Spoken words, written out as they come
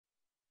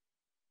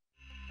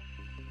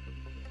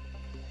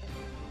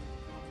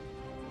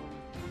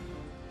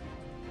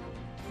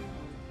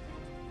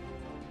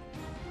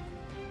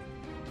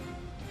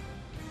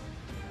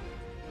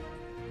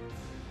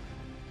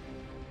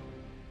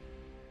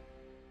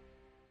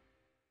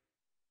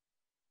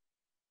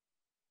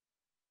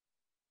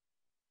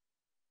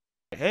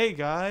Hey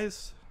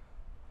guys,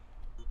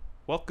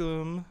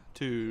 welcome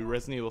to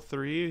Resident Evil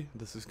 3.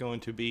 This is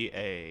going to be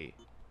a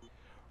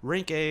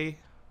Rank A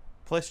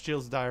plus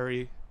Jill's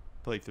Diary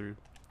playthrough.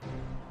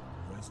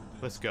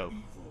 Let's go.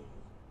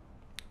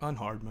 On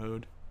hard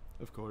mode,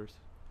 of course.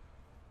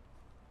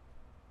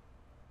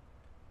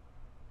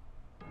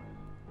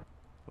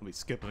 We'll be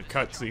skipping the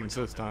cutscenes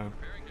this time.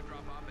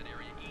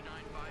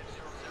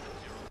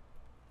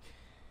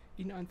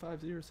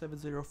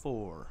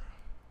 E950704.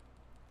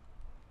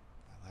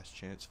 Last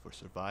chance for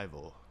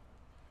survival.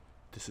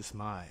 This is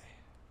my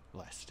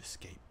last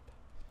escape.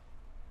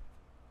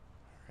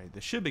 Alright,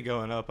 this should be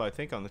going up, I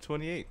think, on the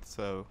 28th,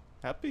 so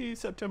happy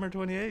September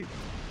 28th.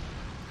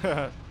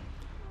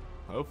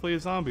 Hopefully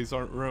zombies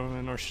aren't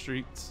roaming our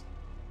streets.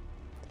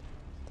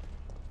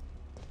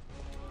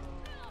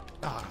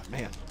 Ah,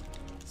 man.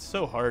 It's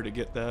so hard to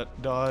get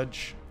that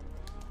dodge.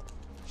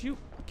 Could you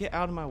get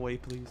out of my way,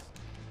 please?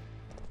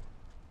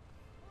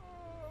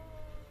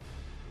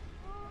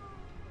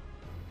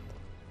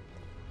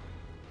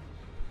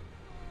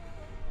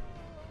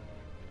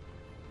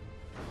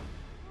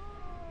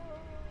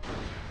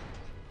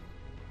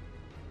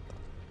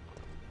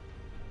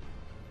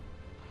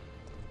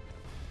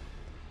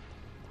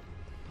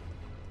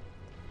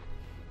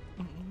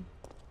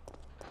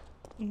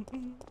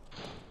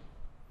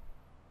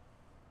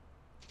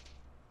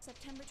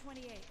 September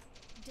 28th,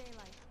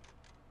 daylight.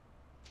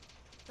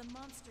 The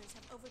monsters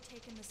have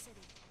overtaken the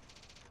city.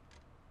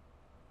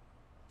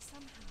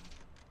 Somehow,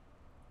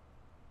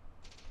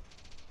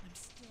 I'm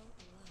still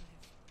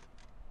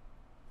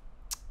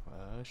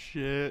alive. Ah,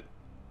 shit.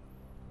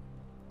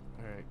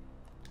 Alright.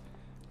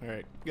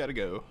 Alright, gotta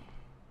go.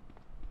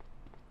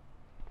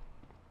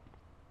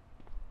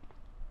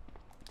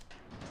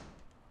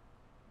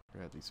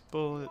 Grab these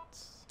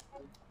bullets.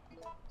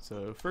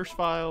 So, first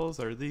files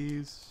are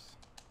these.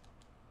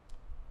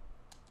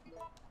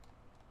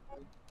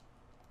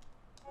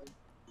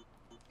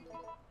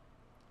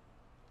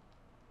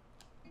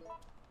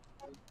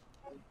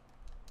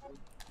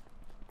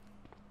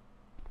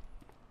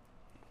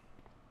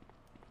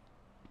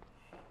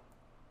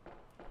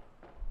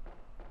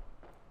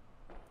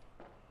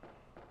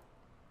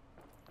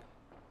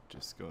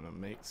 Just gonna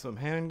make some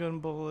handgun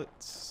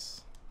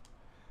bullets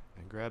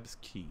and grab his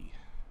key.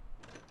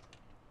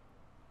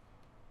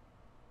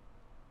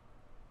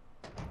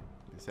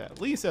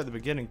 At least at the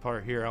beginning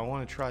part here, I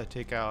want to try to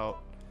take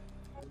out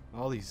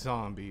all these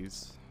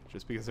zombies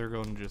just because they're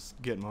going to just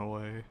get in my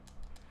way.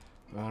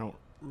 I don't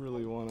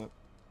really want to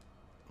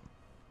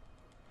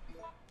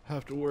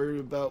have to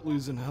worry about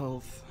losing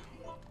health.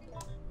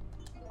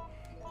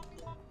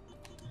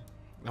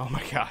 Oh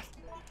my god.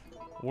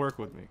 Work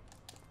with me.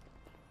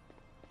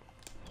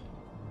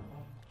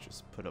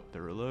 Just put up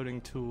the reloading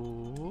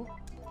tool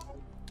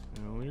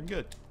and we're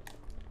good.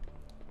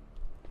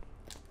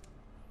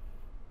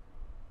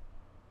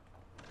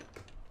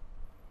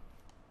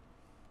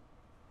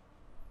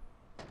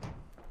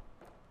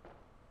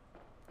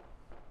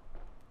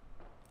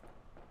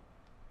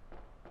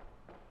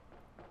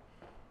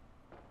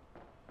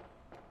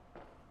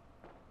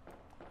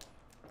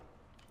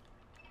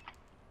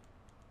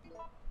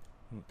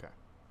 Okay.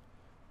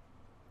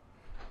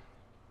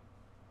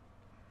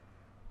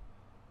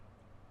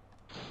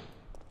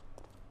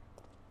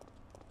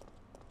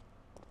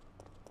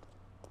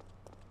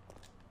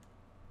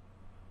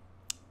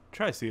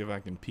 Try to see if I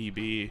can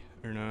PB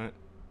or not.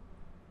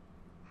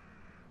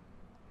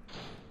 I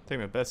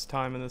think my best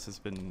time in this has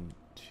been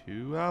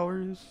 2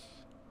 hours.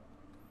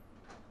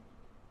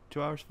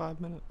 2 hours, 5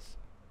 minutes.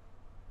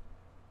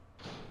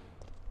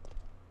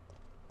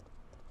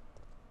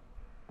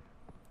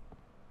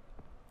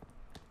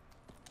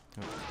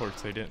 Of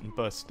course they didn't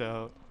bust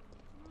out.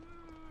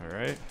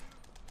 Alright.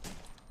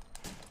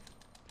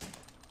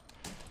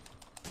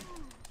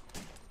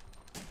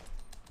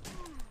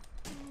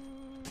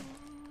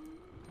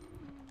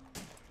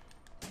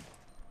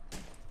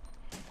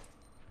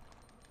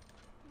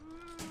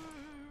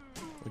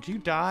 Would you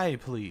die,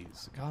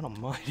 please? God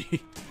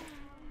almighty.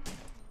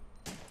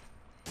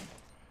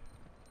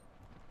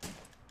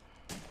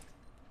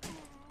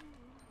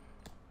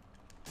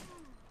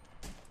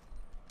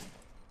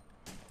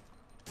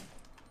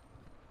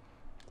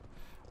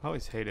 I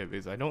always hate it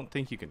because I don't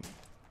think you can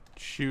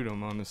shoot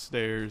them on the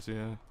stairs,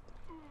 yeah.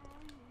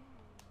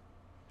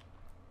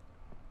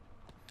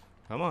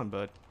 Come on,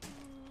 bud.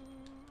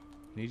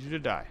 Need you to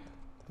die.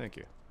 Thank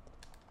you.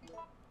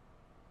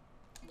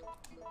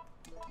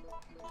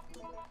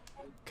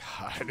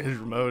 God, his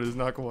remote is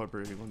not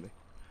cooperating with me.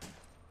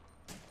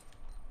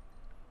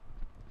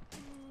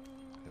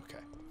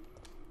 Okay.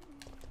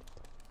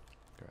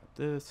 Grab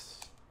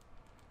this.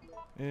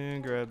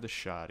 And grab the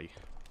shotty.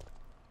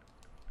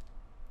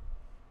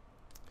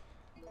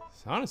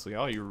 So honestly,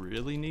 all you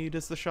really need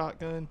is the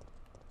shotgun.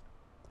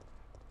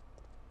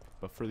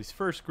 But for these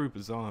first group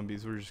of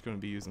zombies, we're just going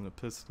to be using the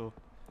pistol.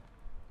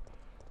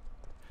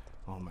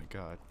 Oh my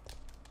god.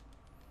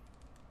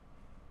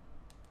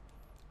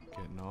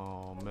 Getting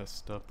all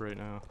messed up right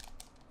now.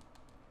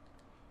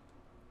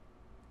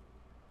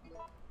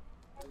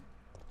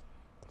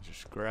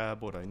 just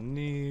grab what I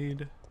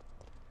need.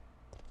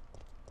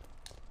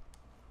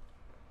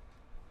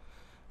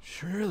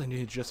 Surely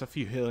need just a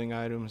few healing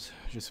items,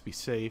 just to be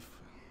safe.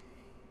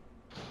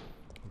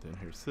 And then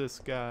here's this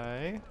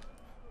guy.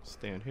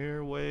 Stand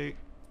here, wait.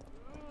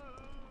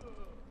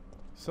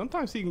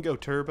 Sometimes he can go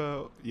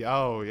turbo. Yeah,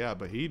 oh yeah,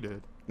 but he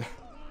did.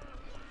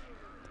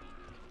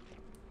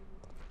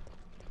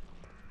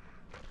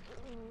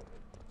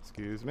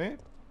 Excuse me.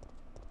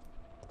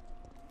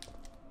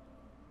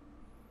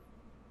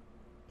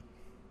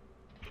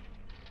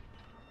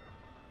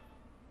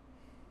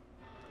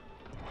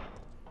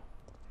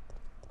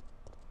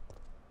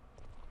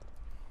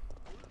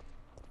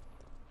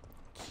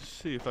 Let's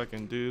see if I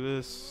can do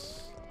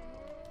this.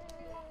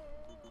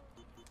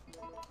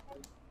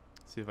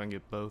 See if I can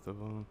get both of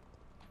them.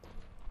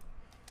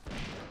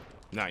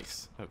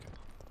 Nice. Okay.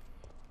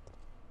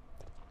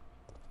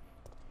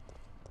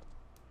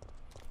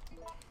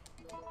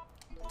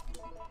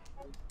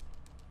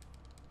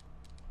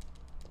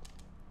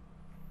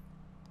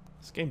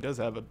 This game does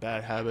have a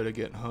bad habit of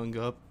getting hung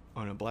up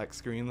on a black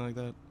screen like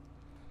that.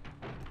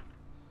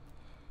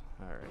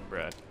 Alright,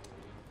 Brad.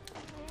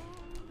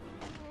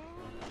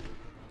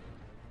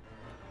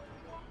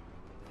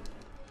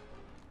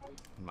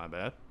 My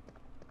bad.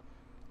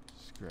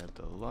 Just grab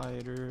the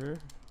lighter.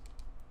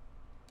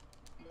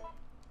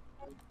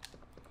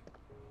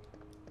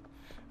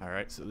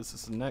 Alright, so this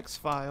is the next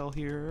file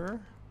here.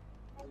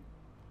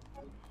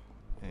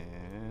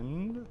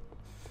 And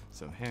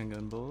some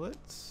handgun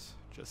bullets,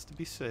 just to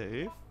be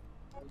safe.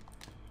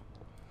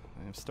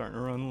 I'm starting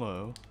to run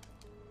low.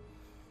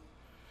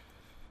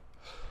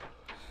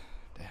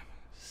 Damn,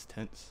 this is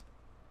tense.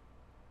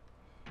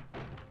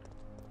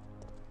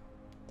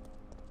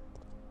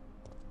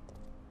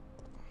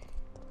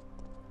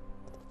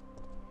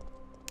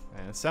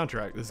 Man, the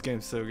soundtrack, this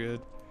game's so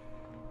good.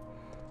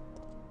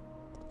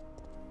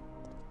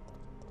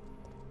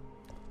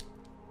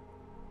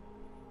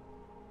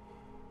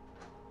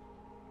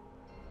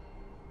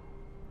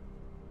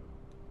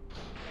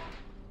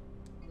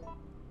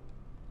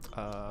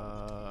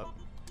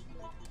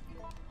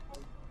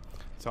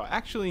 So I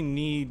actually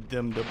need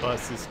them to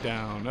bust this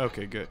down.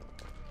 Okay, good.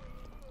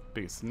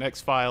 Because the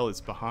next file is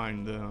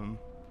behind them.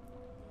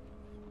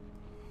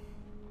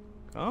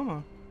 Come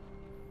on.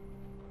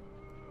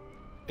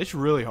 It's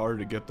really hard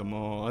to get them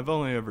all. I've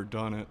only ever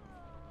done it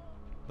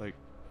like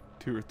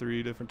 2 or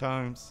 3 different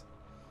times.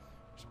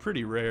 It's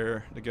pretty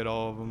rare to get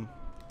all of them.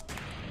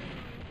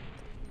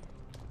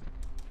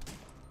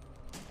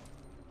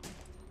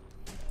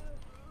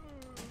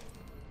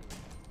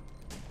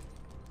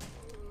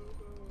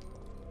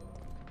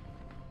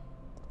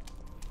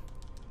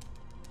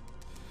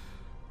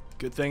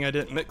 Good thing I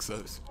didn't mix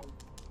those.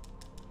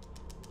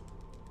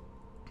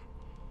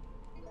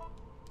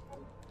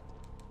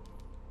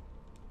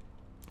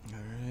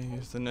 Alright,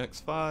 here's the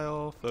next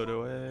file.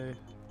 Photo A.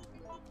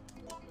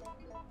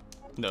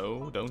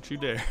 No, don't you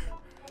dare.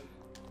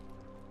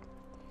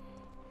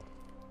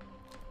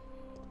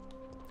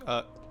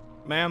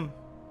 Ma'am.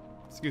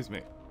 Excuse me.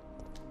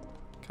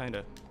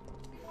 Kinda.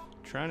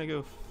 Trying to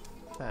go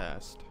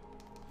fast.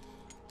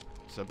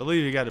 So I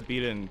believe you gotta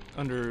beat it in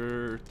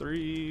under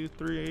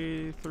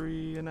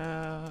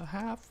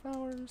 3.5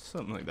 hours?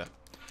 Something like that.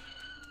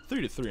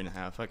 3 to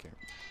 3.5, I can't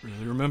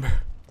really remember.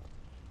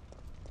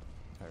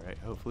 Alright,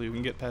 hopefully we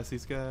can get past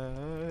these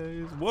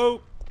guys.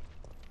 Whoa!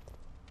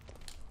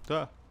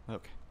 Duh.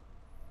 Okay.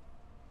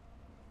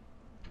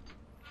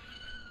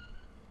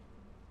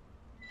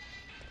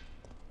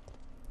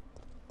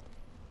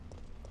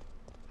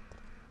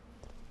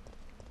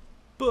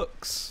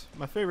 Books,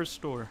 my favorite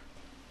store.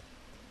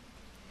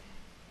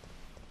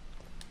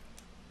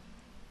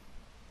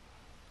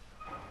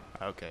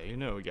 Okay, you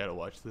know we gotta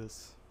watch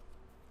this.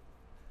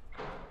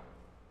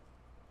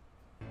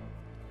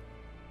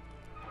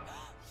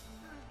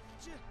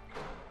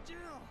 Jill!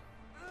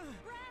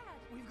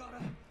 We've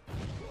gotta...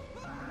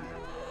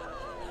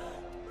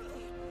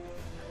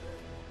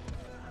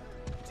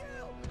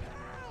 Jill!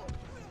 Help!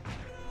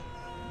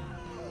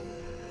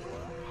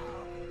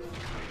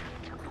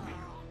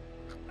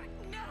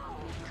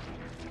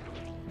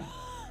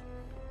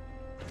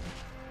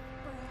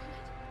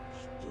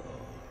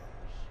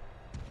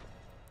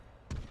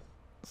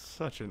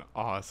 Such an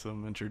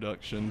awesome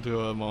introduction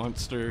to a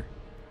monster.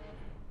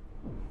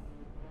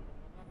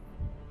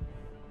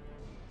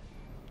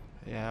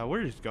 Yeah,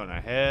 we're just gonna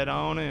head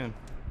on in.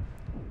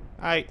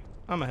 Alright,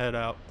 I'ma head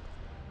out.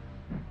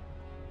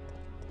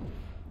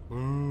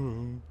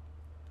 Ooh.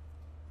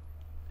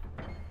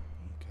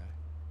 Okay.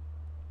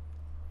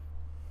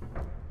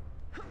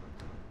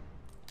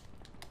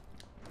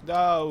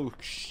 Oh,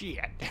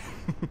 shit.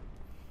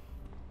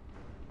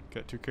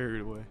 Got too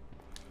carried away.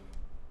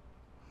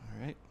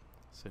 Alright.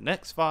 So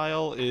next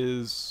file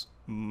is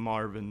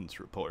Marvin's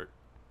report.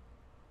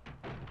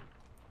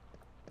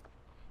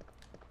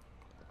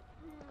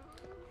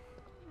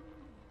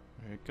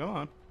 Alright, come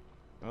on.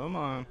 Come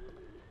on.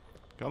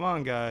 Come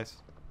on, guys.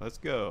 Let's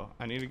go.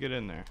 I need to get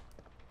in there.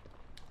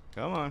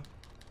 Come on.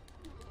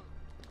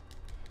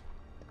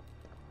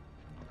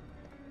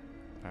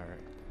 Alright.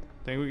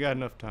 Think we got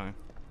enough time.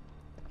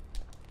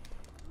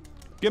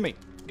 Gimme!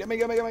 Gimme,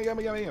 gimme, gimme,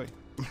 gimme, gimme, gimme!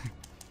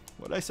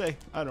 What'd I say?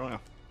 I don't know.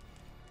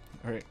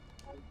 Alright.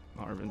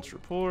 Marvin's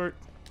report.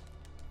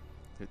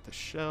 Hit the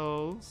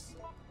shells.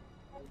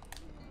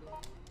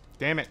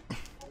 Damn it!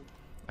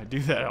 I do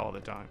that all the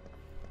time.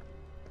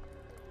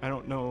 I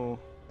don't know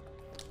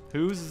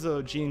who's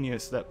the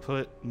genius that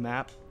put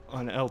map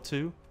on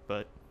L2,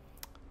 but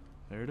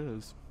there it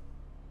is.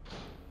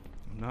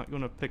 I'm not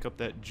gonna pick up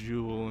that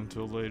jewel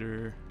until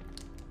later.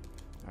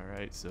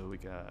 Alright, so we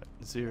got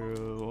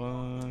 0,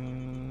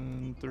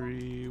 1,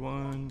 3,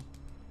 1,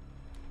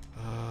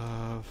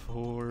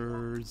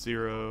 4,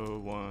 0,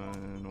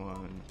 1,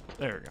 1.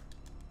 There we go.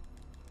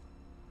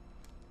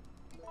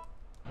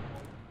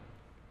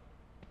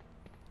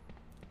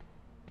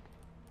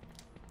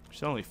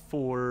 There's only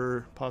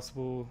 4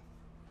 possible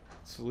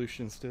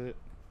solutions to it.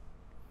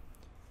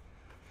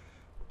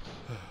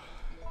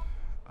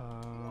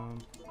 I'm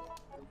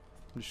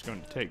just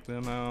going to take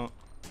them out.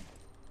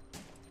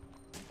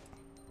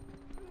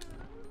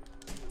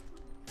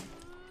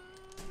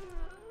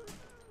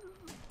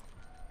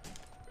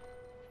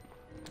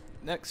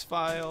 Next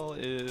file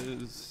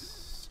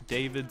is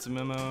David's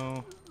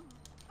memo.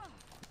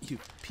 You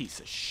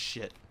piece of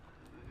shit.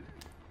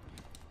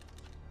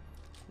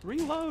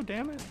 Reload,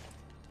 damn it.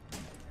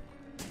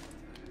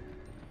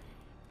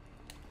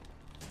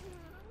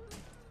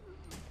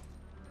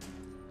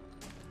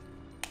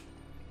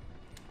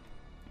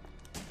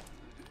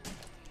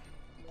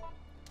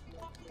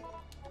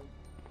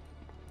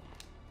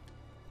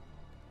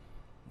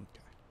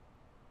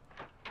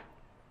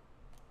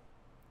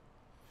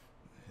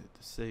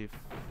 Save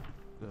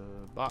the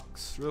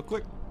box real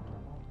quick.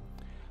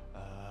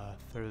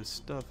 Throw this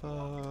stuff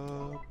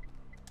up.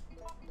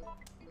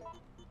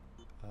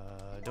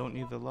 Don't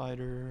need the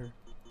lighter.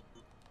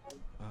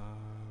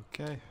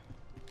 Okay.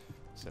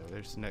 So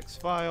there's the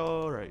next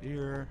file right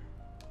here.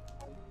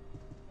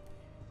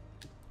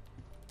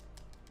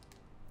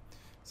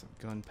 Some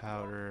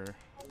gunpowder.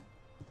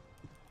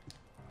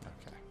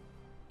 Okay.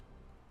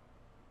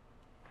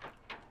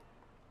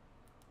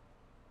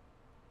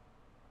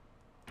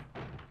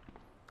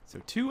 So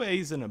 2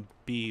 A's and a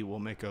B will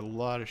make a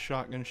lot of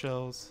shotgun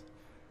shells.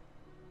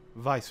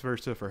 Vice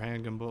versa for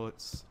handgun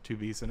bullets. 2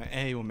 B's and an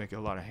A will make a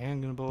lot of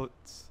handgun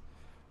bullets.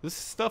 This is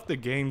stuff the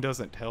game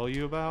doesn't tell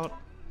you about.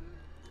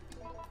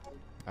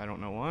 I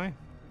don't know why.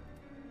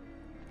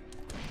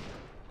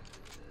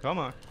 Come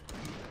on.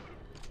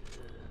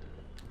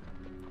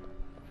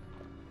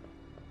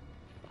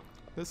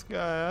 This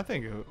guy, I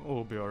think it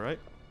will be alright.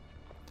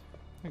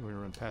 I think we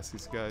can run past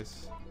these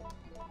guys.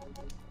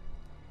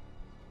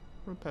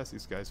 Run past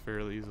these guys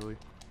fairly easily.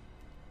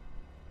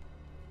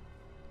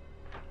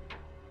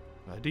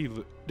 I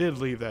did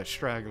leave that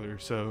straggler,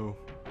 so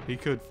he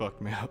could fuck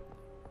me up.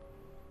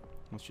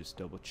 Let's just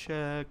double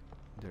check.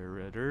 There are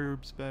red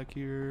herbs back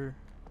here.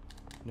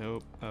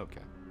 Nope.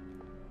 Okay.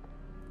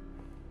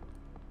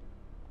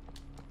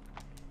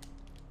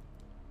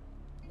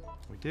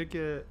 We did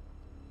get...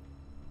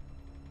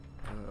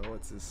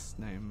 what's his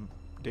name?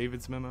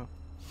 David's memo.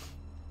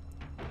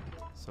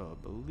 So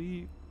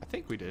I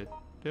think we did,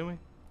 didn't we?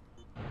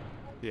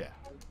 Yeah.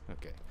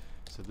 Okay.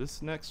 So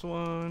this next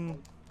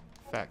one,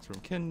 facts from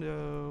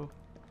Kendo.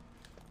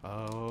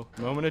 Oh,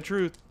 moment of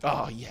truth.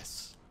 Oh,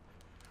 yes.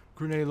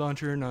 Grenade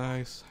launcher,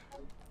 nice.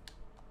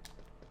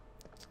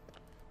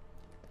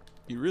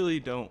 You really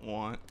don't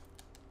want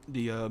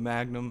the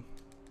Magnum,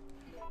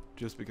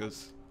 just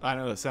because I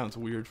know that sounds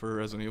weird for a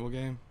Resident Evil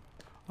game.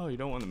 Oh, you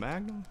don't want the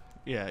Magnum?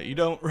 Yeah, you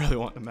don't really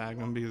want the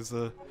Magnum because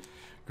the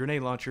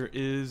grenade launcher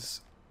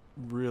is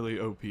really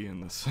OP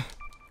in this.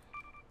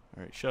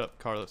 Alright, shut up,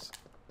 Carlos.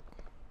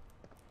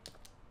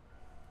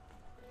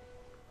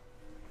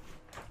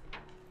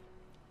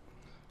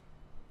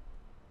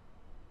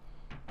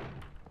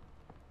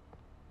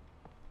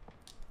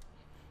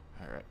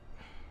 Alright.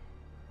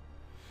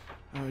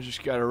 I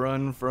just gotta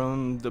run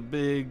from the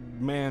big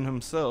man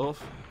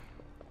himself.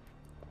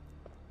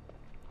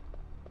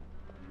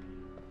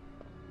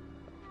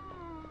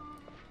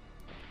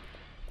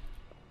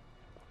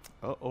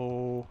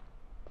 Uh-oh.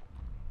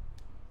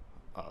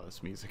 Oh,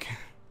 this music.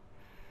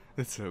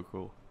 It's so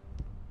cool.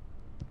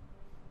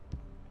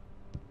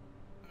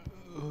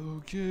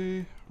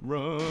 Okay,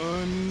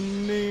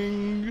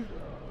 running.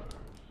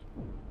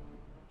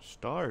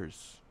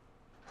 Stars.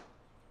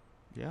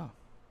 Yeah,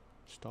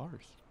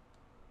 stars.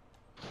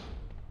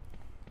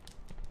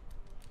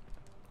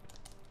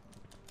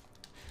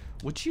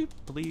 Would you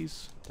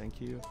please?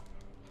 Thank you.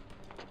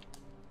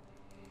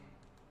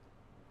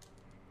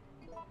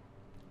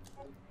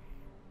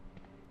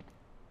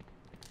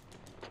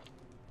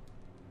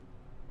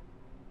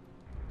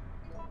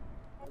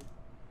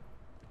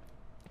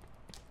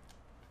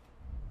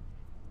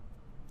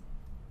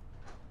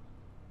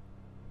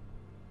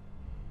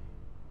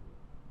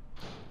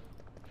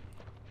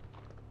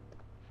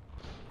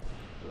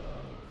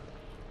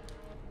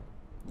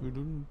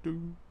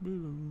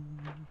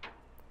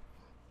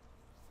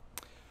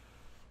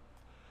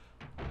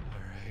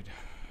 Alright.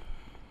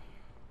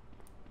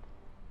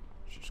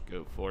 just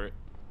go for it.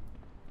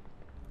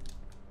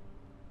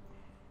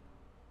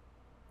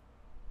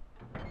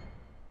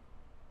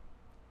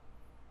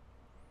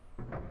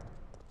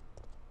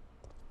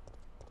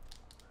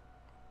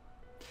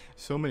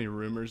 So many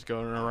rumors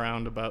going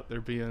around about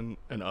there being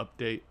an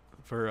update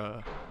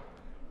for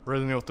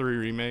Resident Evil 3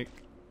 Remake.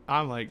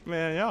 I'm like,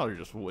 man, y'all are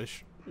just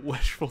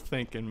wishful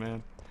thinking,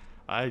 man.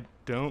 I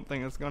don't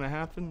think it's gonna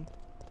happen.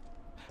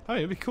 I mean,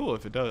 it'd be cool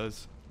if it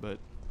does, but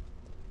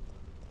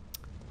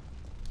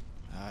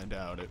I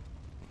doubt it.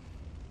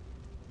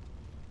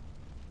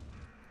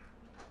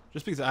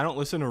 Just because I don't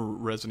listen to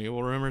Resident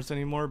Evil rumors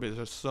anymore, because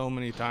there's so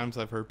many times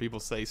I've heard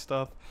people say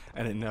stuff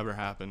and it never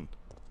happened.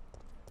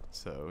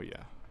 So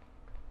yeah.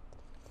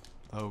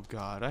 Oh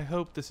god, I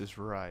hope this is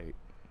right.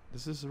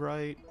 This is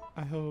right,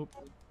 I hope.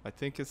 I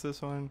think it's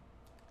this one.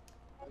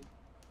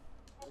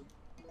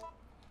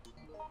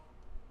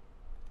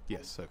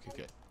 Yes, okay,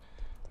 good.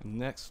 The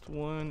next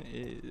one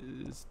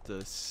is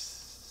the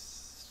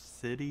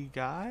city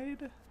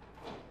guide,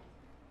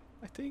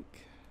 I think.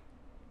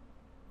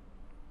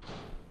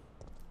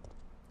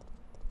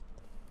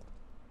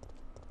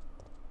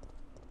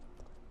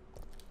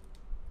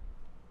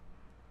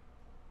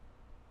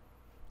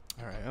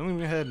 Alright, I'm gonna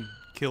go ahead and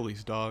kill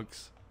these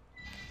dogs.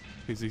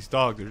 Because these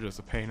dogs are just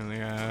a pain in the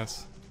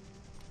ass.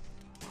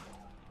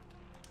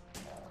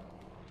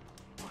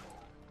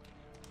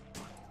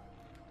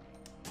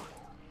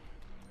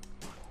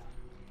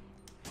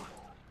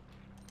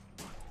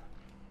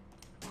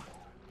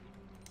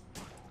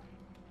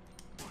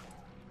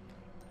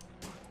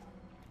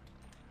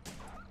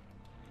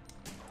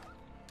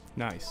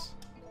 Nice.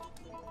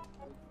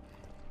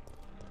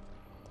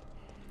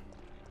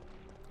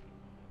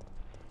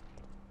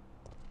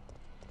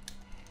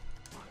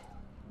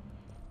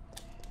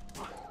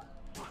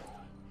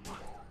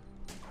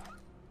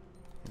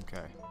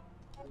 Okay.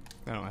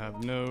 I don't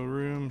have no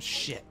room.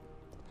 Shit.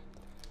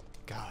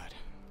 God.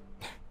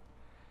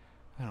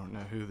 I don't know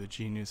who the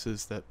genius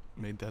is that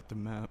made that the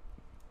map.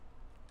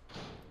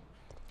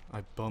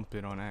 I bump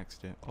it on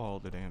accident all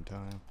the damn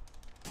time.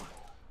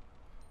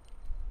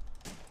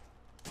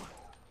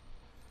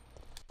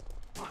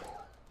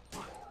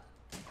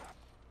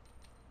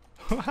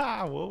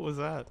 What was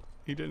that?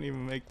 He didn't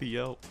even make the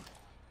yelp.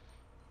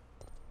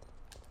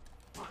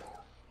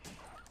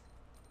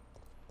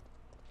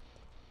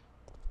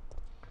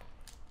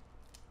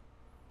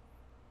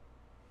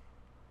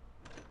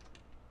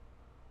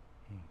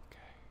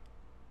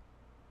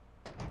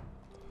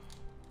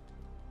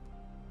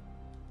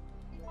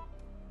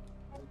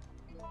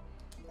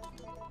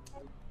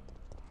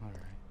 Alright.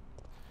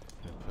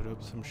 Put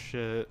up some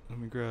shit. Let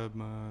me grab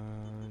my...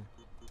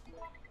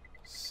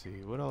 Let's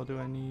see, what all do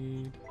I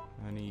need?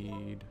 I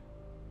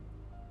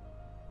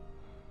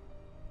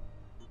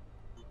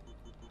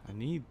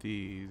need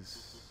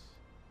these.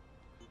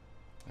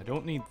 I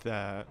don't need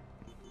that.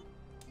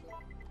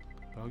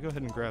 But I'll go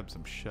ahead and grab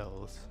some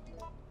shells.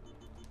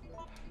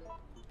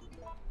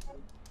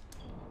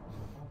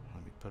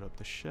 Let me put up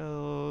the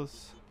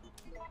shells.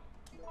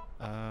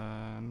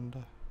 And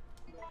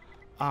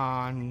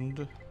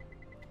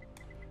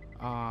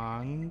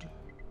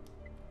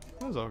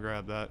might as well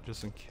grab that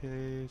just in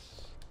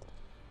case.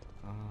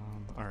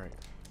 Alright.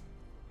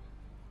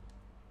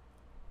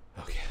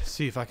 Okay,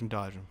 see if I can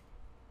dodge him.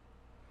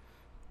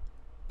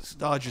 This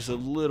dodge is a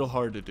little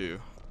hard to do.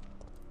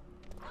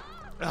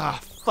 Ah,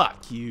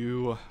 fuck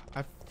you.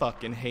 I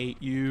fucking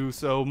hate you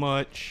so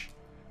much.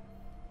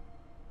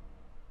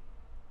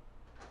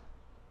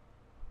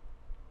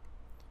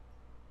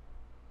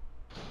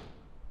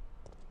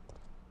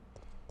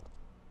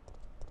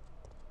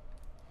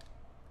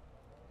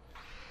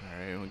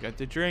 Alright, we got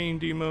the drain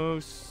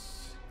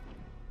demos.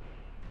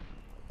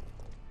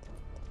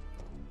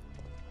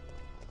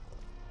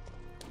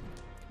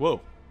 Whoa.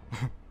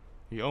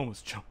 He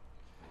almost jumped.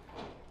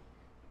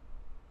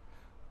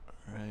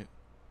 Alright,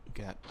 we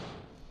got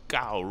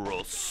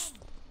Gauros.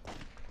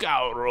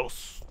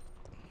 Gauros.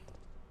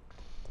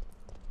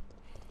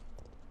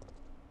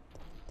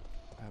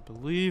 I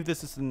believe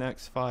this is the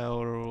next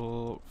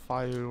file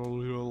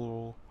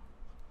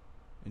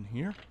in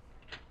here.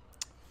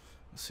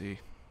 Let's see.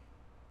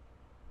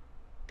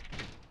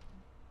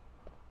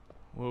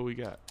 What we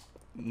got?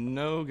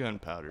 No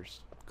gunpowders.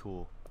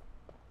 Cool.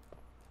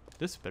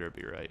 This better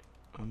be right.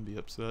 I'm gonna be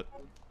upset.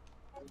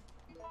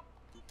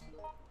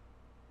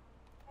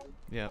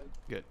 Yeah,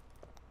 good.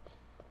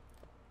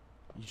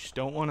 You just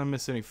don't want to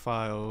miss any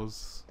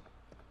files,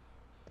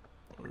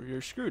 or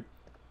you're screwed.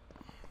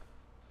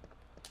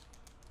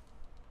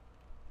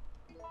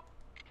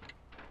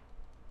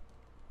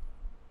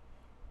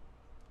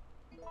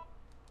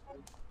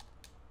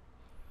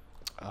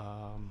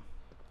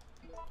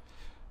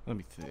 Let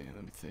me think.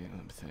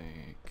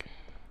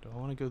 Do I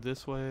want to go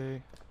this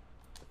way?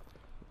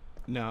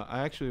 No, I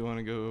actually want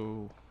to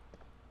go...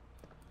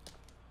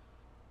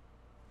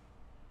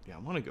 Yeah, I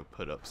want to go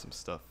put up some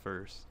stuff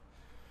first.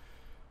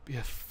 Be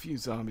a few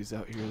zombies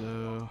out here,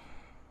 though.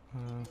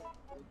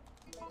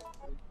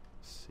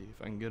 See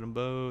if I can get them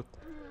both.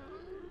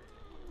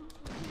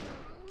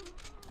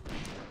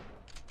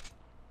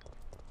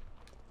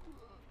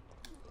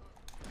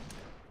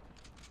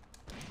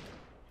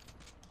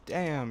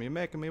 Damn, you're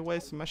making me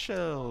waste my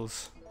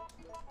shells.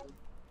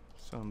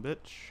 Son of a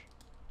bitch.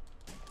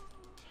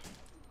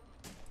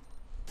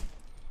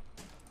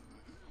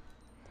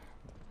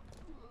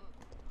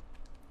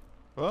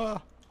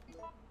 Ah!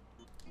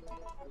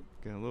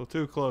 Getting a little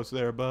too close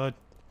there, bud.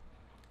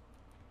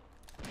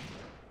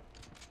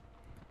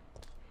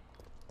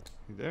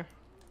 You there?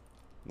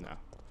 No.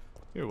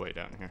 You're way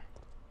down here.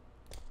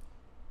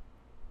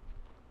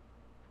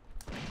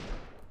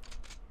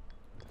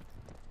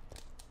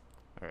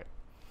 Alright.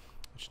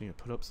 I just need to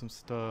put up some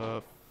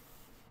stuff.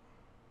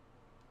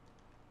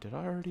 Did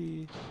I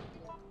already?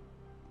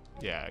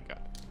 Yeah, I got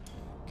it.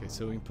 Okay,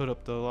 so we can put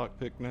up the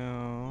lockpick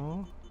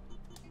now.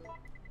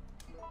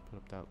 Put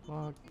up that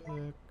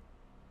lockpick.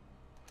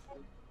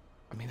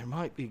 I mean, there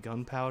might be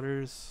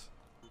gunpowders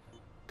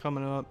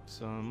coming up,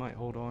 so I might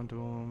hold on to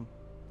them.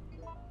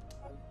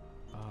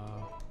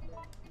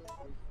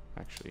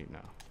 Actually, no.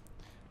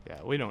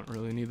 Yeah, we don't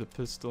really need the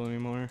pistol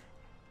anymore.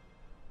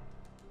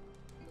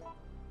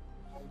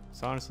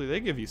 So honestly, they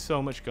give you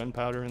so much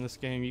gunpowder in this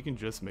game, you can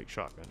just make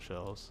shotgun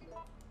shells.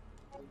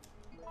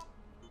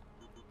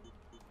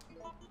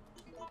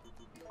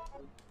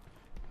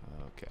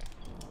 Okay.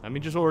 Let me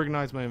just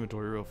organize my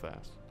inventory real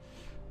fast.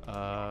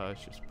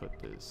 Let's just put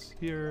this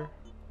here.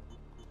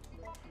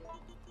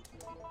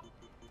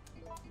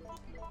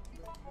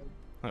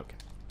 Okay.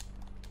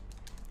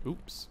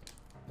 Oops.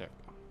 There we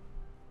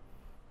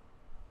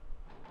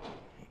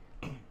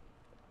go.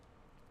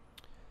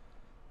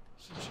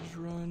 So just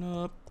run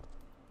up.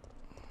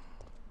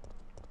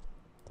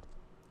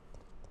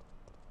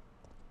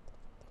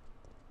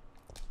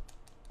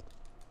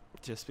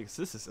 Just because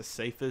this is the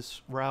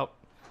safest route,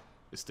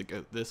 is to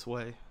go this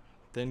way,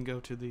 then go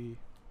to the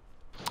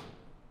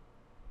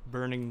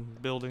burning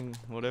building,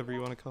 whatever you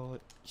want to call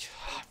it.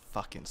 I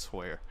fucking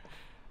swear.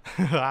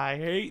 I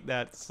hate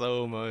that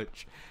so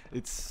much.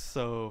 It's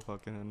so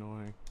fucking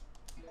annoying.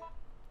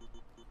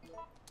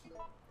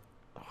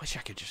 I wish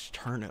I could just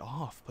turn it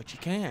off, but you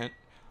can't.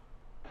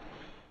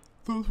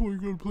 That's why you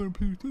gotta play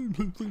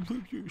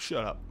PC.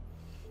 Shut up.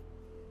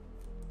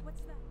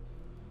 What's that?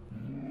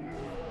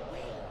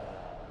 Wait,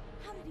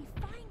 how did he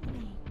find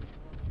me?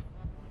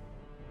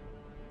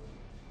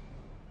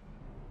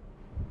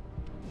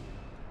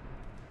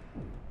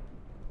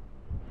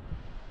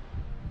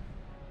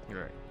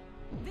 You're right.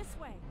 This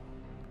way.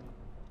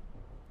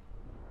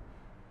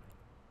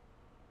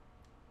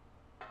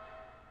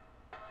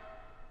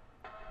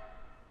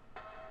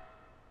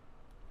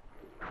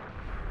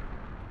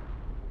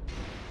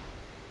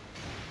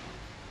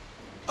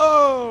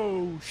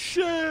 Oh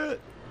shit!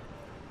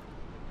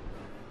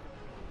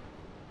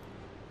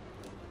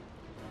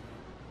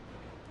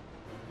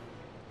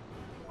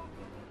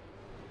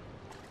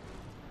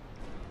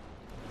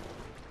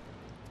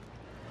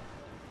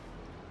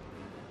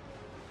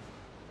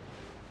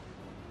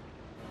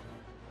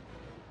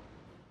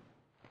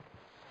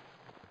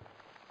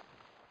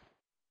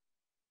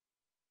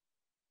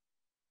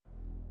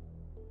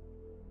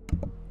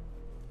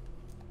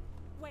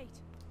 Wait.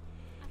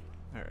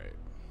 All right.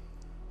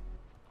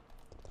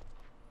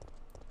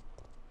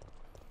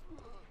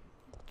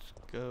 Let's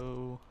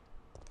go.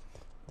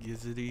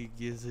 Gizzity,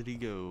 gizzity,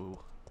 go.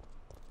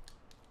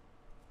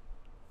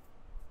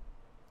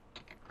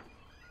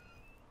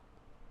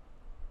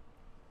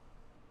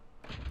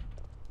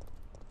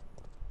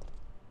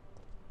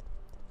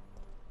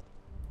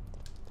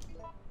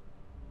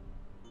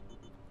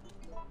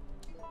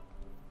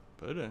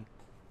 Put it in.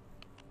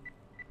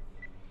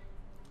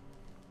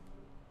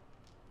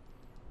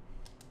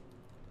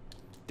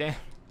 Damn. It's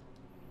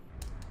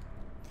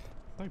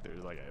like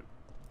there's like a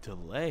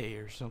delay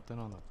or something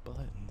on the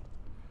button.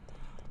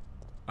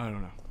 I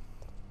don't know.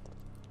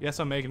 Yes,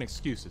 I'm making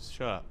excuses.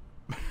 Shut up.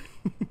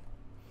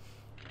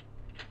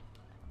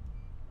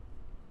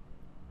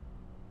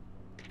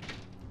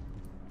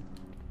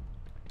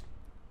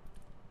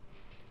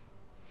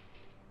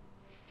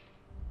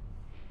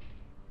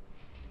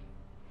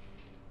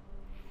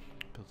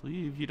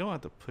 Believe you don't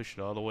have to push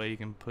it all the way. You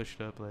can push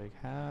it up like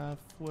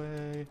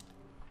halfway.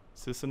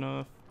 Is this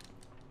enough?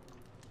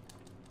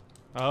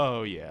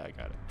 Oh yeah, I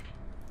got it.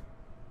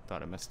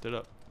 Thought I messed it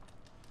up.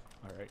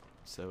 Alright,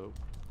 so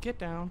get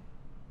down.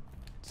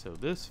 So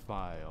this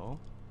file.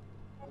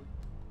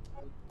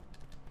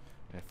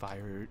 If I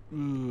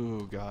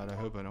ooh god, I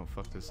hope I don't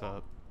fuck this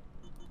up.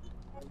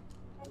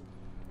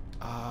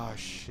 Ah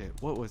shit,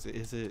 what was it?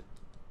 Is it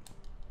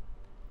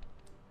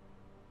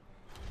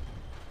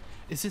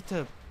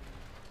the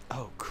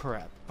oh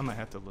crap, I might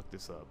have to look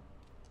this up.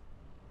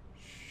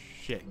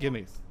 Shit, give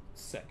me a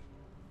sec.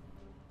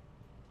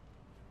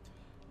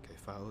 Okay,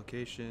 file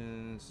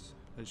locations.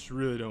 I just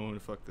really don't want to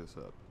fuck this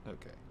up.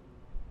 Okay.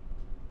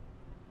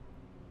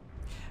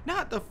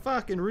 Not the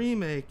fucking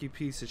remake, you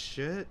piece of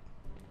shit.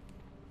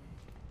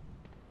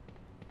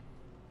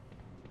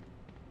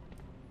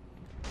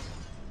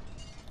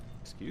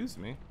 Excuse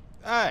me.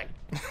 Hey!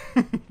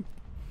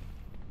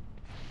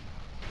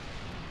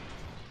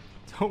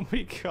 Don't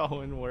be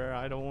going where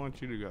I don't want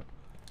you to go.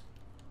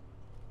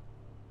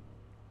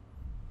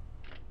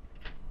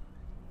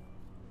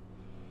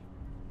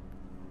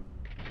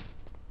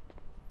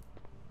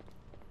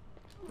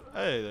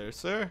 Hey there,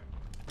 sir.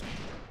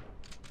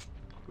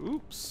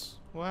 Oops.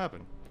 What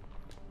happened?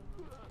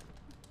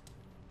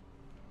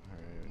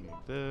 Alright, we need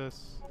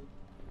this.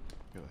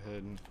 Go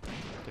ahead and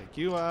take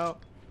you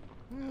out.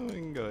 And we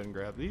can go ahead and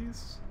grab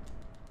these.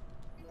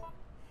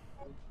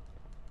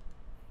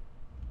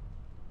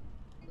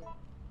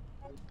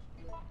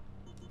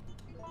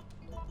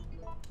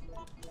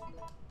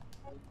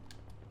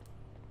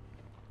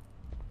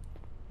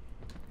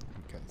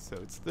 Okay, so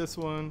it's this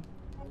one.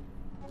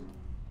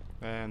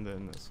 And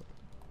then this one.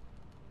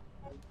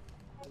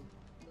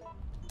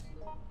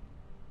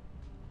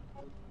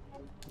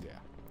 Yeah.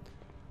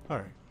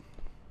 Alright.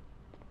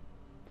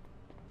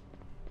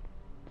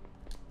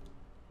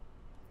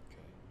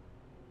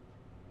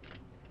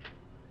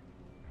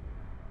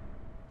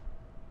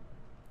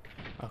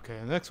 Okay,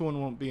 the next one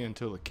won't be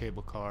until the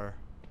cable car.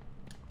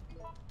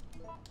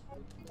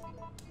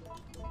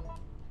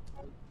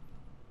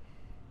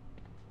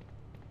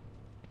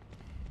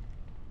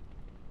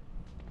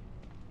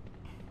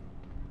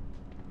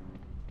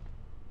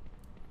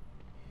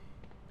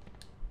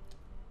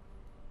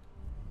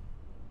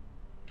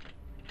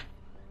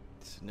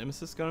 Is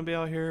Nemesis gonna be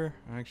out here?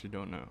 I actually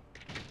don't know.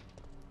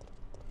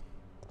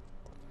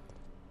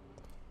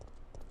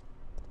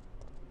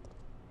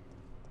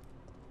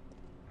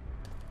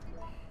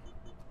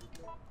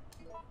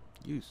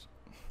 Use.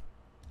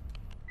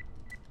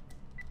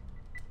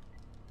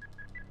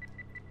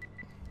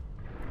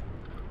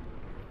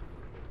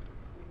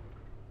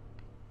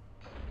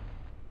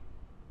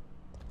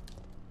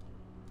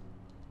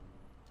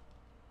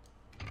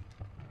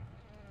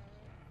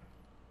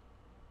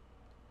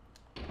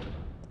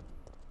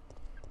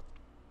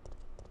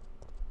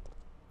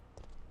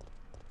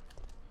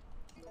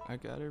 I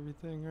got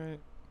everything right?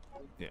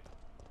 Yeah.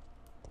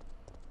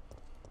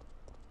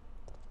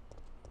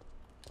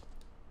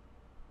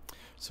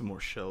 Some more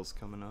shells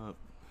coming up.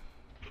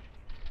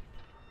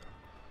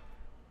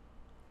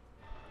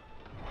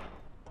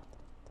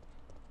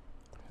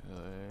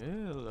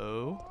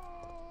 Hello.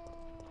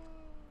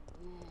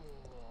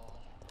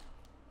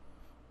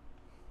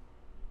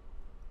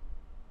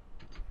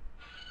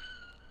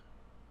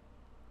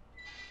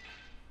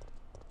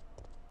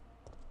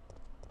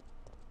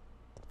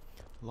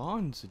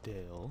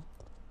 Lonsdale.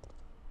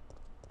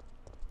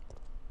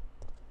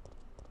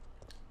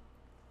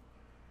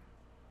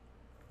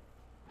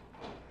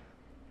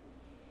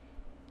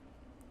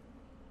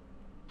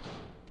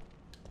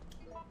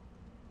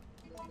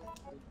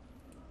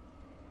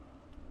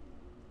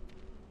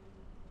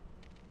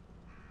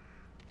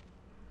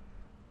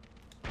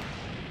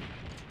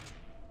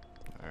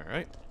 All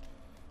right.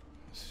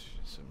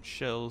 Some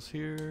shells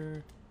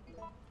here.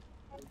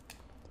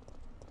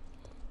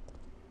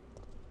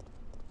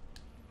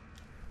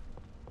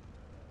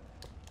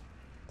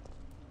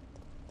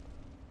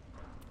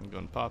 I'm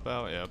gonna pop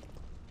out. Yep.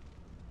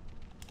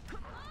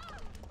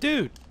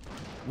 Dude,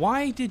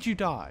 why did you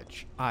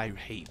dodge? I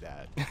hate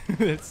that.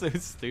 That's so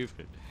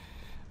stupid.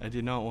 I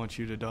did not want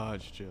you to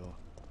dodge, Jill.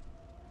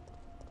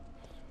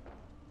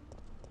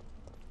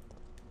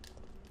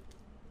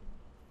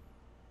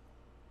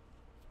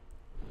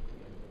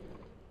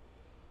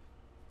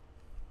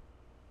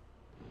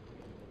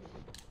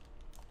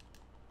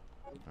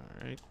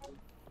 All right.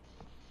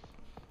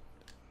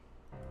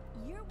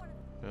 You're one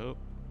of the Oh.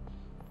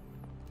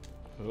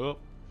 Oh.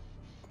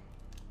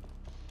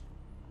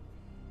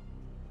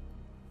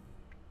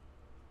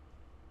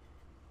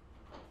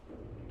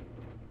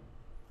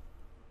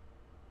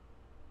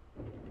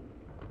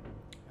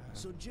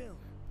 So Jill,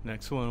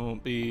 Next one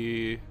won't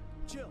be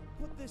Jill,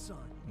 put this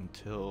on.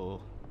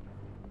 until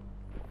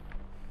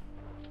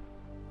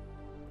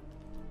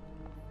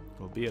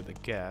we'll be at the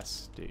gas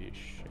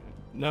station.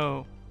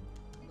 No,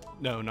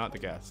 no, not the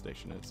gas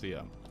station. It's the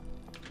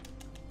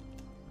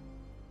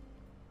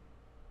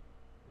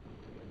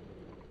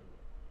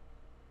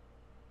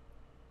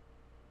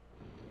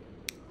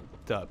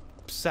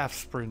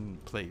Saffron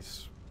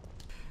place.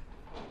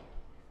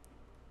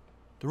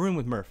 The room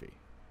with Murphy.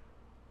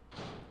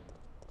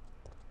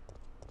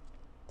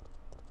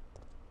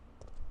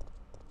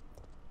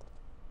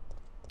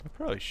 I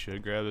probably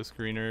should grab those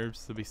green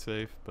herbs to be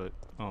safe, but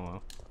oh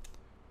well.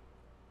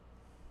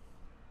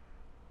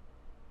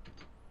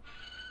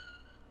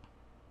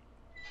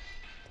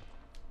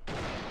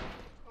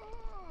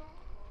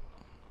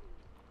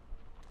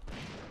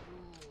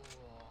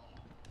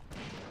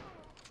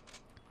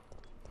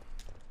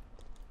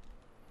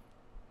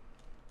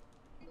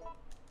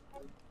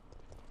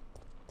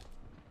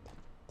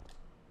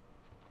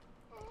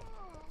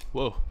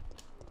 Whoa.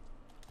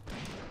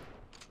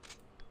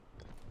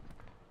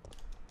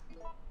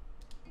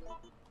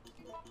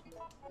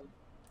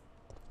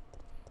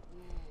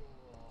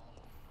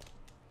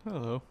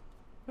 Hello.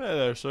 Hey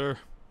there, sir.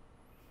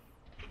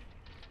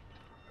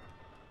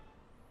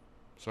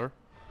 Sir?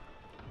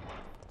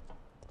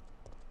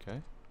 Okay.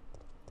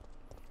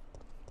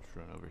 Let's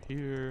run over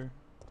here.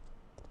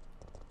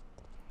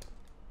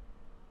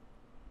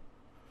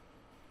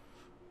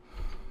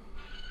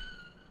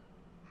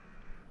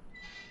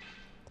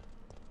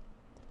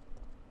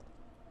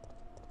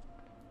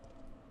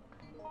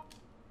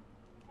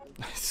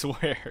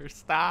 swear.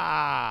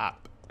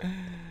 Stop.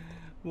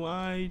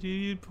 Why do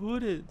you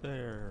put it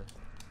there?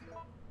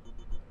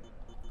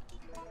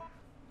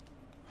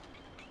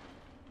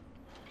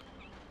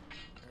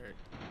 Alright,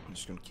 I'm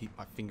just gonna keep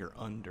my finger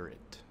under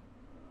it.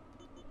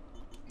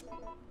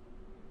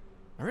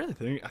 I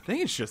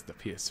think it's just the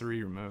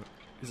PS3 remote.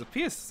 Because the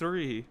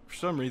PS3, for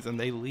some reason,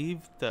 they leave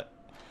the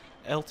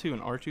L2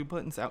 and R2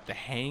 buttons out to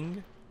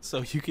hang,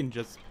 so you can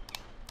just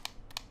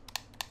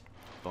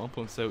bump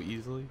them so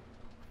easily.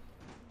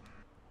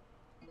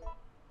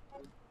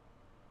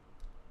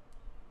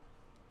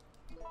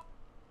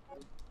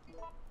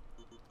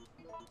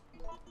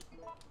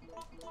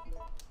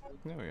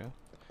 There we go.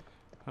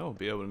 I will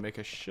be able to make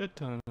a shit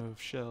ton of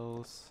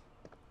shells.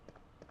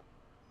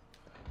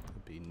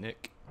 That'd be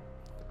Nick.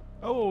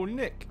 Oh,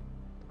 Nick!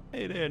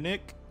 Hey there,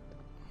 Nick.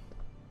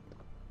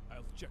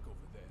 I'll check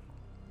over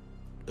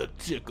there. I'll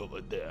check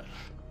over there.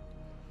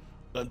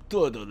 I'm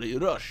totally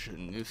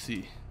Russian, you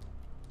see.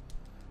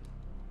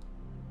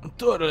 I'm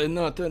totally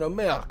not an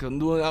American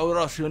doing a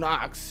Russian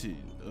accent.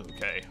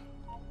 Okay.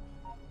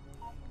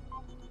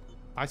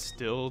 I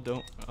still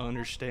don't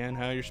understand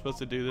how you're supposed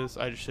to do this.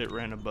 I just hit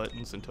random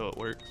buttons until it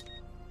works.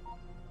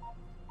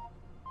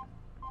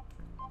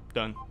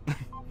 Done.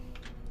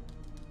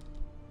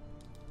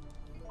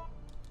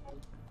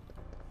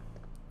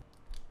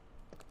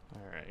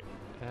 Alright.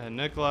 And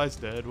Nikolai's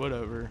dead.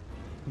 Whatever.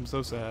 I'm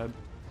so sad.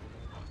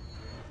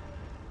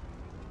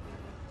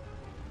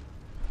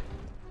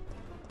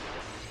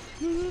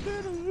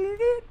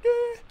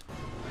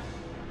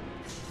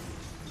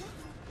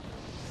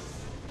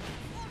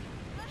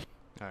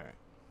 Alright.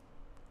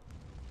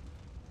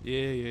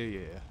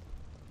 Yeah.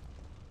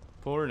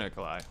 Poor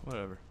Nikolai.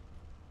 Whatever.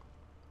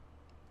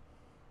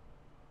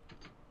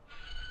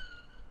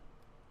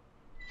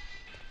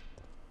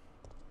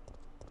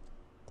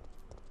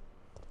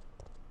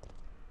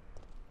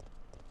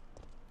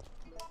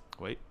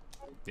 Wait.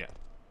 Yeah.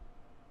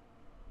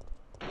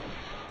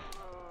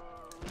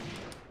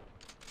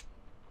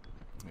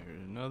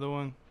 There's another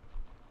one.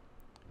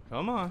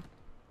 Come on.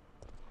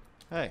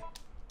 Hey.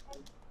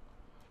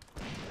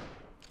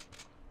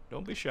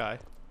 Don't be shy.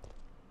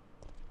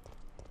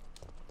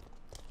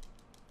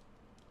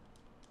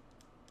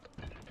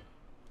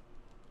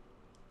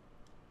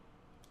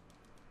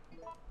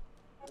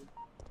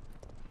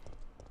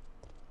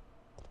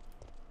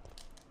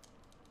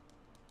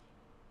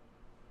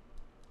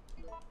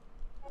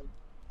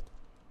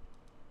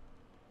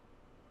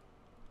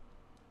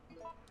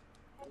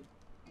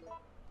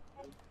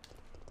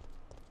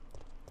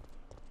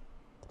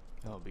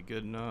 That'll be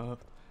good enough.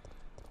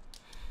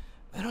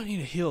 I don't need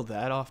to heal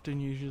that often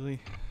usually.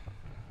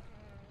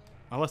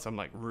 Unless I'm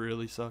like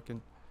really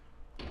sucking.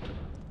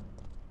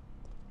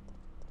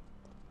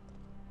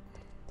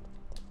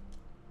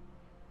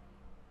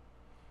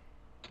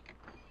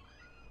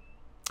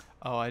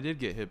 Oh, I did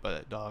get hit by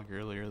that dog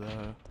earlier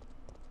though.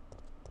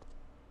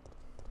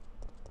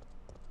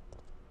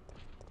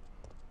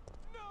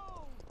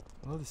 No!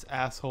 Well, this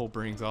asshole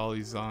brings all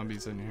these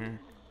zombies in here.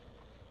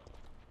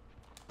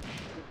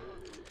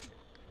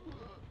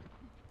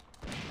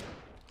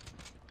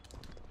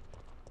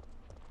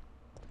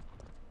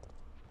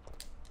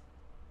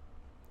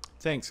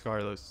 Thanks,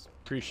 Carlos.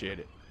 Appreciate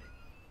it.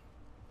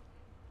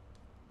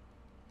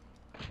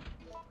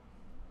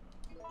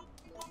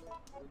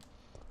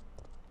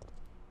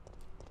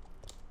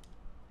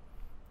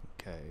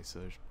 Okay, so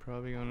there's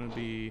probably gonna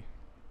be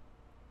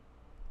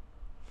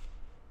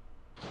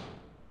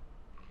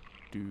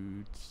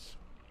dudes.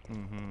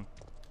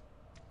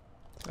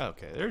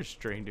 Okay, there's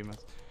drain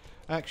demons.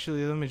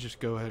 Actually, let me just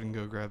go ahead and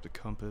go grab the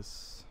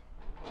compass.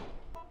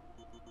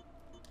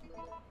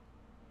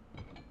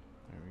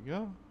 There we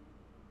go.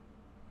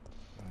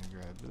 I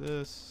grab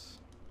this.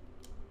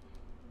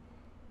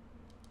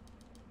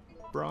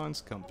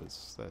 Bronze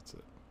compass, that's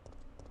it.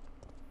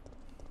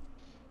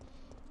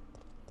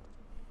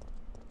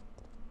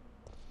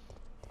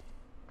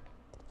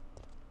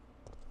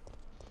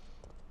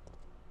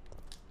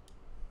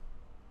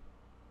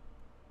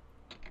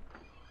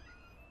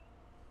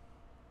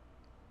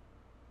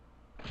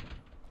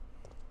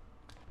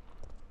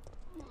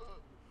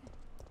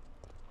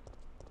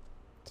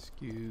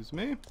 Excuse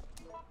me.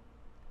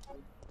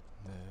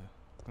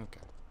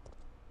 Okay.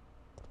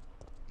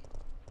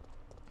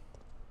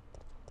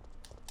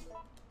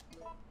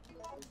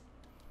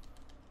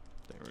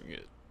 Then we're gonna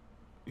get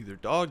either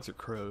dogs or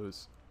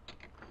crows.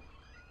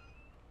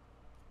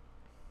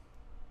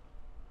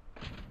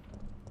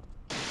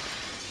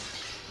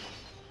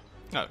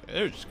 Okay,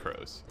 they're just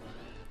crows.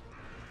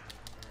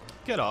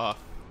 Get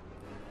off.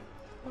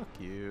 Fuck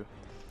you.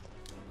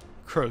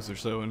 Crows are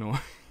so annoying.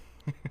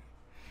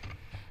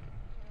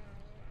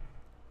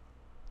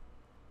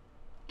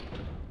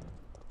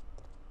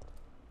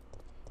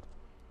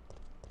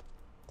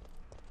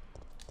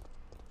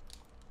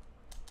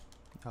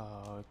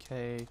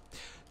 Okay.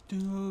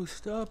 Dude,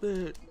 stop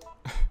it.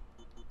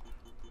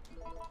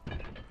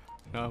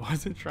 No, I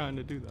wasn't trying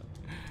to do that.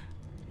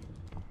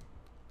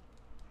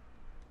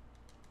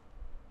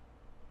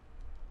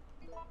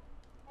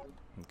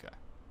 Okay.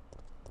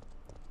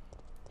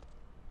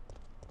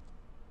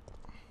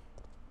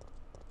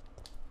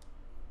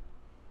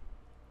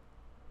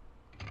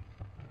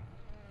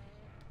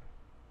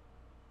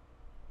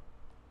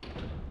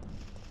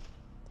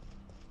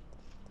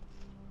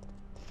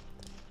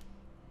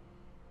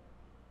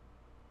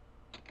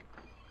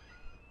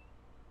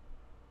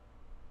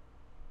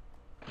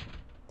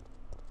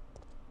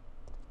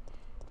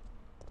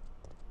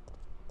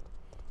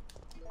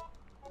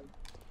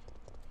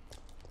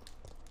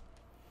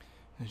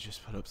 Let's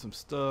just put up some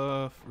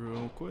stuff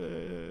real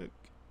quick.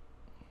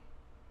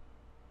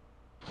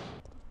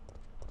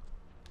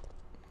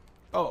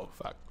 Oh,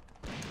 fuck.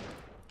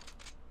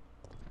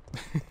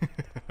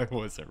 I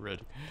wasn't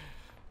ready.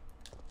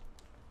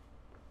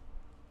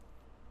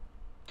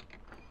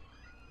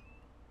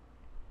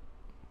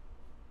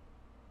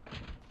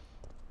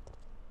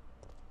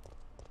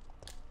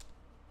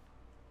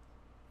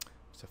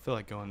 So I feel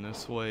like going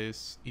this way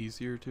is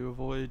easier to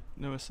avoid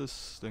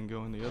Nemesis than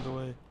going the other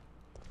way.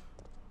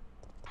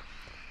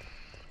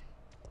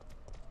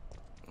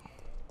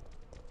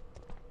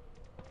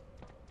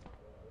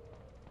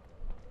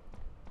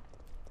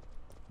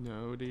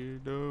 No,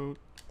 dude, don't.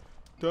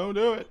 Don't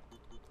do it.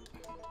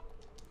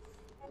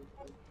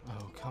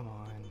 Oh, come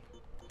on.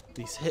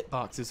 These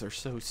hitboxes are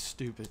so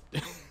stupid.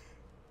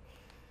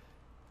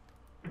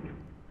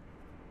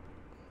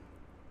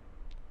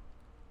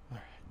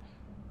 Alright.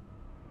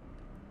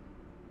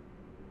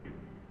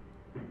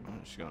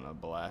 I'm just gonna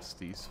blast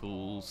these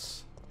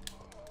fools.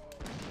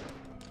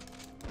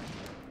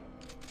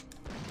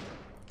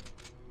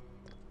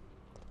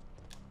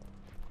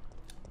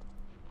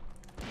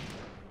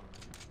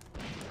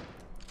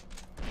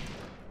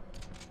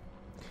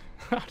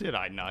 How did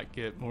I not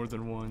get more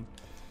than one?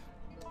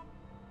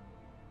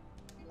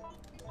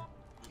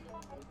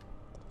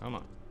 Come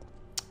on.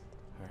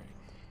 Alright.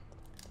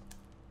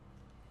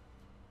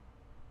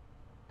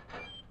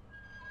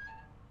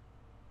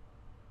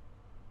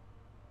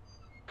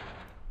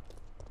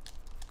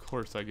 Of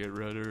course I get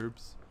red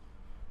herbs.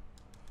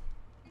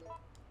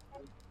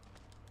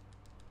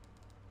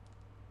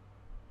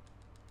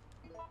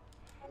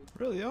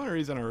 Really, the only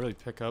reason I really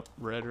pick up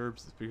red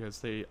herbs is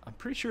because I'm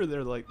pretty sure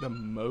they're like the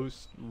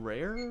most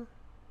rare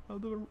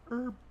of the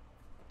herb.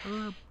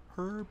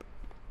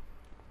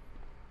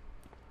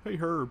 Hey,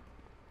 herb.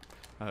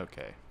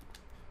 Okay.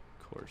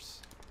 Of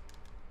course.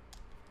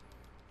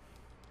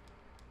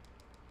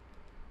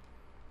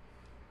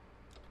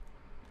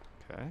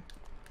 Okay.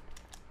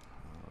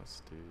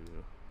 Let's do...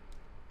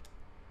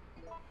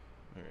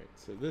 Alright,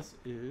 so this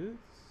is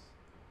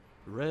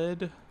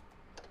red,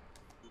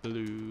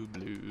 blue,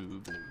 blue,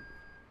 blue.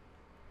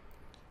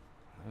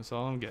 That's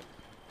all I'm getting.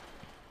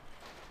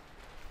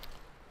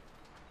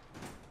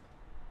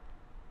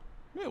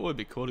 Yeah, it would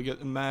be cool to get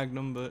the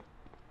Magnum, but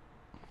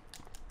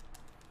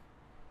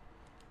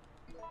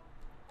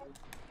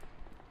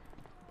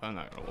I'm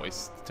not gonna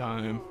waste the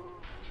time.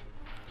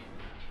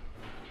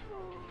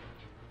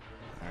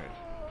 Alright.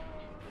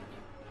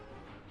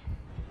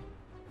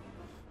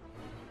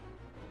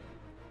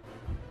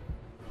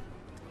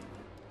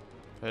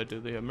 Head to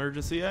the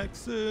emergency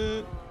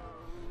exit.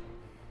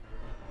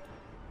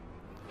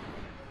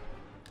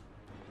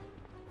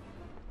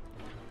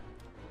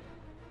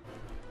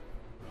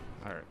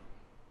 Alright.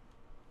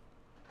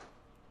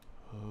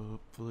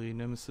 Hopefully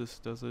Nemesis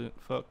doesn't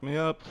fuck me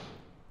up.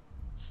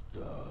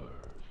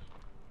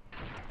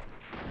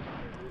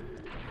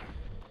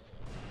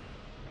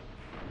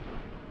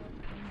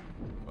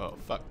 Oh,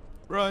 fuck.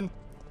 Run!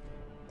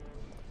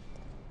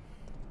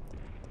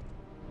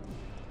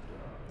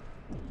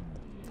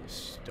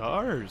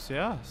 Stars,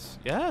 yes.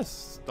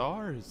 Yes,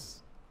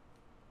 stars.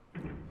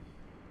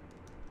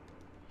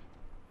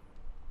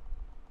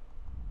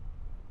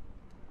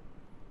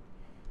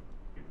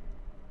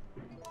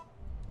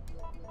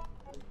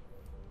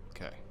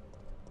 Okay.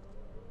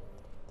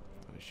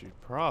 What we should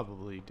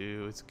probably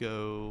do is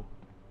go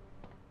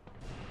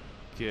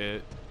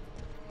get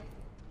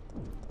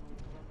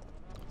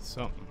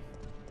something.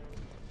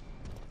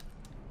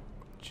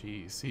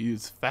 Jeez, he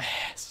is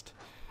fast.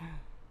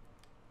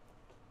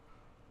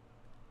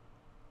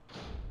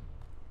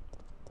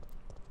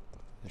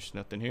 There's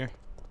nothing here.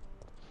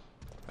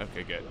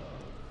 Okay, good.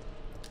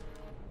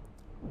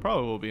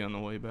 Probably will be on the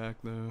way back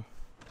though.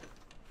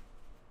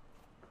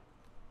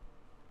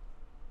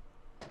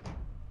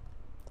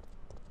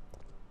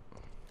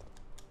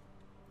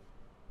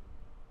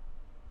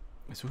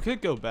 So we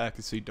could go back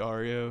and see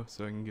Dario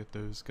so I can get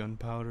those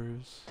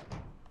gunpowders.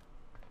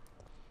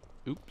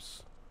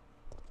 Oops.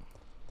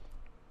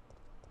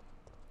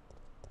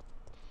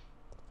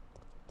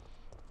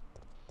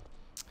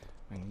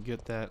 I can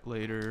get that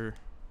later.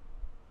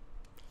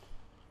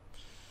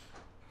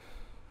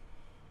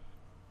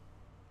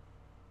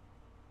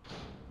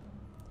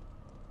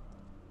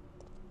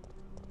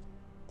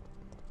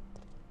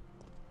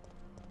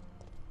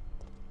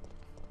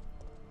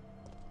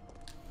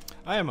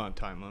 I am on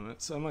time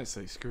limit, so I might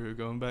say screw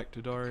going back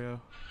to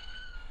Dario.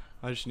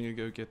 I just need to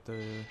go get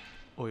the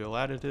oil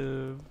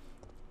additive.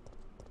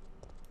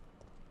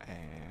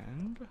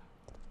 And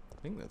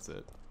I think that's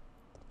it.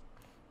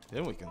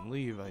 Then we can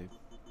leave, I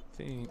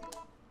think.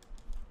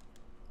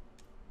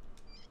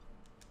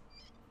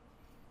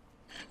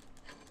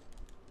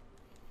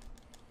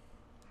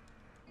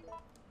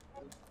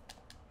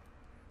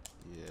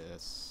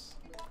 Yes.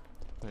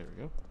 There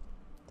we go.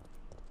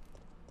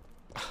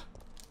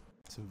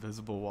 It's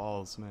invisible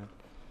walls, man.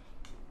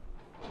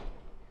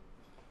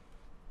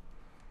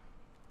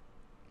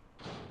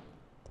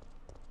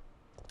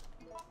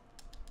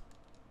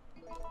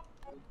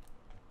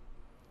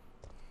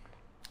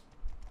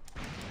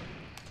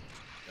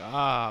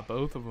 Ah,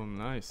 both of them.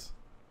 Nice.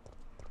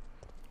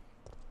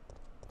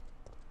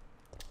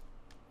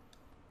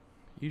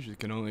 Usually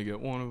can only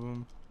get one of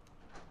them.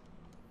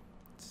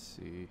 Let's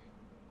see.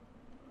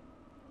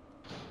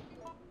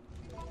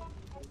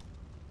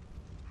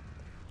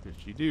 But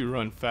you do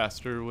run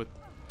faster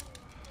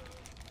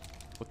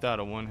without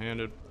a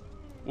one-handed,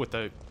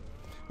 without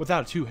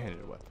a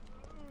two-handed weapon.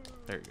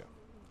 There you go.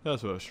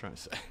 That's what I was trying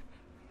to say.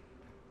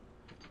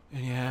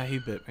 And yeah, he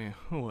bit me.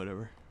 Oh,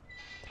 whatever.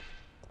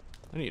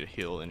 I need a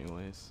heal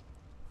anyways.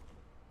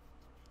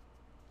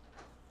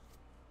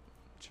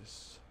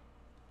 Just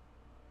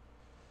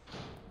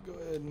go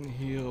ahead and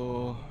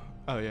heal.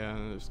 Oh yeah,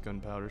 there's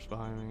gunpowders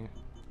behind me.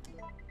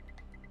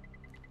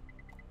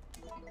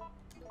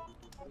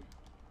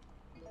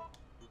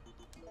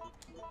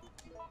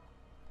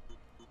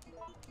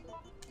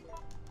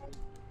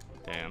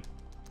 Damn.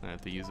 I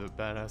have to use a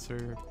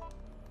badasser.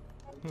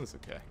 That's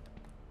okay.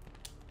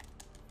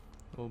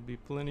 There'll be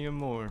plenty of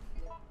more.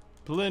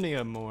 Plenty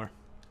of more.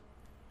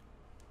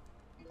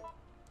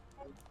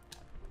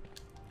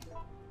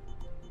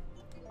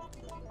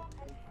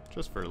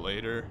 Just for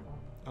later.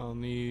 I'll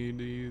need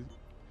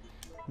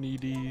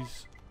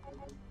these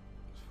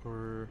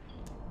for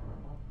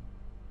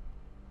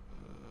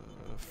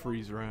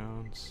freeze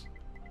rounds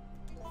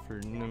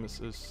for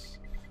Nemesis.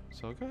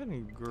 So I'll go ahead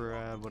and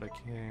grab what I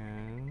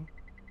can.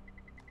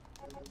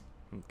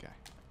 Okay.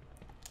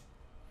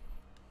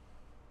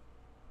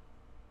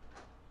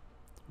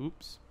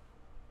 Oops.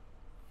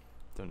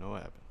 Don't know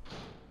what happened.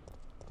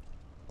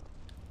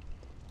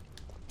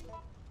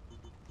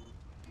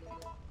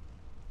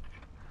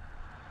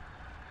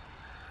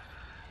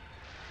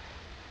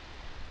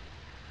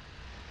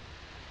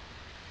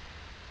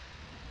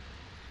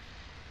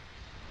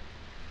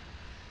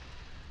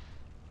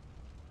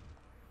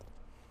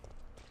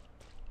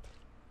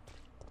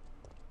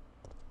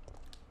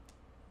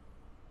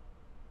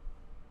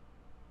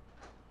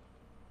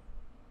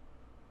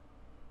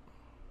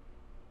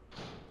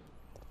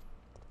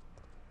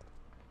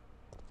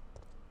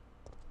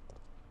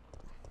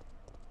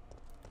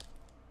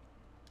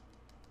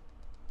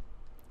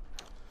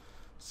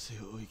 See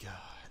what we got.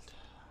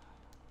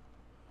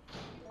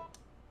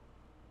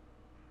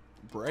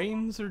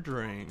 Brains or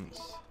drains?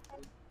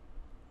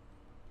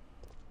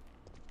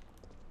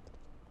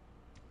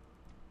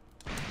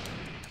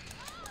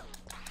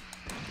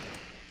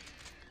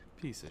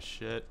 Piece of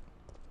shit.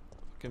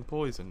 Fucking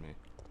poison me.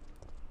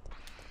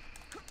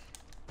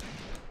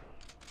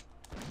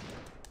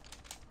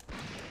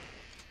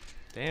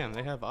 Damn,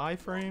 they have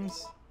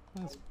iframes?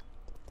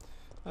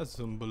 That's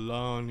some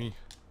baloney.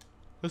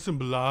 That's some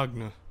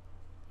balagna.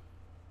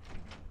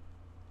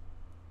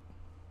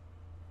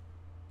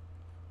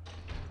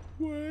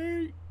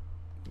 Wait.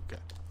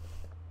 Okay.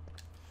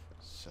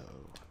 So,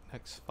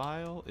 next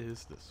file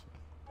is this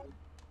one.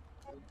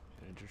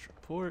 Manager's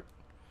report.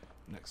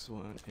 Next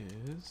one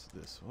is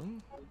this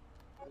one.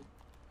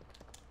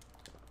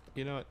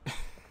 You know what?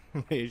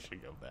 Maybe you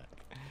should go back.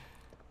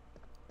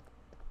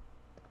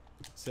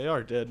 They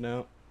are dead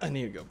now. I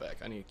need to go back.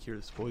 I need to cure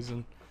this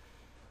poison.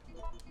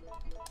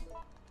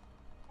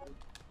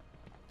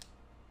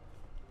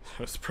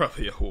 That's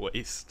probably a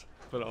waste,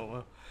 but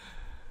oh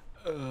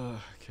well.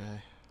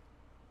 Okay.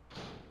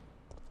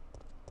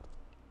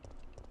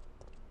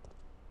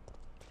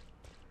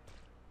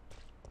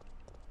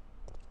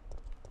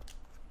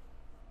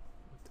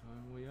 What time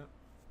are we at?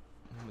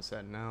 Almost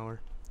at an hour.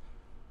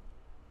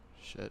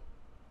 Shit.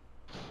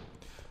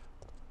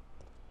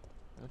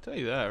 I'll tell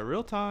you that,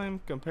 real time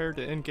compared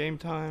to in-game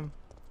time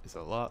is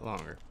a lot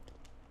longer.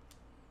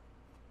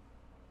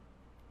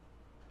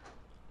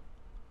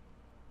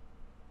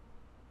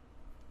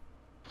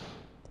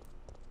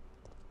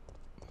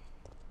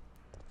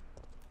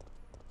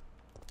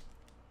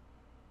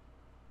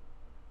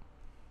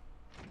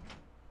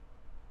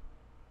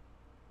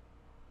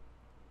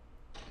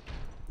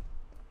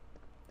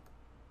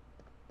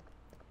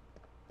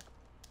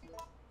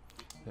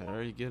 Did I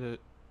already get it?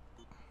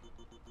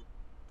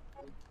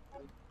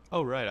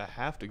 Oh right, I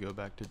have to go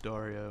back to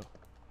Dario,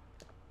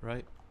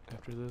 right?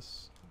 After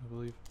this, I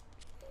believe.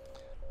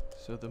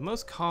 So the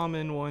most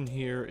common one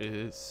here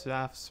is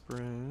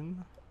Safsprin.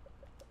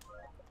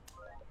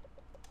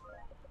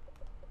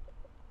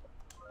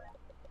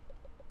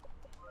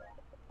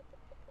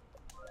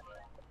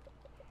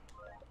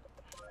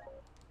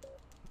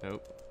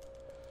 Nope.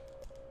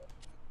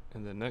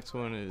 And the next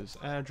one is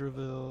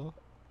Adravil.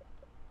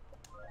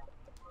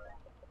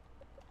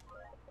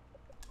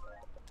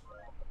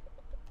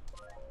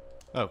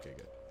 Okay,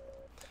 good.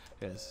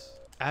 Yes,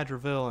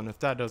 Adravil, and if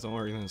that doesn't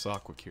work, then it's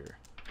Aqua Cure,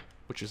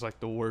 which is like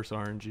the worst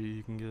RNG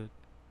you can get.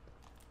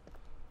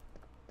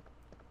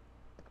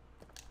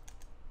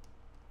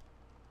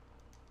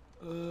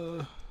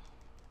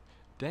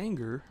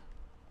 Danger?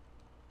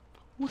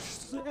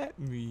 What's that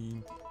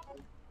mean?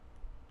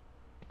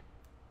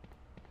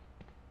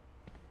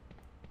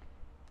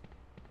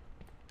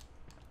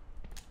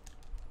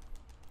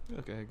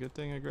 Okay, good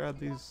thing I grabbed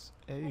these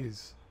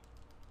A's.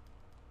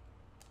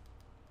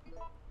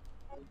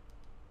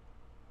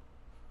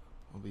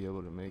 I'll be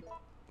able to make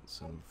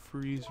Some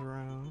freeze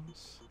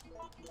rounds.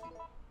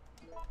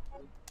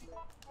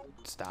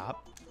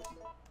 Stop.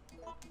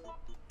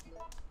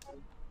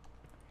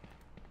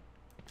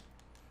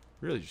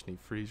 Really just need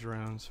freeze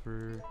rounds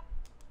for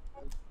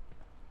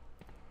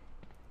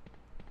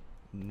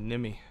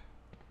Nimmy.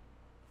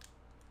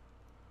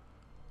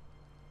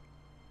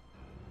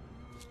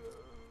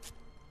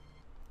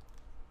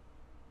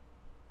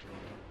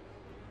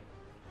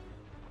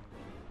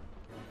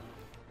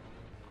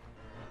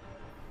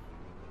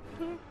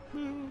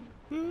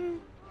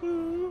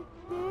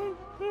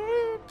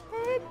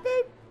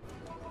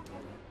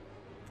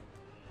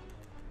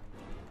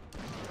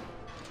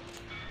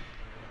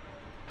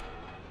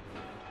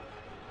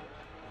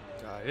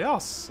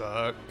 Y'all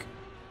suck.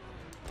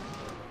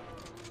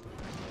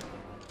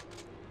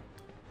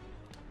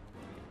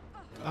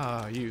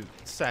 Ah, you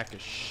sack of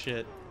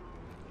shit.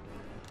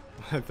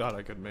 I thought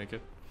I could make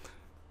it.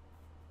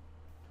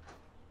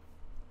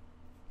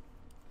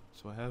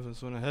 That's what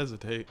happens when I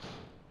hesitate.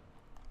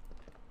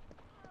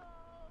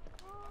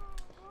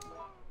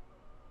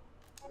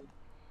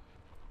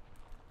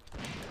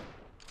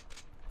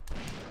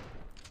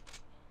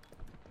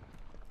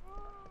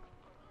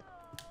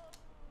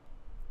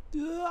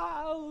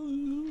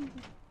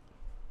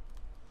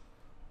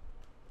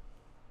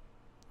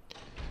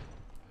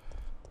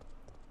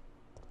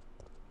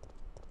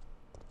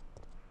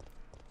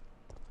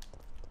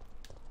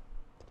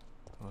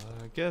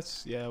 I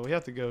guess, yeah, we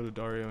have to go to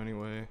Dario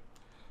anyway.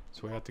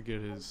 So we have to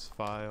get his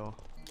file.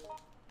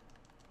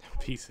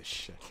 Piece of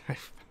shit.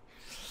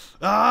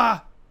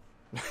 Ah!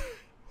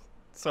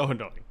 So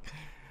annoying.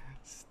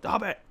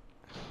 Stop it!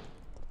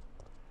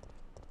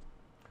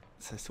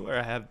 I swear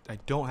I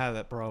don't have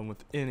that problem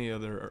with any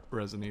other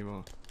Resident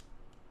Evil.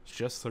 It's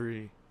just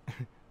 3.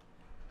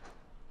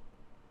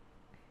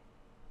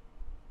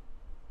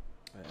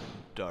 And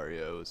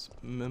Dario's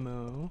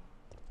memo.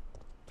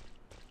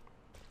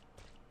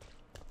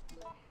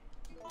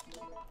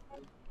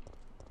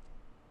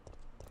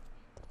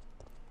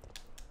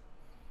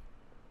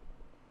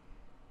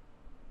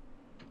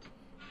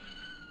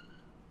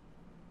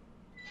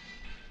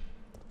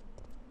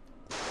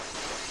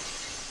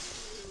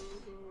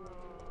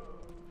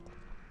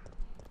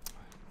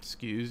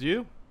 Excuse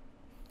you.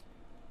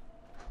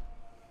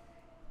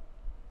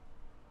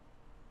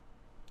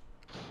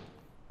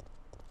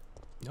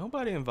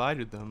 Nobody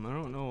invited them. I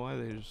don't know why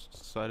they just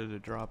decided to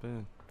drop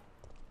in.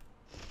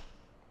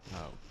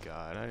 Oh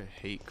god, I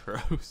hate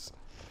crows.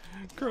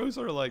 Crows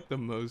are like the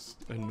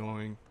most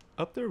annoying.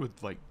 Up there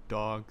with like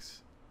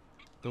dogs.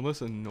 The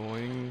most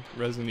annoying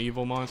Resident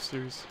Evil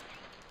monsters.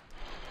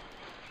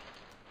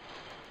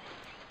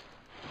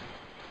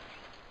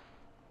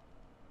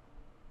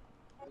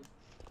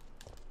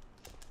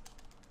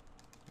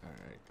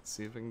 Alright, let's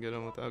see if I can get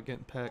him without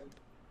getting pecked.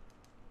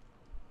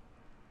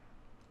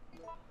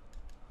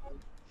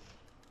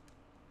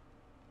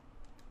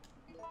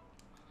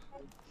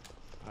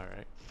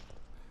 Alright.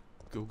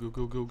 Go, go,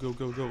 go, go, go,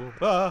 go, go.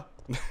 Ah!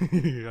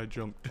 I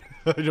jumped.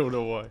 I don't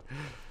know why.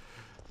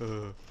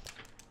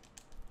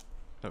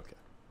 Okay.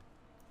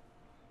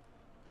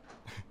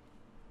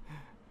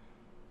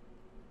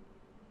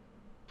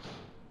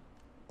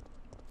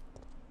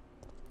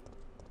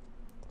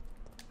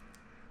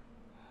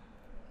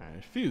 Alright,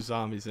 a few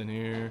zombies in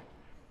here.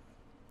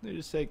 They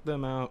just take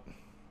them out.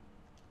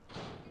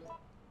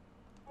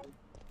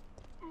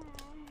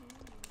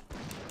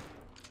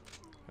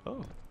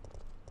 Oh.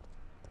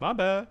 My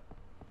bad.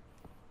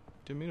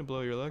 Didn't mean to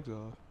blow your legs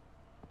off.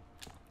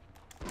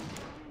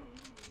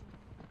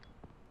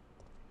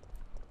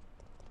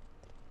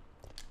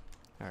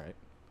 Alright.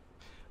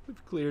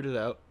 We've cleared it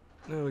out.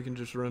 Now we can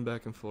just run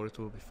back and forth.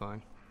 We'll be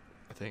fine.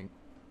 I think.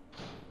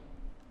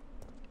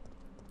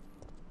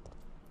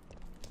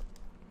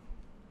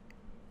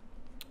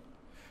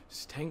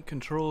 These tank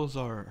controls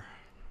are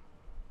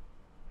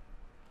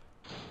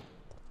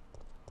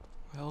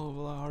a hell of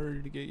a lot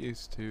harder to get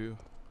used to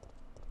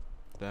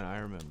than I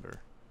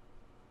remember.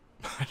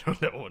 I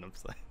don't know what I'm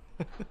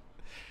saying.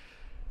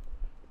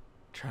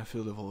 Try to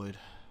fill the void.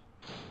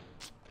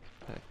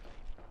 Hey.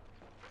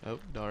 Oh,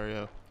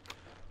 Dario.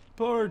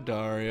 Poor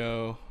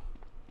Dario.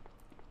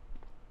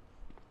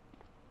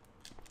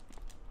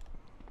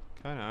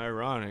 Kinda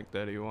ironic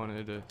that he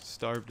wanted to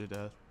starve to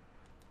death.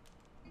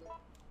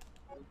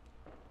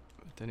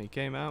 But then he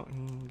came out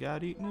and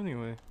got eaten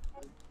anyway.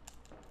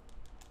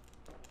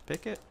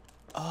 Pick it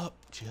up,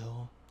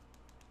 Jill.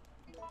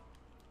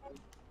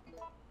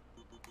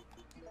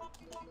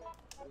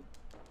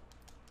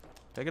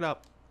 Pick it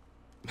up.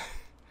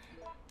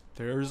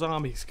 There are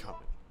zombies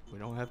coming. We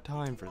don't have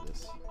time for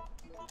this.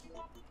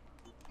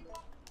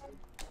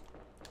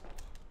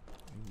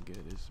 Get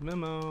his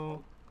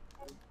memo.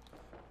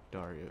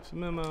 Dario's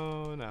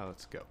memo. Now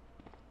let's go.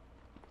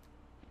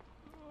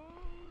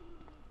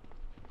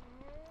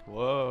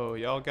 Whoa,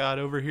 y'all got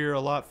over here a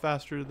lot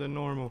faster than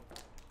normal.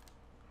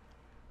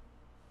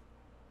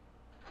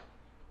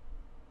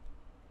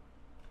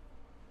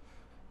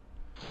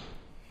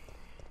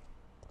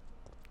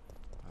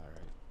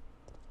 Alright.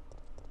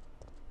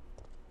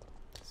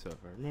 So if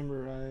I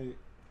remember right,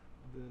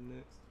 The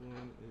next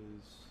one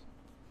is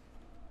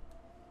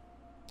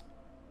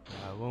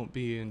won't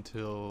be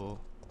until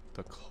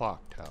the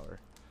clock tower.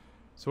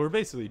 So we're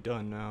basically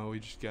done now. We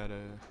just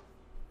gotta.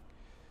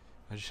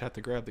 I just have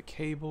to grab the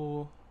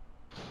cable,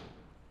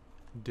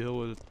 deal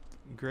with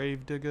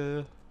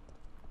Gravedigger.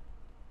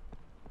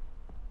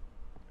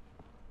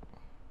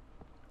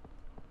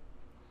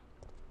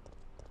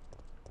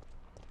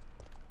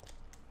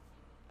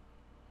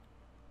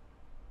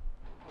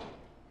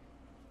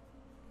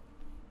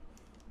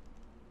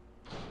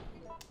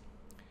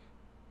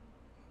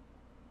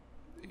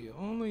 The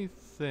only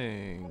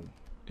thing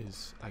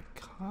is I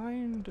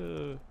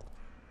kinda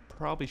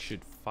probably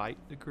should fight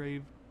the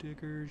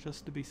Gravedigger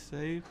just to be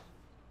safe.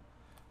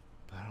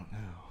 But I don't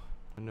know.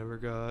 I never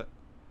got...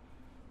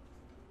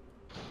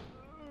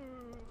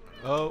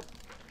 Oh.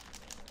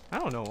 I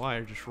don't know why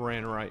I just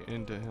ran right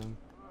into him.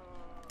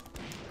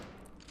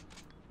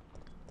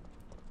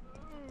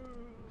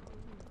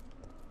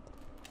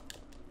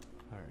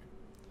 Alright.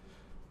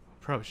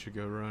 Probably should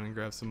go run and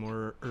grab some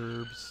more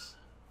herbs.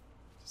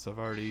 Since I've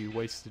already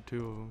wasted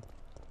 2 of them.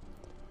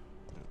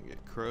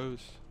 Get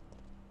crows.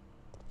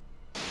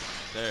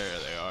 There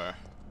they are.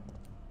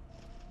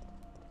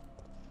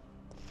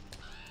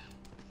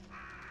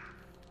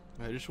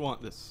 I just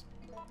want this.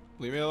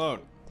 Leave me alone.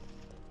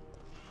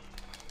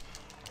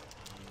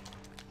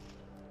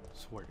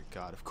 Swear to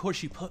God. Of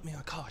course you put me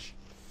on caution.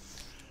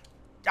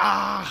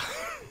 Ah!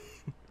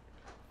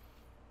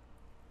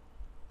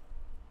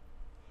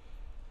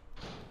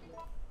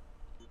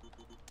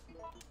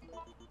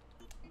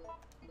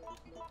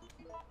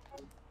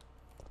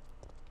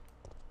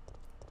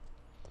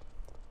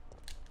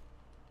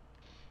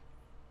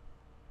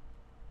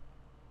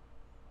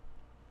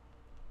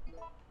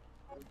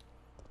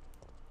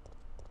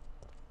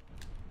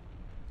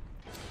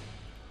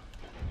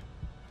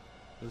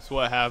 This is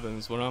what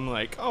happens when I'm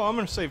like, oh, I'm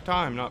gonna save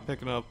time not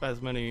picking up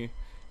as many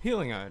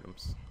healing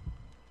items.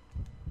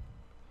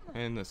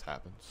 And this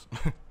happens.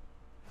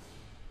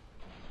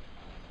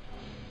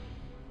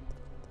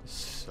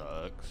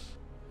 Sucks.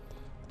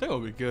 I think it'll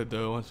be good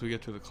though once we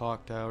get to the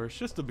clock tower. It's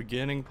just the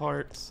beginning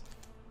parts.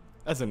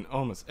 As in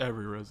almost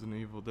every Resident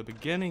Evil, the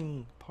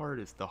beginning part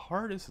is the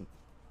hardest and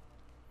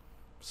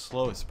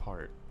slowest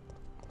part.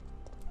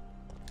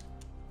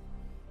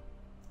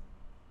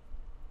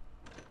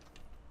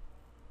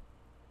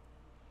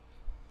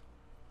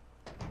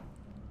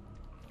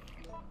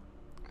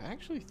 I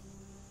actually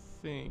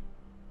think...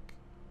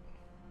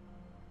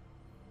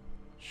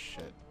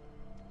 Shit.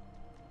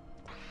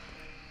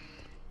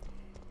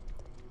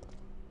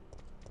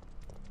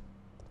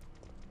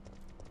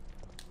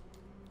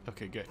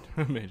 Okay, good.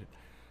 I made it.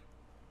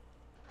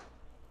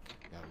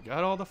 Yeah, we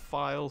got all the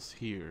files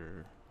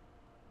here.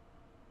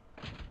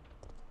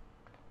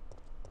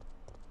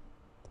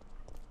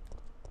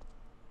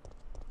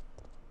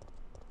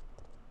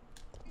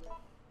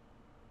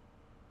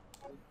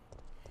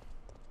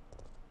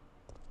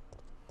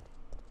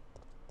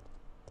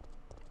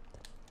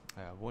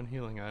 I have 1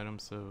 healing item,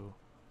 so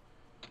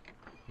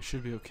we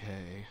should be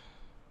okay.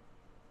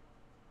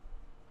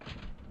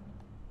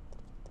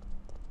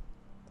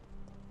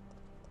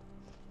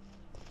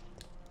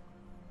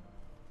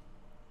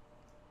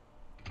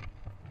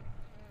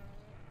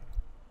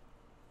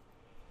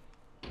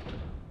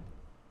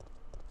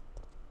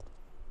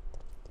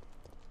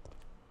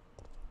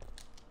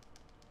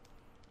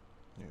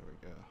 There we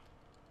go.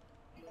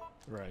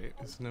 Right,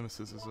 this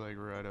Nemesis is like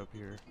right up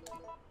here.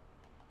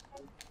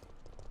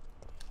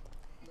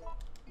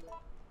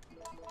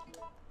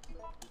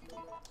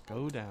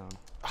 Go down.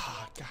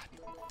 Ah, God.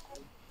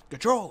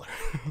 Controller!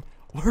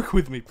 Work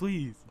with me,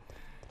 please.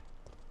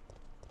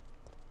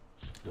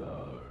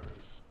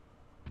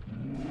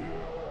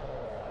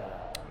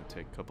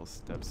 Take a couple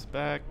steps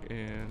back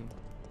and...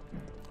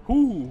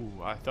 Whoo!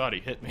 I thought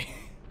he hit me.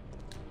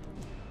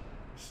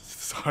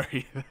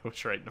 Sorry, that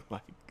was right in the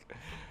mic.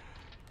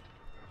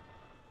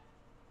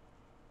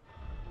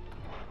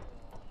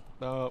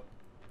 No.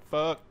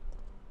 Fuck.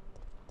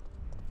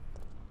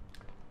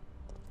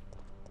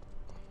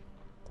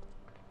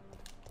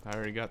 I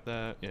already got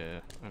that. Yeah,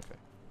 okay.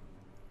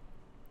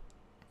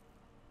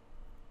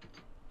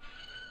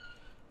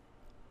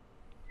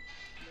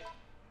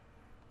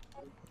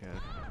 Yeah.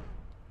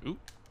 Oop.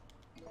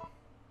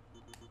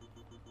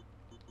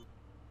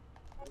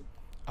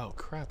 Oh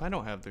crap, I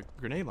don't have the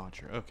grenade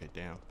launcher. Okay,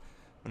 damn. I'm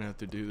gonna have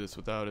to do this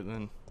without it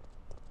then.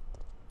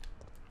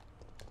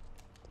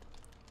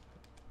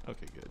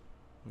 Okay, good.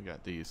 We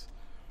got these.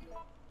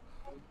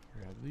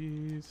 Grab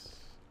these.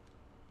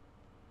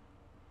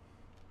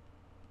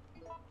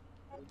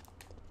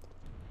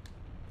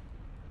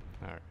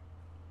 Alright.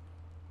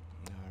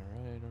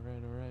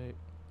 Alright.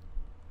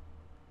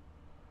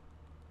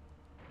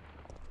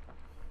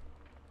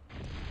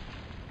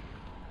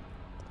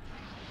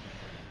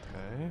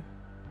 Okay.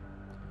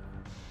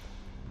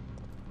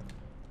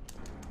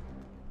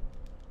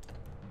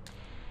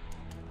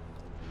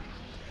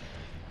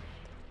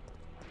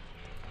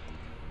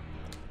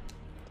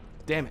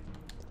 Damn it.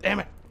 Damn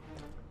it.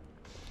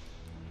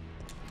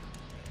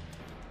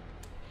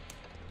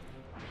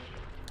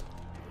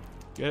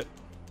 Get.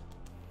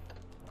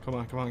 Come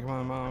on, come on, come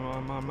on, come on,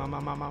 come on, come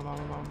on, come on,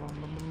 come on,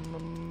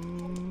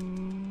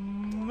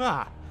 come on.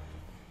 Ah.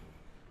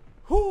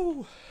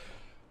 Whoo.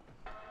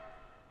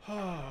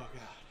 Oh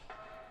god.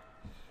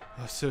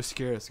 I was so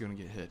scared I was gonna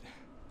get hit.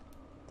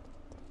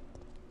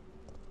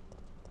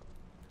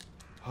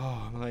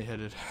 Oh, I'm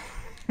lightheaded.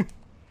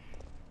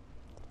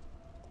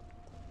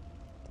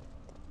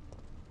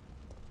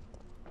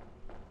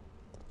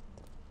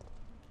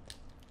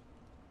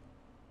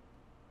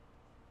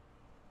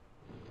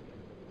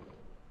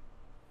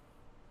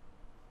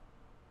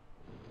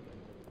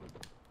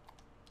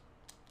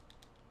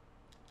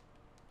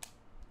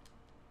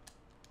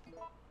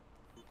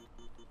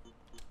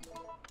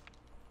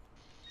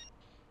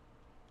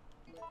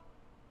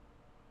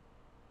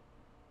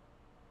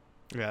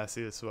 Yeah,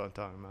 see, this is what I'm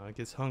talking about. It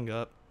gets hung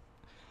up.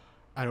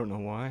 I don't know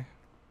why.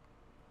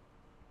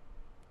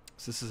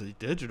 So this is a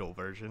digital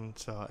version,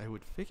 so I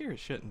would figure it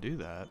shouldn't do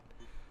that.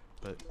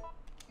 But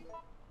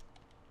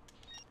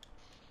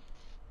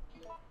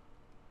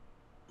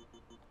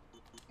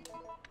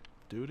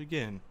do it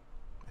again.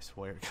 I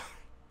swear.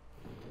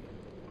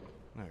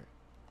 Alright.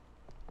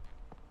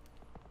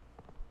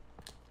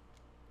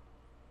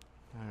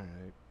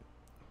 Alright.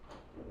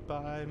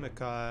 Bye,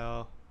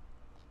 Mikhail.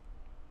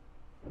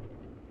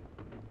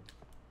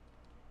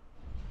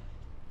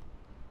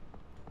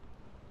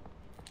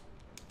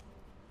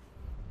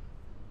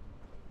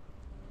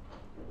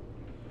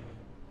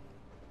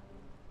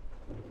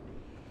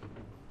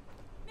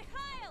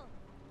 Mikhail!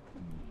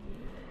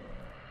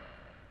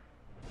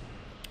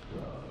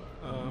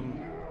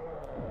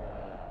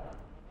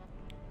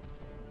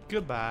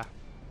 Goodbye.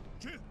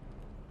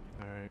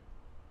 Alright.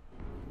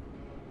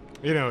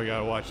 You know we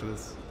gotta watch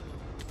this.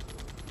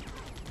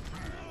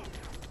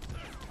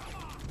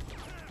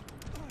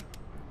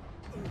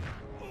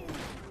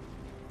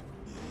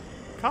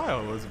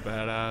 Kyle was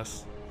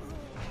badass.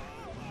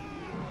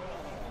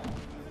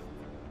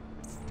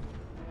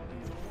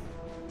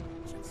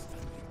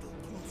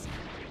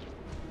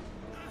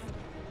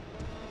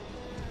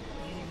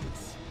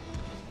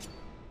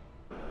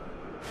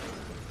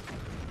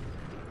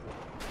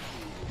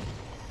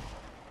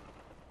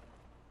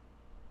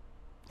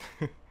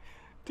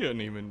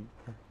 Didn't even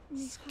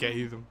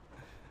scathe him.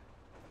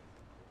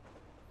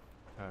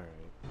 Alright.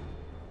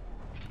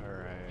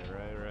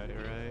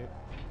 Alright.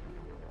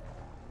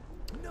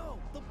 No,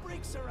 the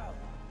brakes are out.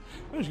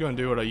 I'm just gonna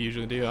do what I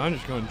usually do. I'm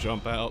just gonna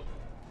jump out.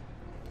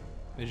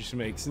 It just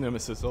makes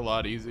Nemesis a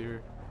lot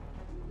easier.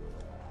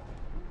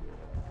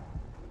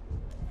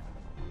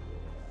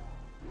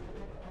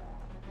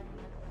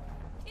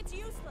 It's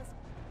useless.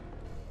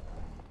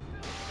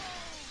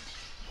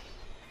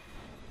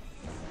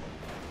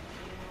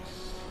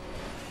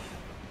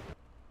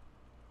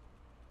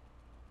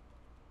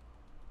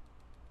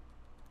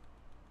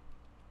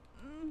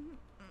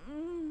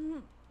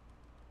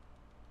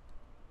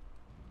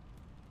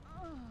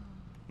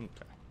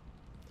 Okay.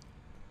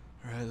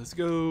 Alright, let's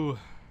go.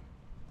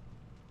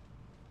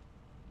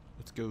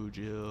 Let's go,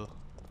 Jill.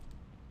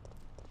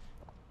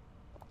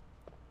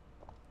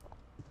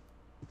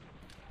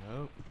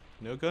 Nope.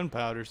 No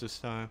gunpowders this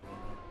time.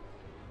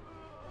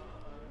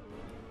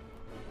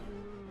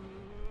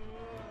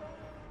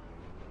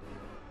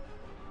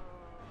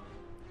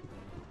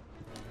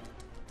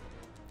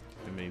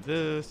 Give me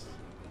this.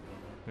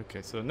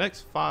 Okay, so the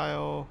next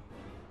file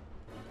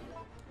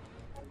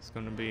is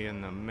going to be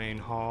in the main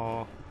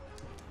hall.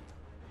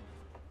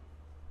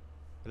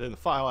 And then the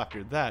file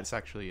after that is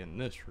actually in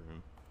this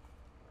room.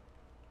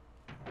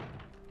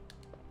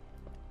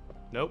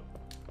 Nope.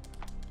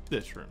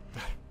 This room.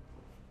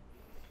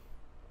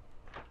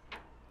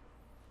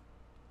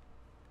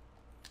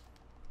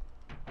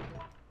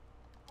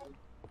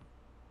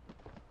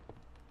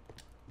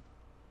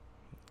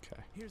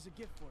 Okay. Here's a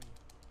gift for you.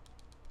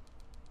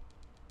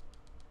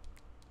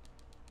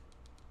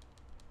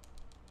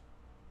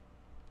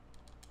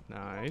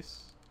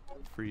 Nice.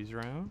 Freeze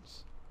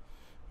rounds.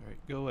 Alright,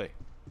 go away.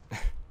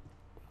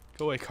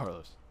 Go away,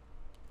 Carlos.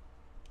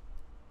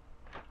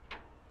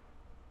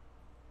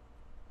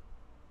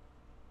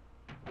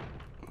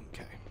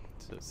 Okay,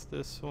 so it's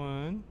this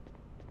one.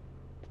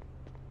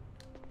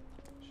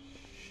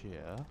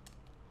 Yeah.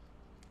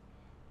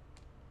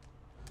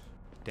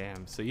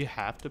 Damn, so you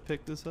have to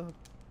pick this up?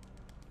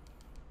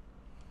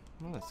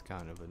 Well, that's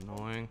kind of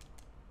annoying.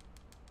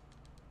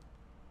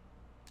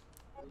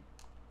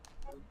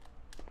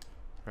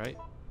 Right?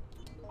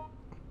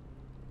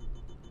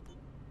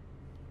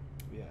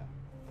 Yeah.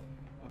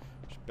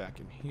 Just back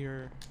in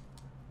here.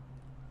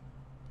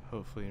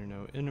 Hopefully there are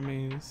no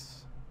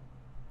enemies.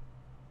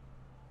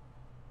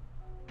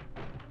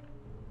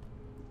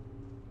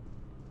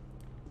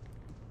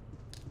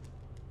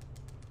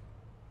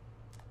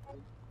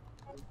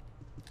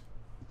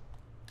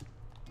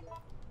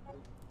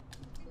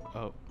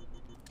 Oh.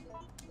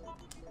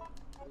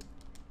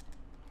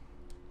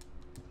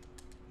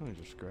 Let me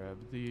just grab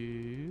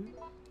these.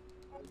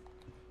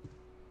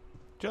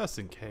 Just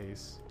in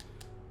case.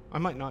 I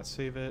might not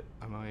save it.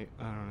 I don't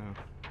know.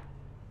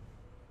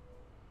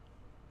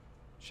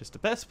 It's just the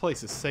best place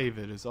to save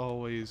it is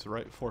always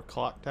right before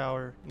Clock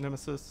Tower,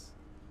 Nemesis.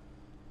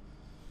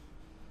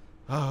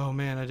 Oh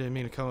man, I didn't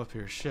mean to come up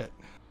here. Shit.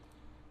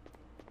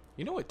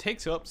 You know what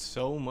takes up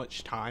so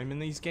much time in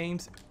these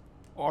games?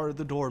 Are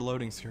the door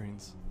loading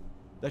screens.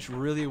 That's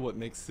really what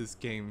makes this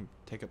game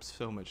take up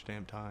so much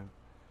damn time.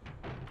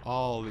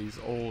 All these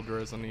old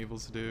Resident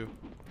Evils do.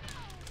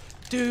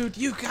 Dude,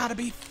 you gotta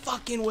be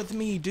fucking with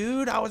me,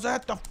 dude. I was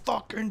at the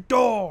fucking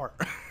door.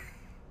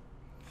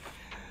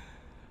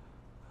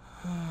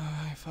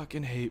 I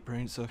fucking hate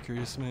brain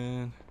suckers,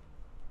 man.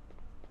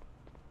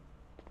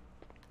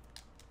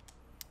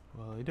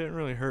 Well, he didn't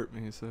really hurt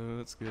me, so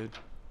that's good.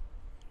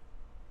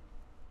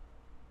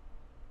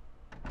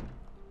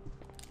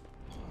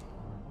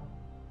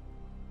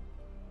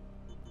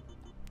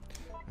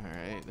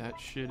 Alright, that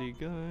shitty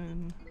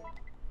gun.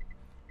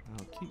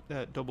 I'll keep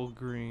that double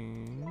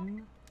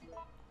green.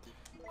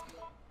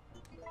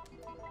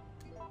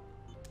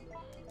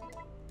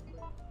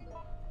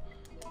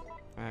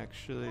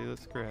 Actually,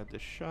 let's grab the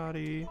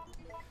shotty.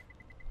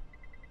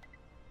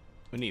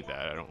 We need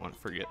that, I don't want to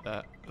forget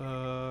that.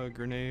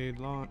 Grenade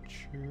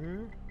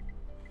launcher.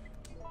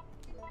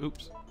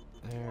 Oops.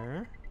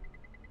 There.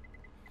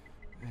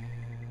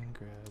 And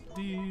grab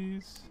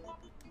these.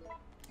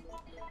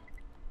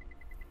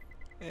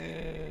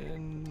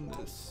 And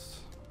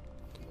this.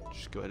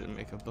 Just go ahead and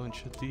make a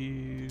bunch of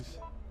these.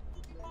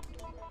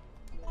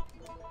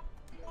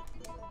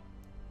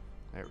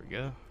 There we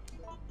go.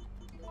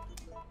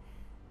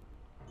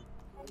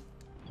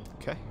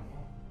 Okay.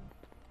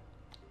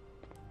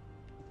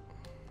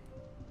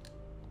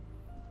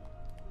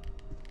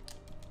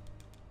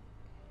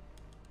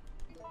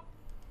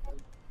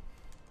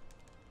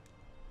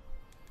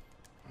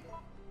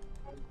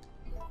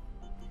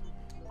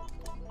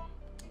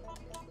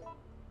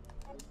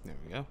 There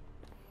we go.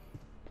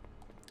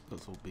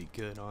 Those will be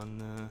good on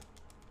the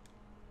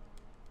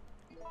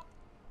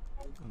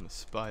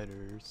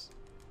spiders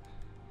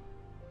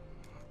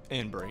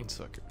and brain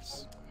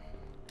suckers.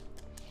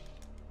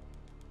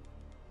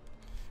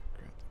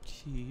 Grab the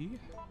key.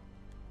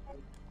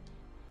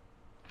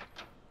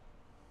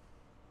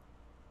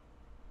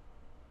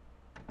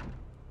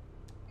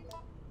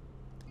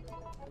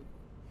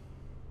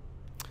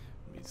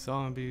 Be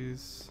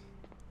zombies.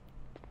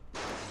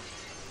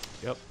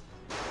 Yep.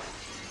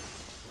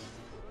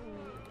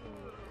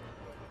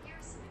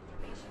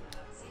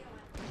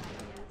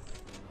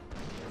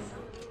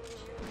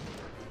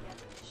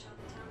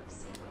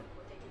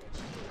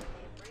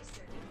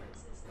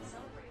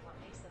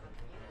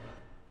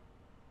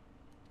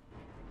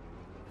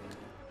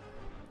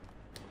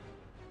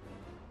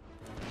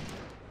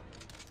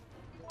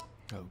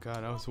 Oh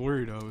god, I was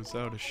worried I was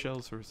out of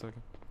shells for a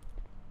second.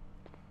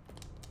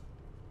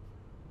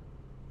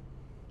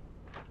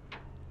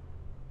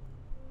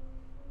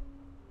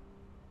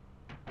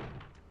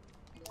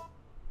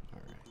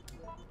 Alright.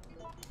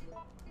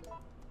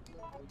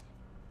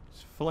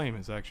 This flame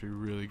is actually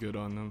really good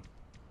on them.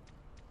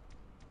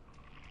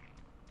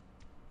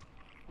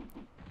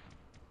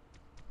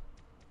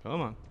 Come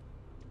on.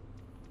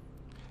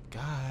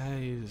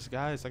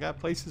 Guys, I got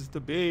places to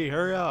be.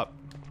 Hurry up.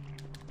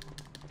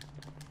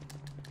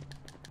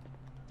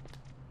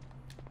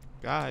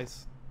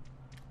 Guys.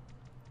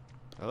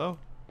 Hello?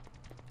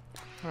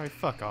 Alright,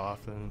 fuck off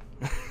then.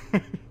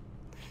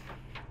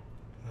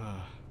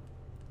 I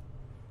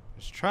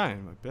was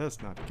trying my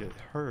best not to get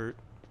hurt.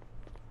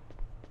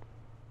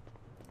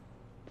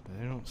 But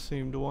they don't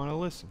seem to want to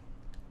listen.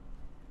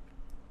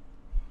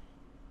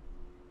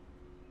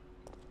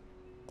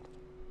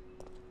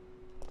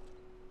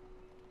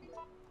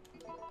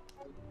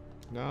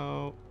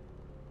 No.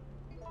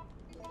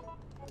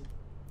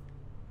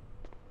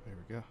 There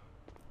we go.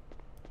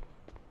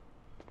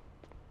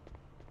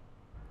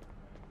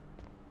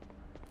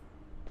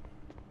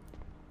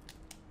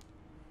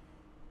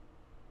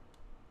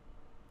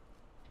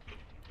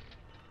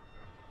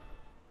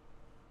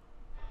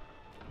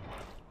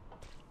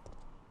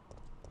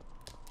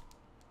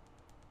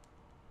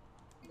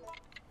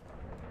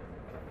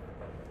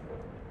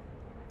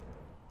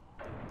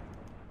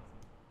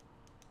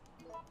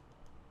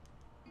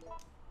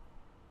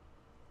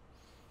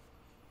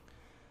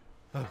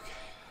 Okay.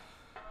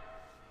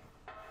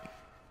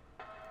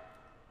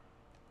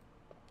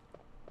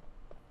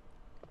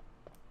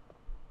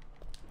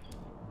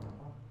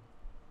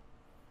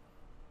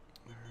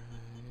 Alright,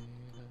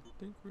 I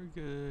think we're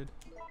good.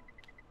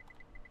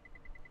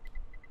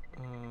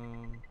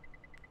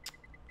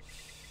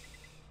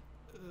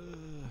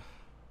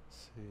 Let's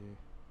see.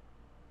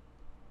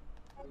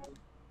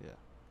 Yeah.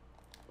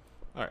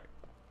 Alright.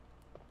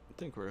 I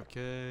think we're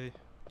okay.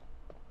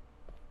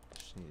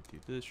 Just need to do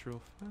this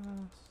real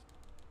fast.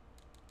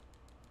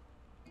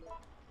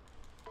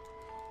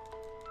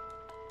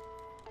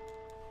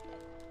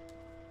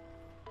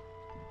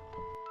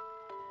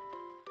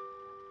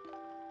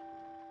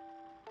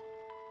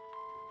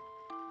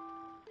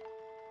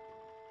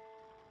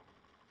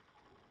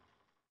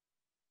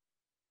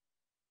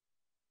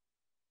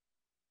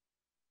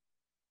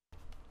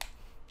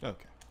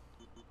 Okay.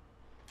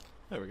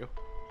 There we go.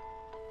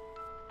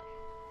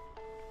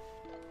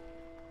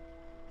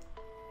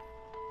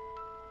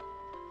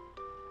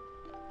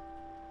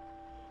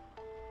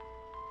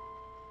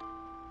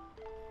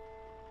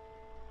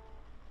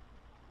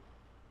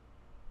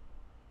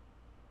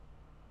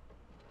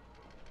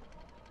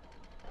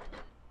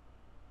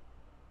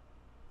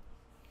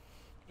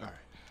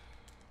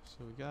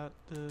 So we got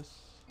this.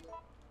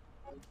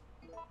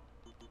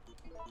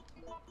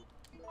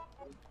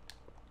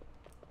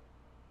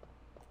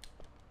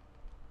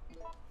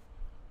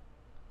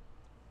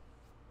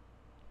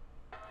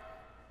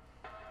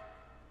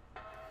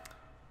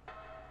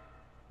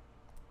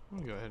 I'm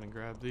gonna go ahead and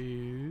grab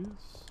these.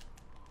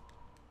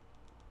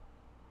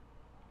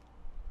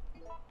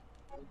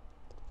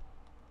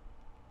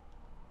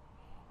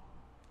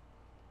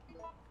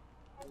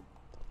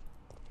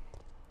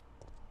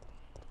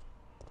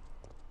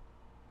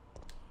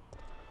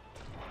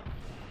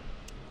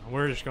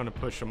 We're just gonna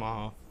push them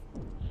off.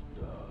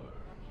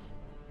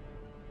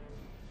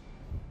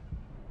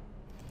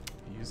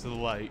 Use the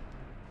light.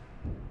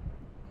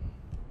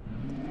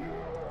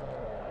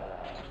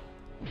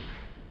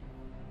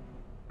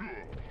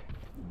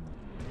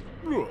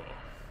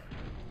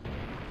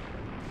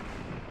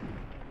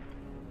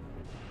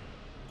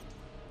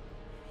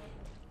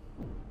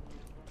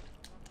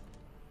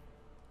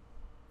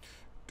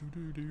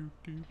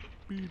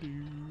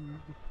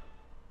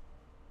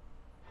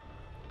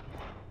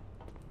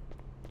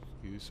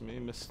 Excuse me,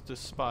 Mr.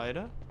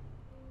 Spider.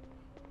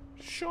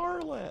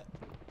 Charlotte.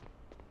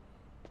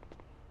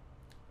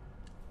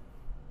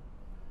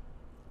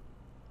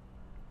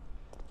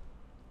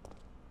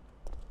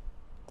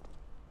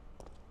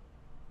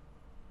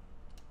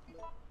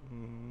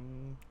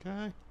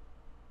 Okay.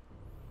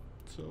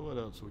 So what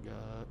else we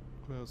got?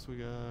 What else we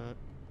got?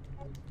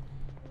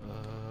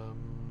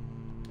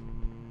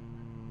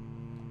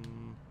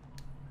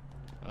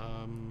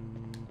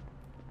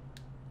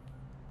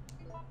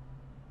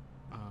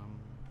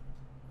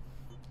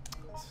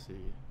 Let's see.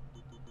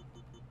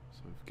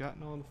 So we've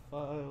gotten all the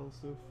files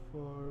so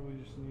far.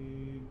 We just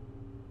need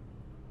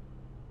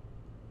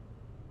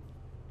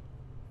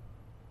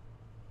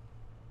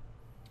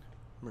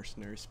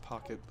Mercenary's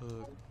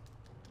pocketbook.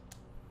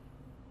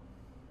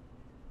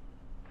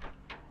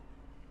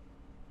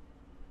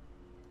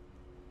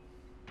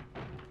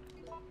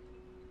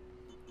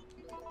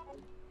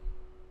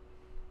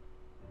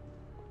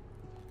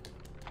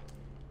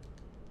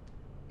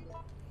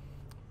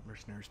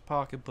 Mercenary's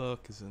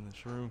pocketbook is in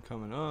this room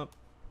coming up.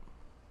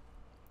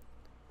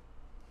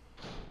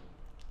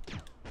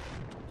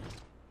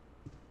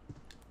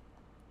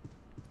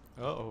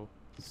 Uh-oh.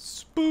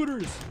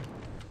 Spooters!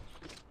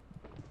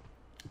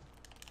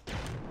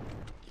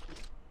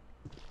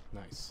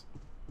 Nice.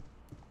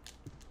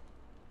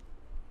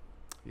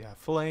 Yeah,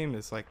 flame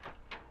is like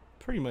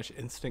pretty much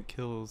instant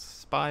kills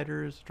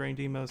spiders, drain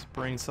demos,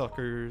 brain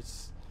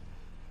suckers.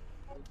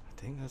 I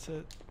think that's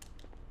it.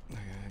 I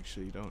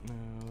actually don't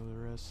know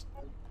the rest.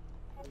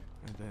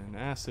 And then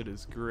acid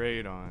is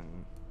great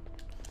on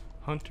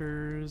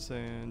hunters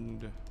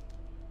and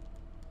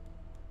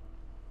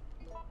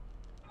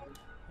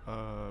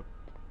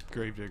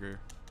gravedigger.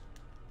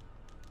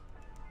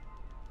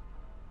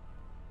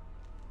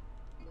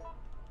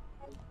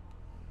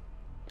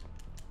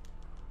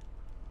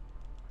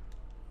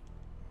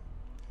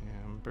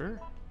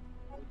 Amber.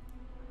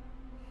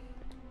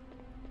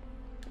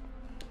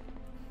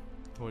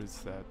 What is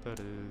that? That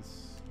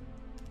is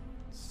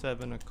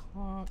 7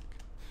 o'clock.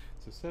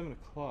 So 7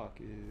 o'clock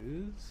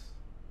is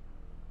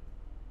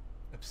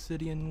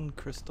obsidian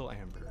crystal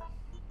amber.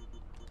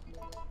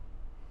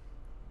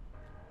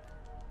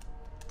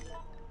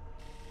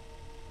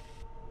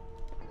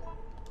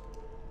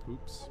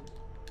 Oops.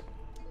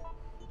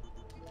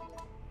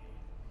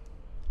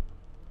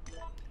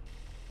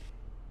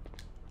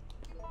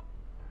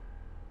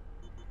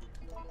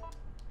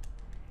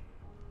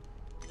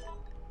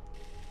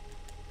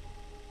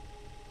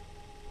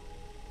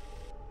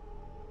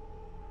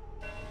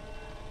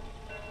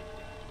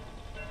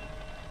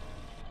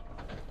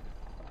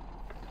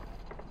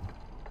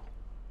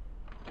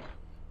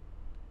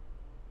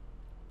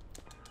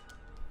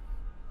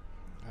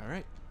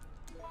 Alright.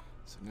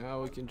 So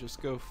now we can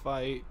just go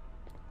fight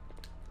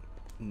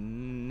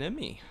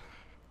Nemesis.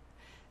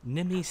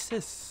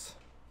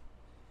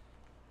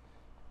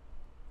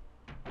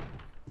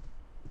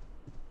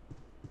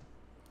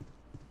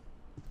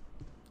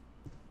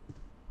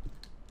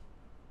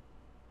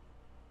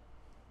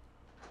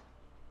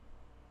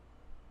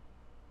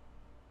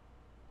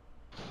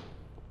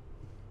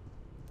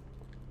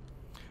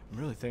 I'm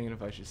really thinking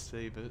if I should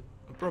save it.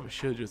 I probably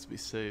should just be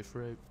safe,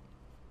 right?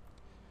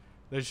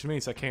 That just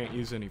means I can't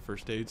use any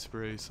first aid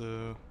spray,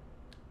 so...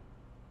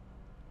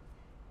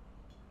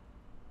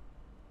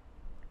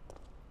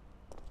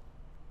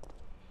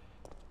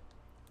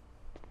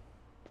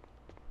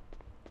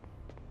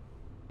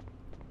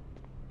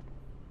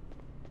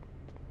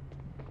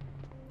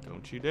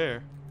 Don't you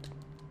dare.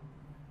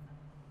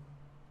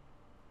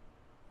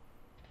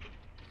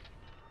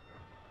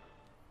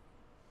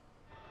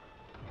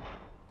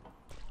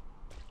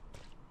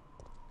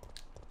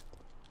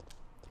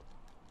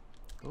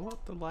 Go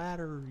up the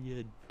ladder,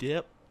 you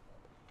dip.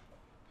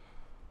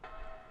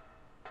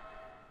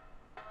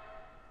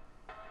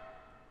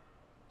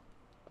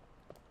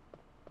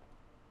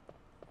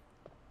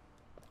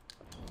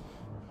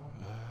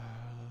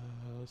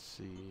 Let's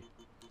see.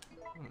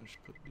 I'll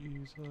just put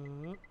these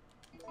up.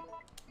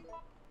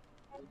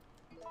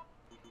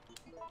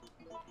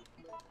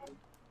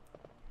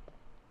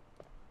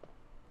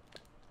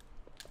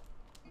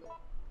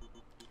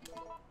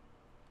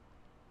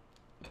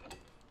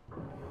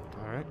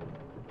 Alright.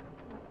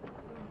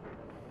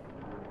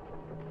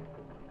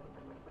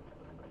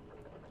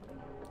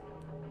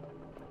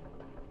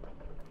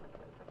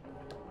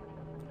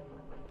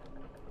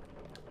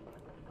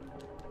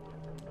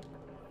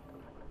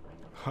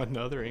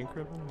 Another ink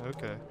ribbon?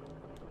 Okay.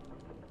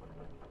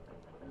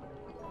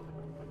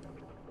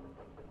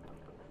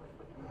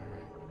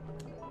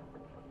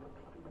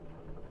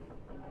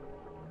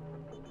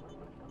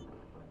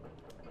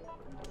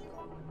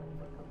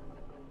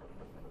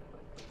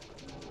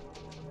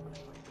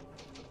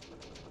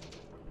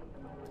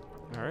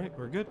 Alright,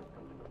 we're good.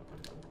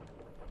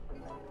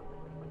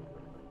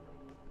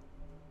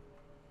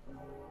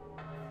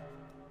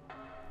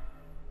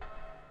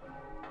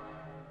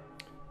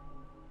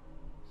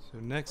 So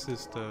next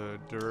is the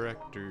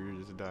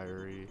director's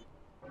diary.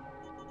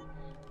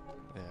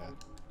 Yeah.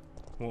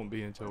 Won't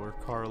be until we're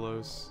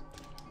Carlos.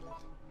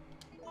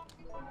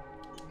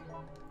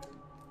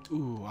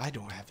 Ooh, I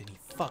don't have any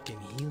fucking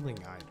healing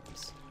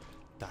items.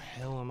 The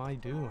hell am I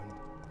doing?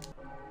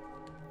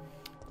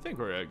 I think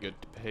we're at a good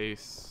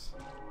pace.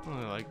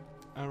 Only like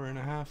hour and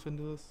a half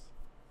into this.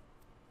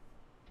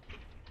 I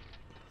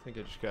think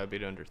I just gotta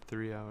beat under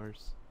 3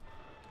 hours.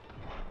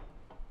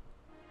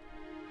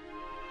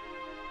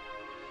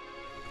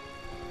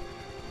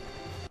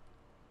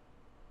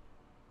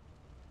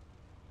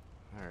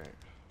 Alright.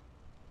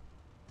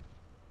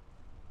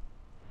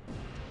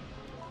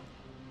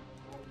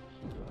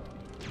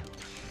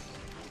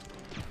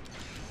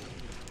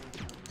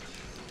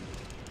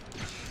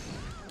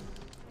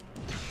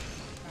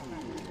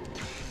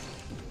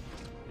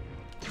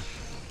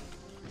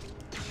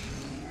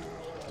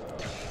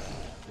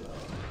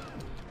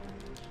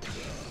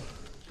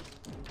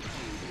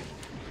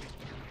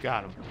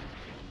 Got him.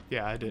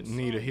 Yeah, I didn't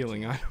need a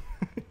healing item.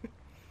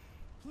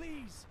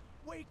 Please,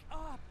 wake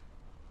up!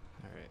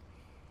 Alright.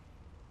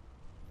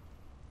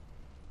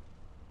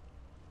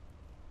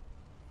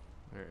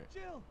 Alright.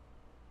 Jill!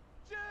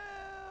 Jill!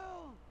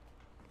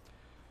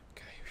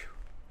 Okay. Whew.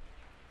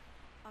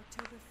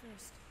 October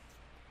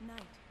 1st,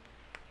 night.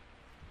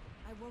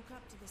 I woke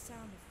up to the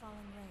sound of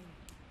falling rain.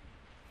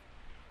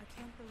 I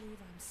can't believe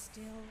I'm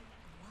still alive.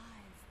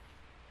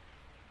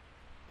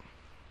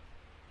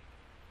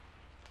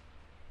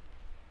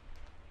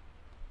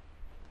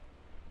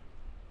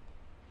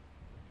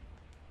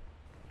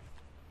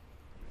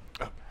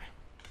 Okay.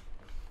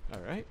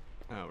 Alright.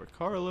 Now we're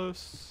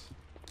Carlos.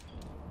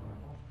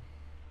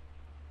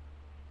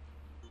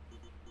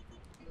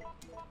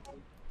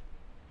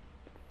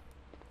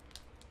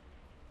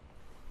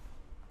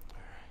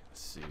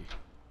 Let's see.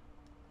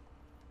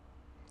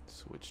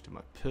 Switch to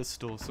my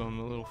pistol so I'm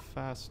a little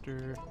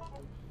faster.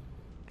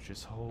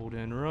 Just hold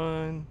and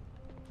run.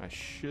 I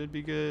should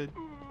be good.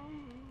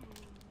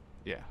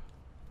 Yeah.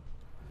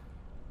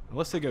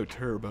 Unless they go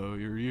turbo,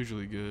 you're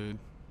usually good.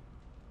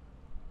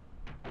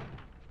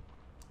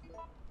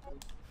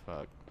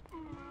 Fuck.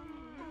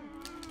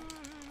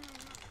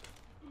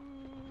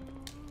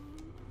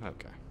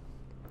 Okay.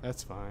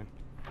 That's fine.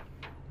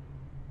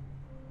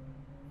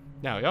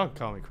 Now, y'all can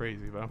call me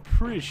crazy, but I'm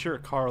pretty sure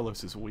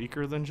Carlos is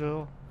weaker than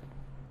Jill.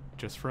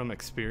 Just from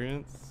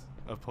experience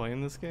of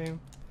playing this game.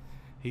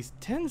 He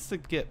tends to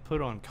get put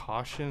on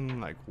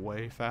caution, like,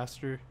 way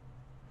faster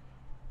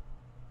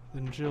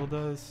than Jill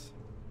does.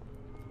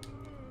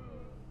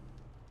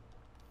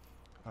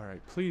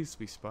 Alright, please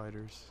be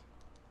spiders.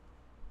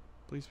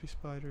 Please be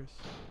spiders.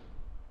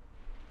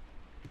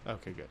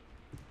 Okay, good.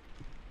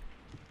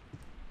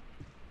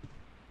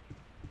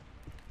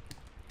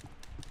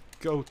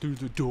 Go through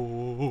the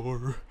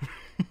door.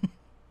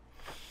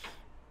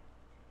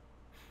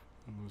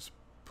 Almost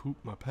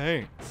pooped my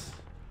pants.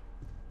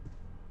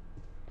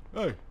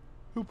 Hey,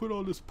 who put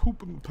all this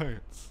poop in my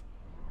pants?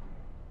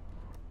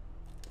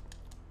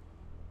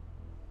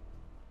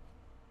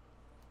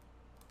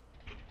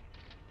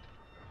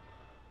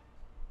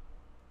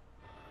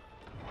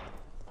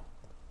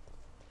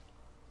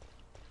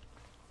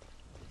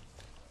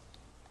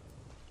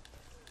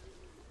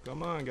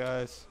 Come on,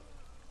 guys.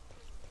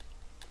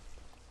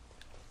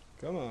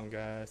 Come on,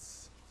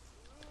 guys.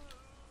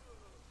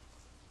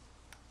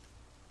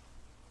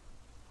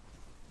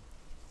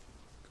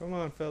 Come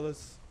on,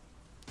 fellas.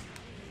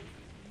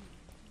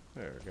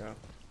 There we go.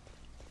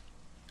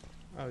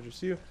 Oh,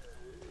 just you?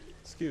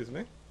 Excuse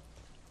me.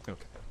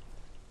 Okay.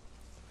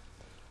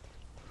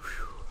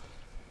 Whew.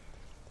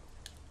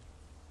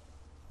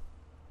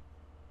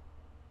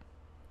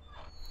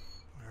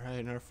 All right,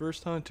 and our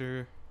first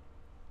hunter.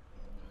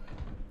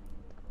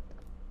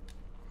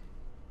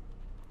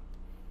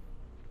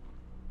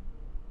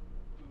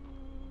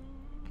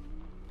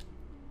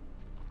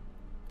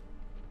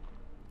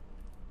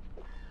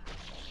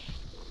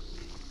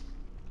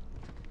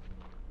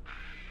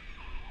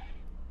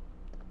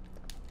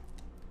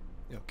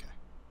 Okay.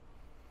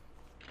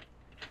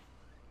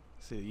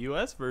 See, the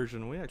US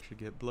version, we actually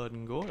get blood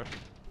and gore.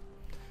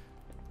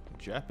 The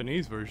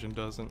Japanese version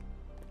doesn't.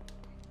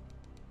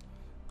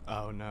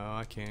 Oh no,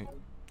 I can't.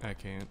 I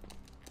can't.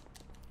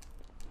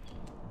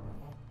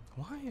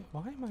 Why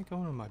am I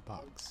going in my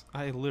box?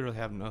 I literally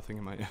have nothing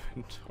in my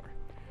inventory.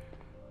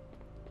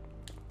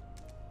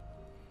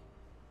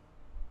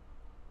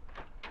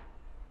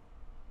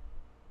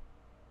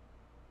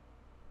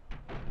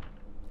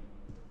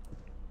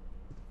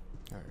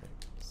 Alright,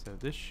 so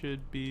this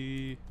should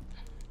be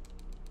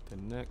the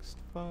next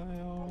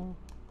file.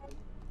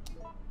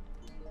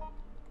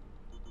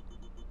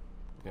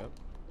 Yep.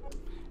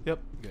 Yep,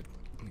 good.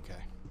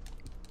 Okay.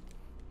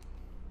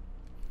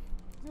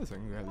 I guess I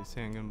can grab these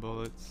handgun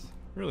bullets.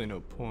 Really no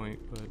point,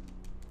 but...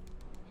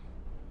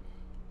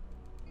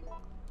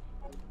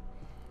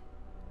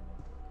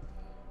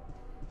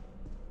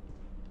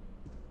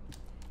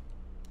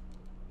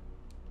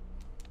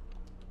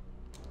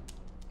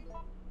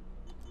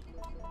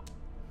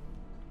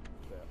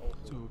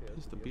 So it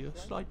appears to be a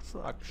slight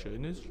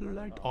fraction. His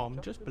right arm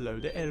just below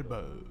the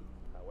elbow.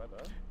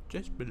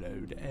 Just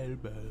below the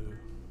elbow.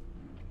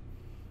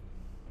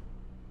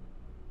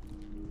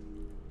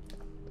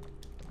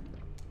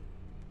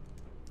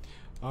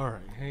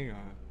 Alright, hang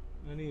on.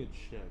 I need to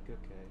check,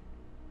 okay.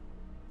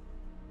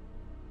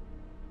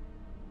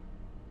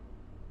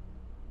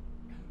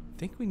 I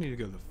think we need to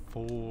go to the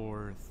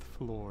 4th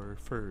floor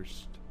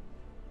first.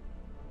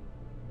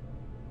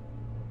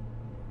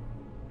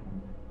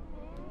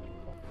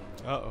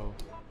 Uh-oh.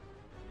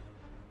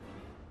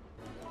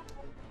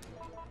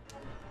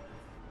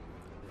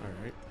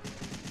 Alright.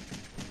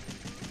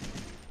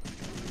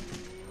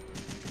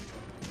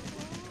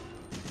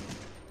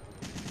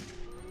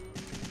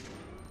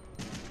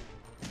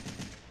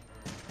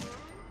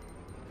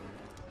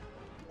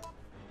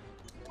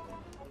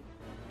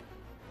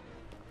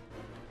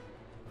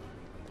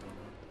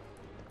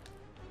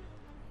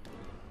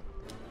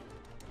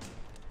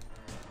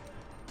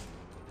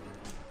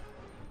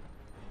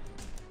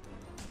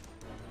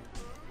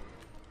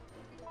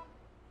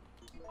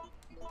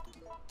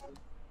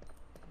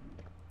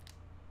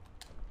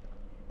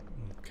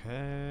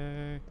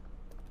 Okay.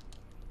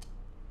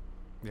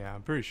 Yeah,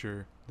 I'm pretty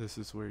sure this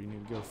is where you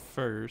need to go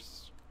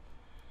first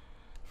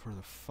for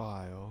the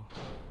file.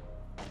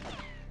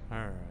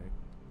 Alright.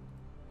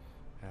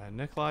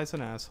 Nikolai's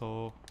an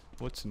asshole.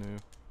 What's new?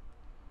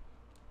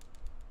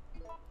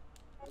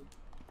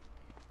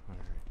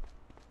 Alright.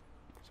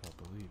 So I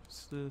believe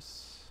it's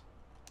this.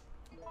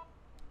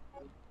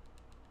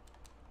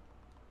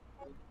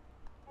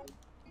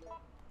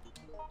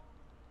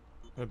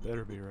 That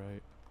better be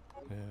right.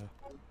 Yeah.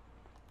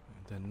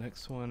 And the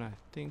next one I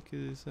think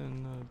is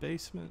in the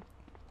basement.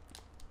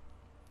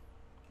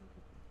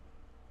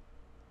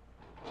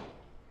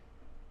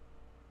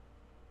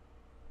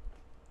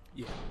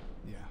 Yeah,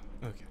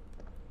 okay.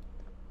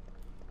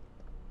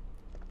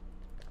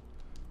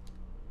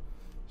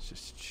 Let's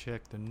just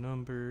check the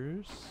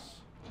numbers.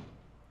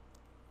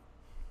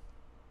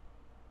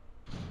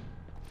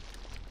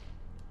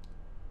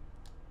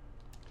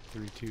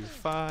 Three, 2,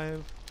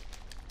 5.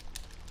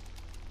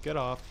 Get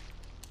off.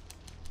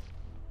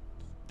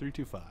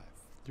 325.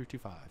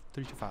 325.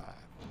 325.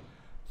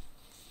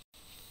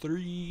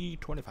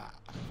 325.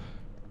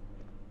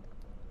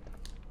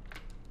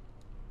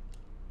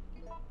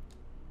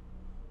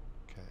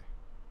 Okay.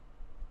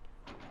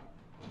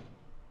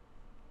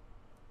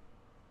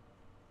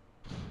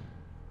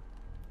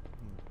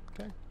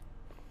 Okay.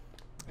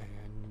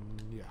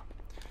 And yeah.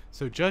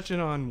 So judging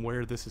on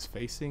where this is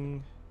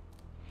facing,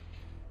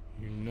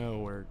 you know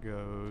where it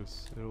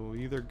goes. It'll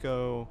either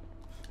go,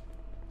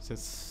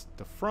 since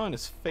the front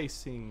is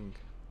facing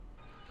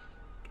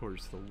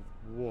towards the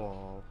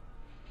wall,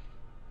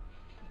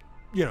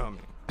 you know what I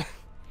mean.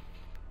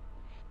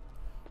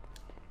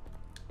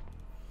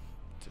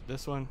 Is it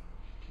this one?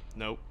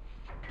 Nope.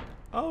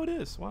 Oh, it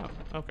is. Wow.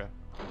 Okay.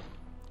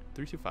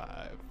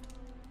 325.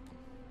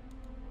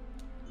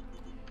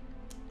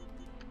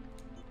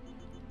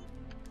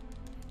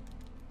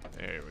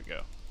 There we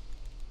go.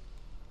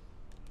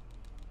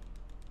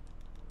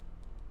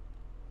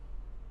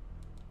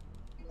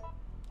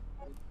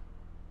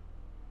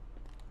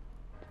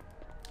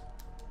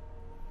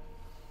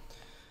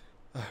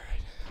 Alright.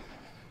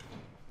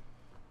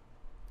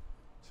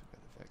 So we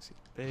got the vaccine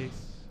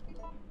base.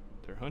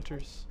 They're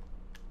hunters?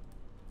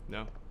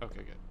 No?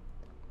 Okay, good.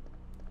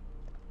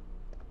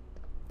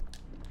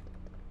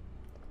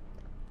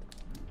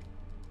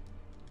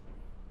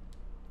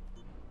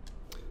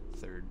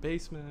 Third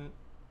basement.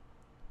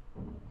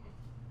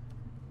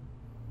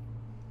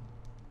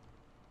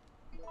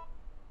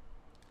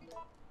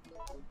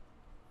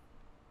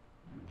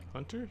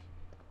 Hunter?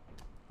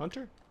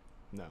 Hunter?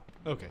 No.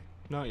 Okay,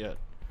 not yet.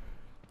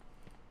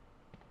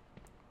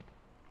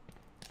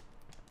 I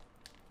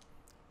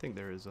think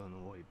there is on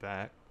the way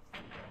back.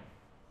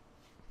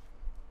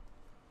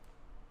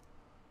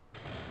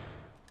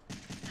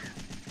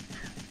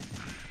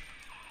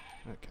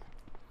 Okay.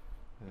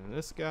 And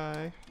this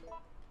guy.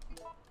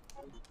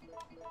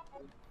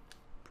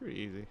 Pretty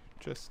easy.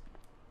 Just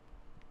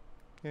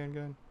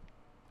handgun.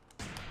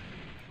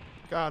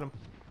 Got him.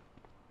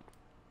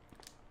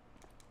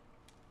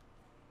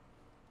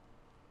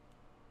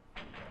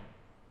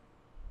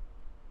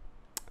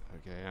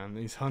 Okay, and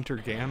these hunter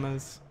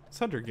gammas. These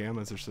hunter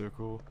gammas are so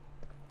cool.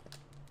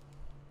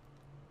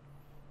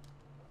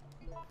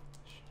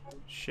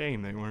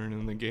 Shame they weren't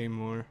in the game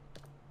more.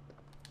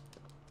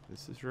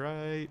 This is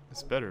right.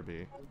 This better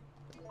be.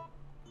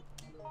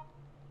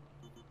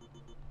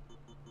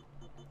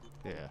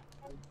 Yeah.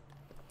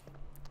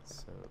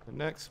 So the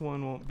next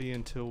one won't be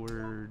until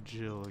we're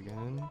Jill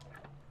again.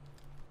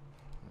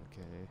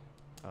 Okay.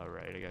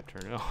 Alright, I gotta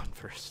turn it on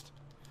first.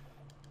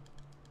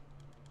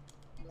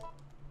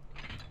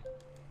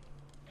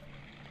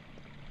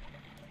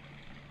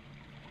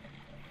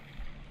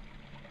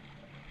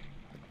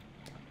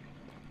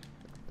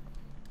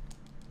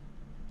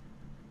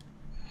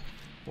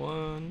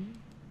 One,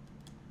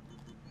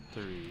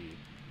 3,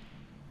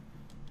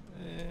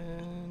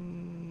 and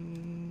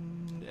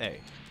A.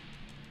 Okay.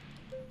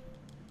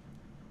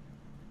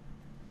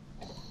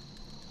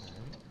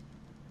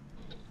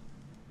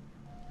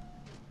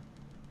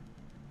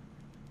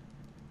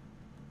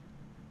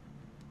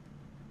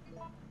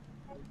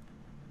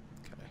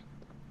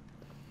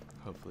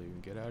 Hopefully we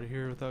can get out of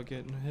here without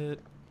getting hit.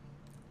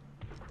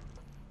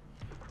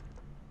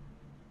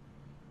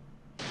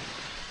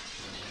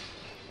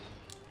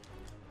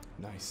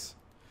 Nice.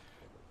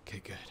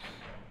 Okay, good.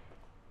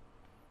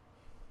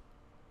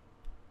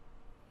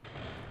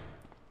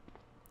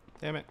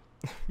 Damn it.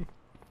 Okay.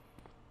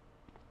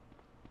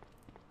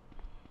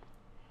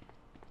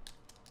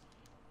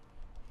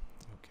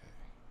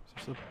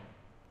 There's a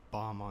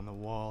bomb on the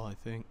wall, I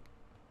think.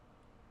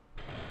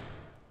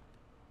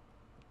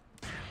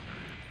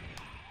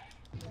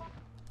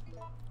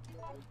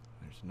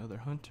 There's another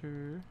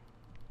hunter.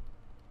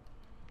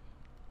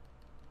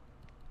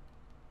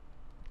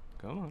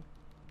 Come on.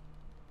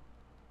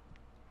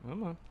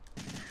 Come on.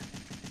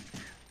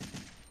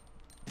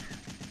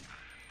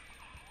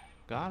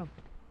 Got him.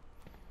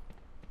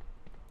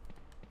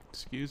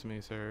 Excuse me,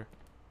 sir.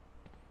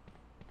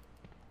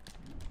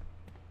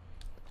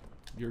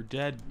 Your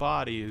dead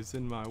body is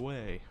in my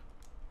way.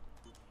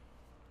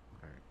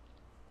 Alright.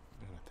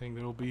 And I think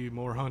there'll be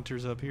more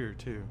hunters up here,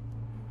 too.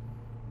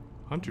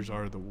 Hunters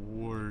are the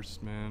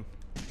worst, man.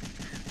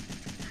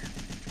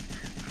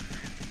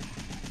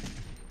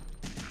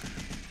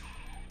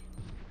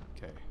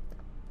 Okay.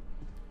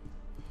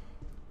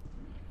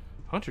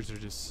 Hunters are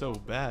just so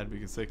bad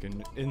because they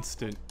can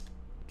instant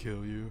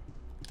kill you.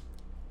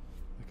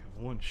 They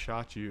can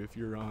one-shot you if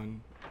you're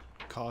on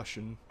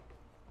caution.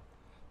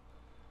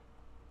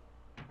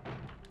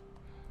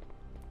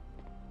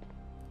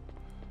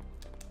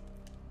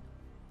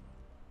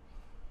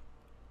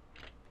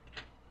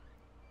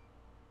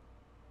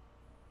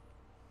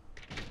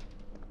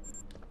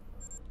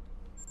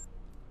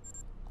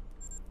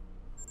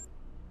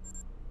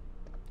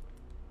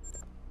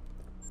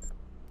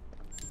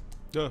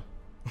 Duh.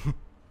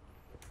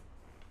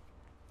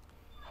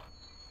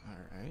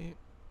 Alright.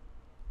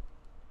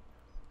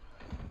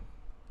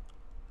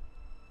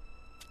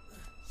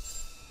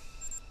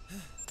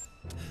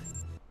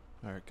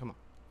 Alright, come on.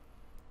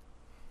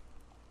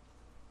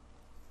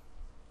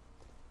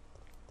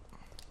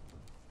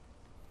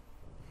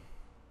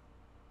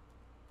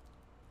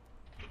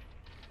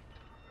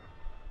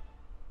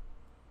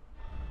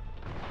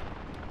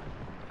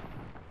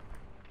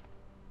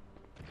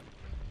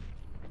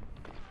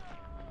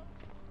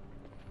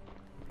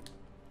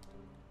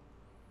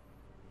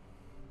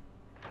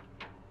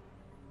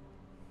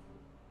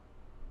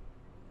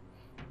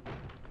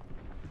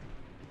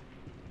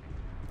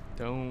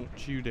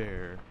 Don't you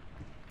dare.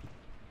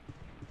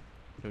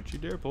 Don't you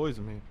dare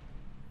poison me.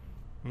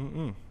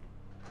 Mm-mm.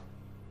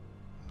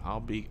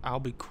 I'll be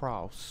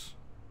cross.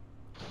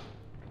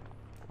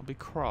 I'll be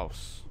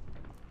cross.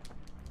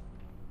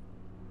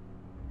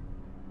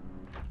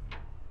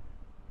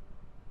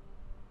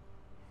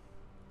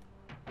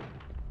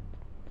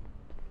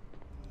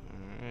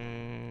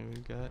 Alright,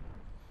 we got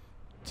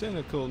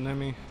tentacle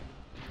Nemi.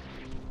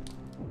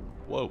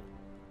 Whoa.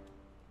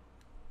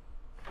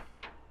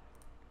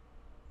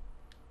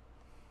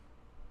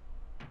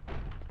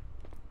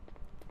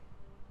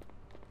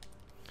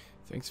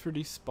 Thanks for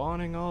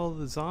despawning all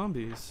the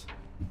zombies.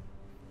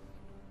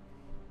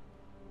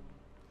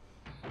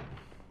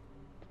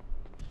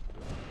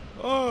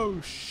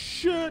 Oh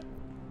shit!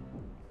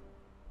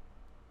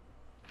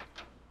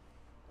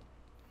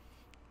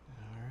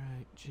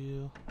 Alright,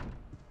 Jill.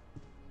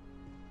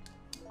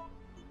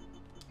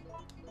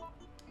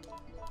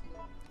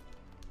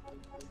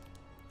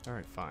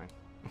 Alright, fine.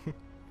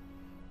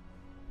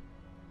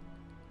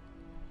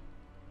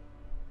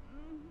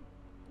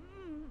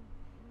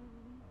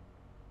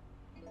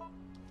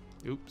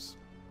 Oops.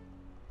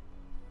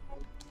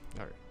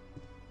 Alright.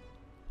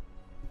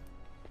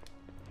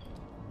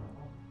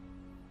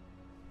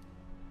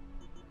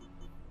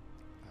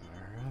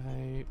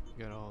 Alright,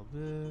 got all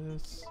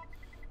this.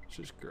 Let's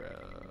just grab.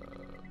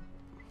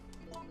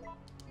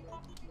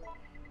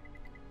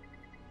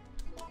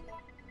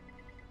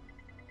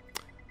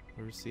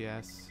 Where's the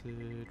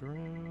acid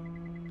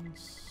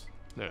rounds?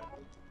 There.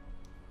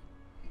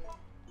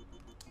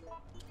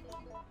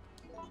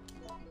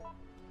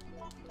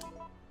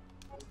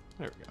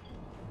 There we go.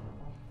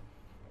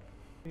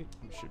 We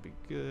should be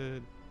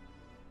good.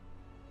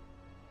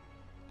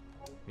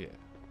 Yeah.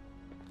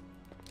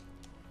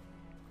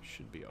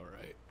 Should be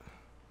alright.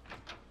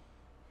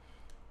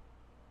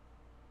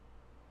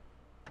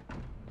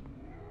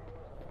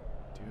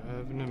 Do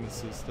have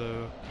Nemesis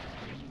though.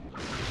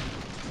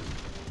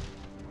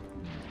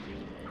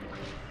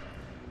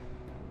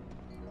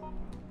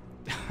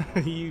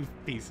 You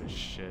piece of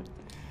shit.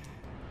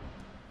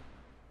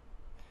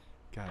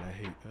 God, I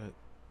hate that.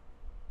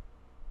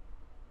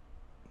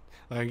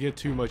 I get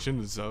too much in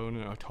the zone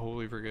and I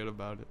totally forget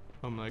about it.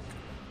 I'm like,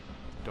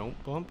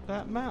 don't bump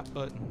that map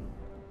button.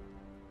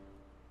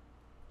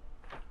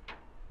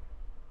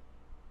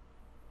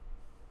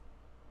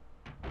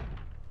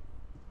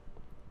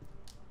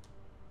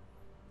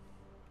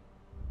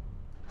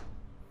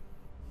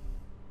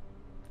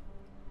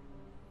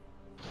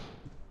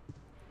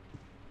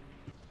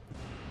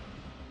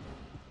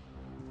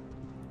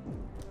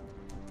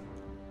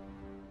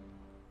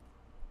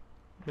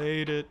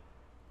 Made it.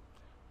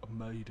 I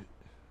made it.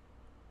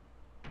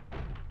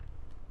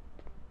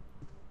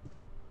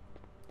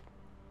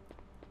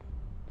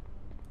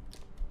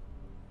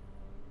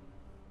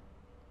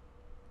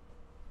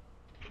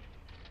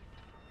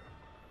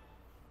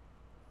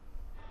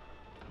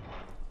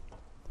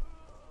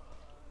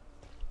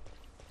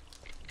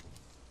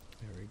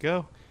 There we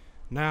go.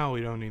 Now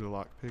we don't need a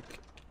lockpick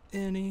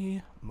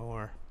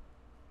anymore.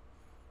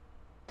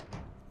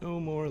 No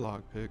more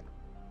lockpick.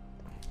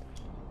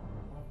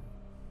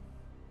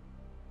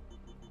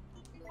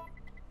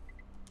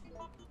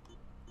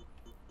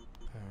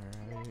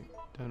 Alright,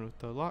 done with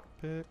the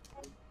lockpick.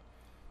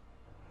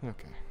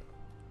 Okay.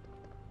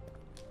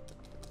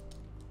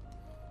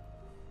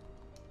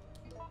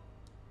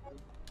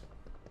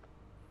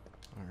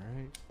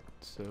 Alright,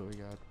 so we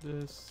got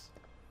this.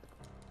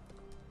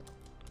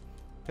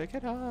 Pick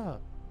it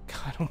up!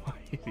 God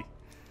almighty.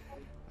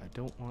 I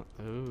don't want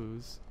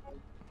those.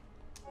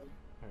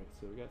 Alright,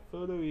 so we got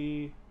photo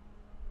E.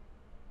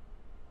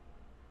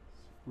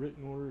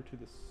 Written order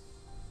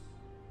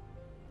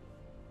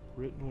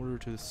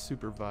to the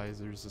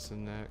supervisors is the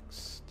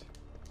next.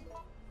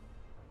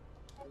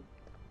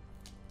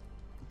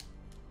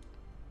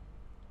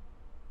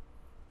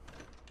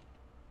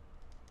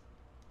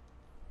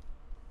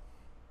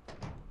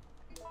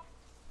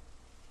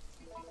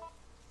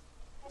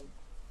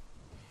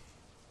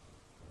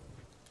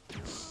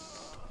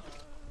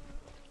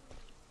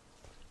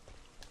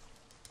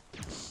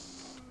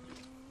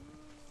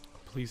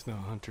 Please not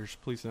hunters.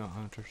 Please not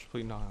hunters.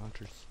 Please not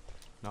hunters.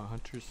 Not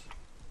hunters.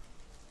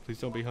 Please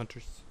don't be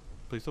hunters.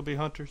 Please don't be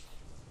hunters.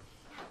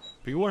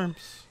 Be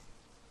worms.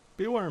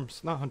 Be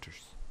worms, not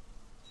hunters.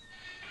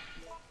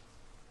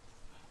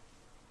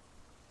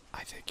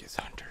 I think it's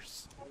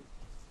hunters.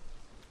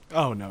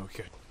 Oh no,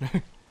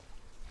 good.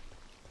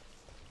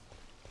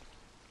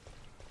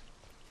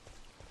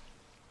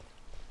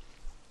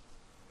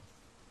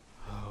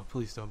 Oh,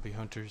 please don't be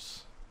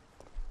hunters.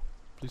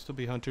 Please don't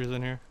be hunters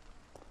in here.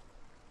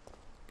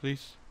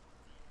 Please.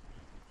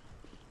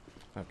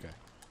 Okay.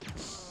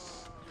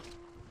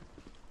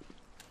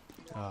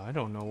 I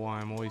don't know why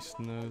I'm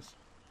wasting those.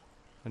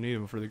 I need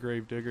them for the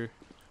gravedigger.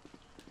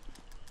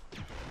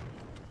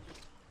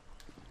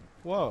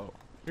 Whoa,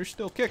 you're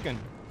still kicking.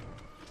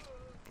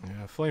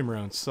 Yeah, flame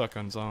rounds suck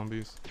on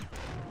zombies.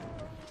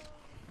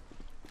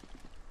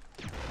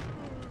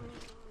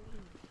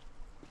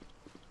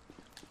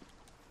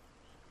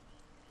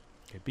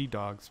 Okay, be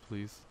dogs,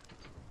 please.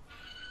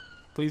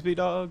 Please be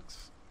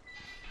dogs.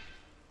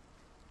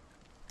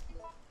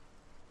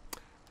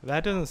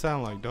 That doesn't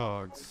sound like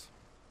dogs.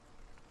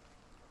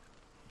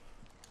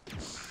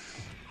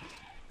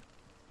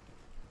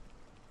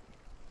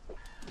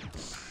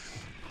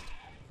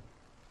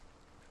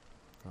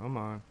 Come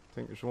on. I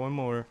think there's one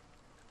more.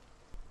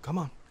 Come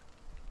on.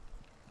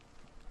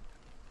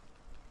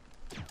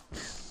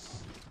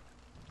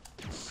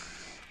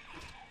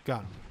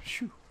 Got him.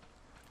 Shoo.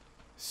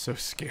 So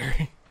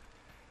scary.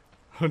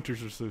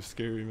 Hunters are so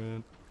scary,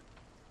 man.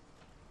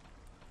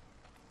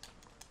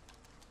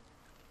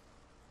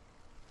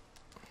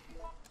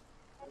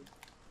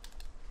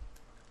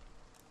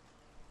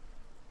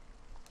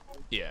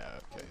 Yeah,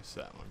 okay, it's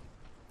that one.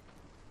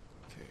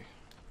 Okay.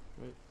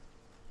 Wait.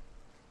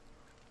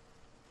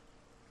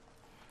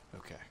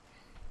 Okay.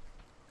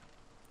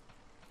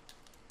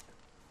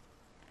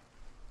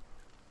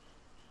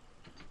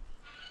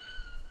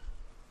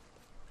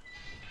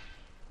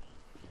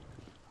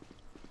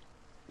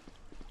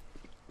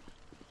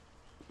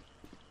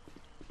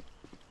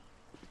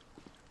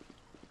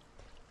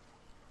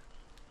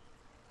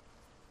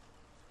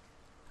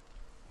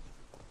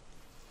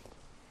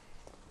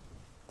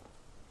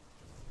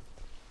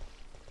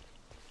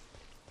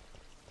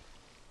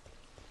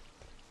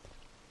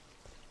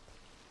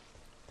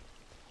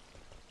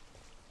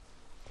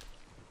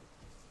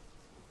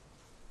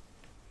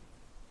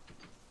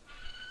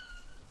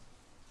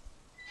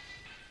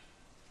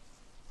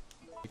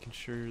 Making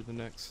sure the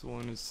next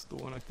one is the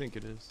one I think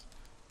it is.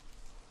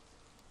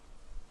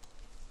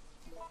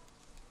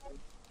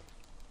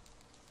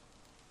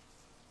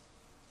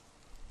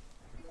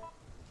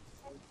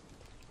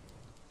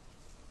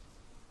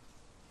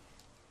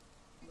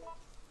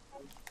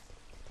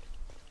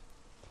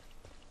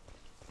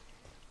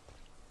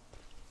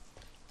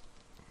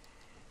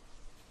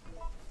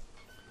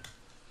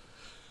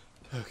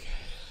 Okay.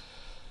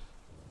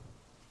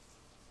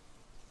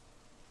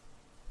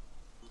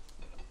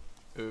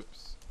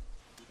 Oops.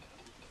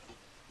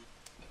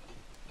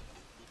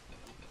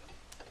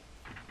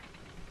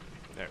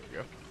 There we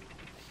go.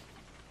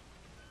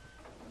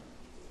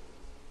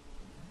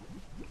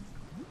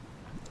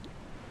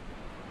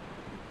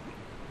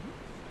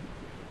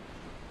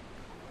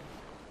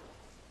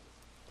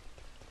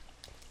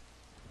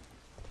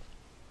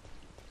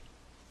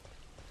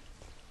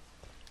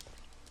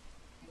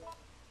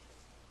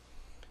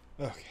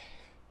 Okay.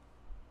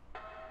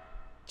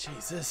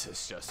 Jeez, this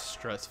is just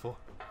stressful.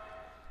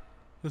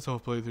 This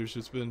whole playthrough's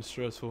just been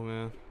stressful,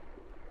 man.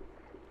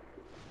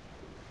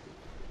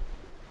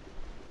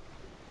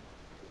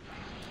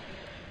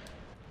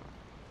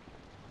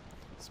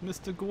 It's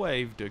Mr.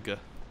 Gravedigger.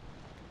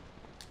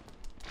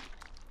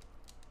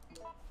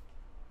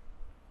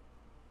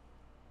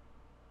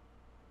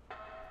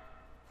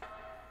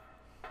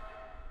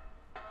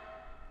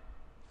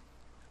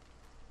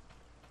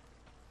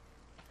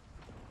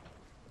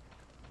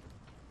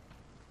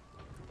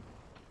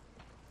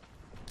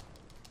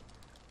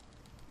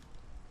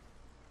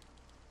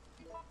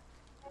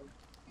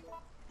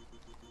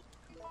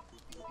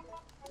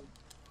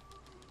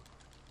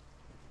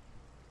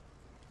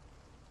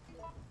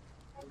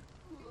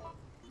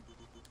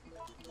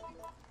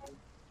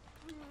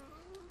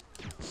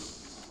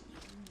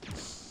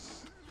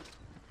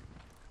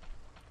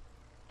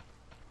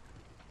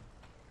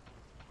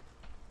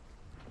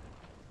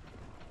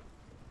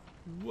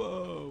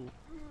 Whoa.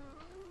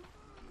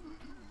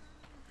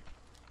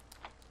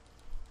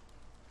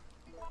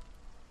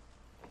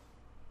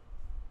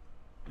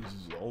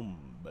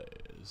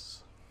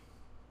 Zombies.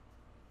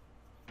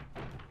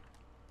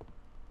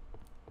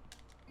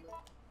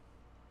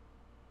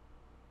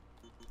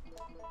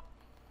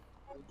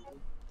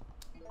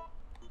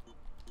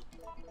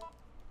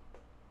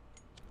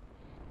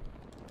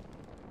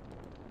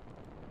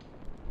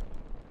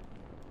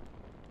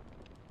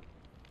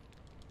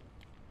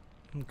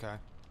 Okay.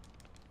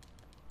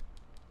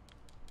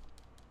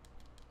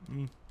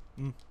 Mm.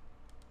 Mm.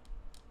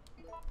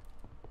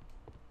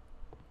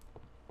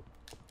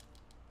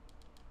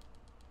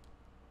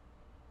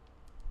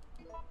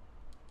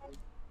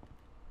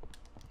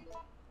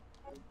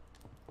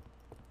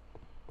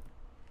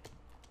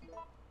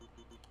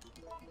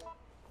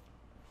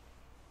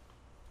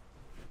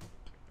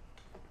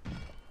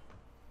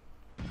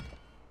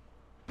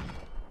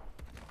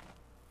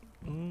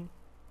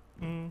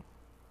 Mm.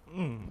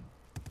 Mm.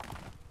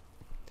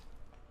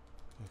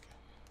 Okay.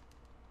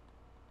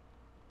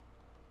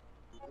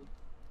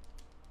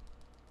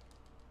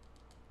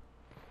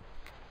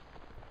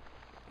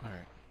 All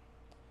right.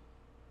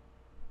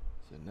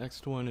 So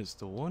next one is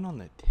the one on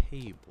the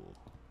table.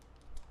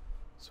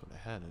 That's what I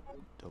had to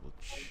double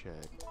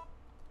check.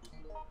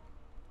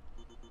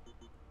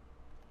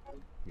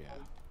 Yeah.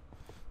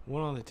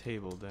 One on the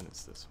table, then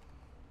it's this one.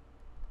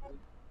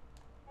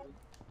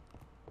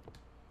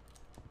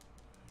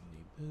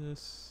 I need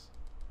this.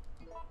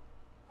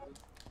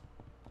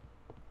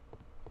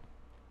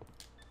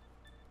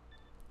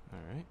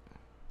 Alright.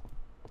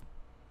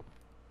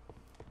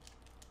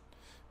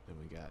 Then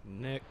we got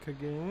Nick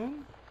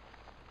again.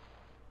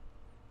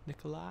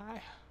 Nikolai.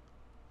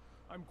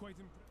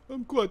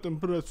 I'm quite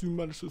impressed you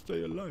managed to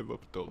stay alive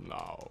up till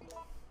now.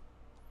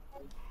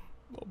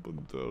 Up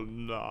until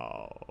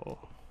now.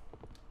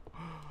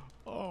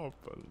 Up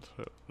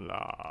until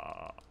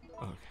now.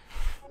 Okay.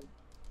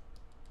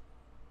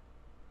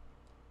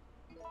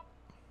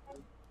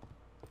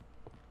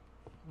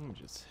 Let me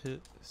just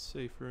hit the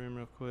safe room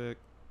real quick.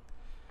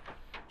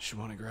 Just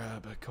want to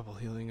grab a couple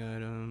healing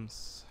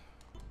items.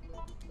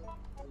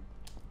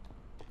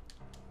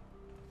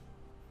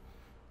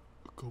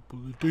 A couple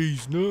of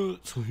these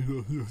nuts.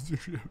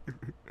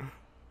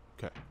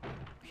 Okay.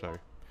 Sorry.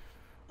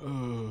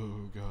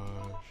 Oh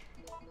gosh.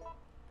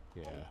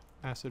 Yeah.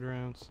 Acid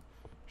rounds.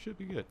 Should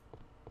be good.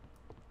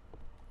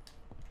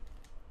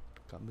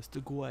 Got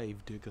Mr.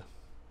 Gravedigger.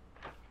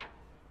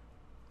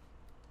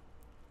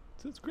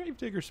 So this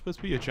Gravedigger's supposed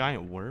to be a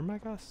giant worm, I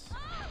guess?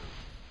 I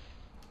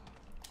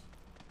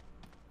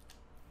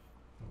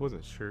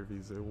wasn't sure if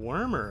he's a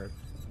worm or a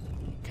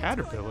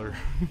caterpillar.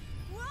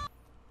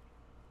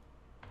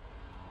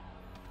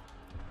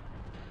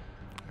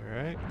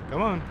 Alright,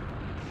 come on.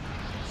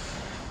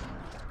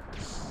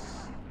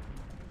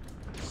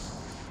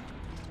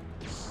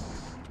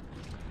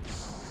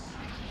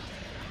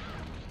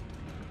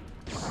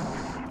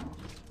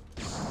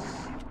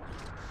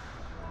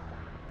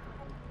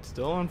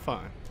 Still on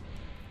fine.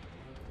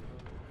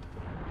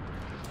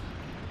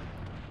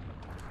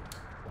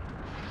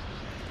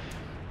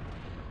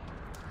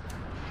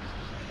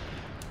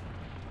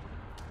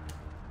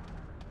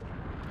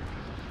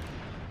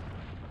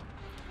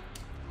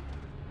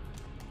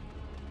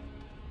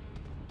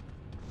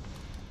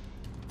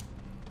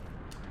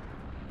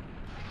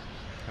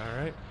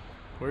 Alright,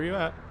 where are you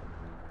at?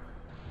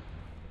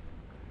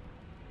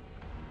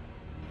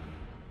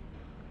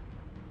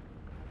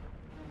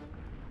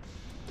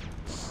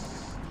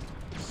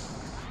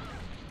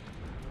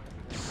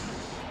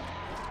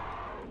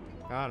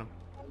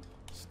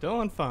 Still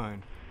on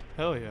fine.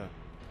 Hell yeah.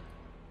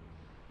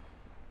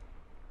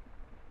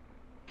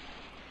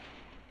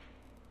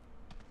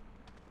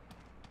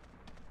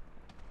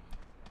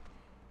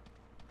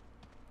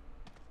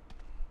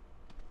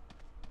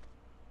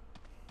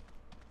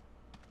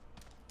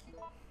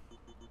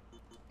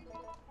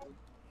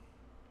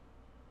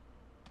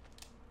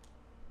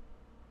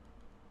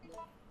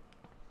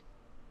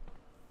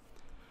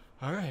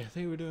 Alright, I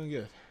think we're doing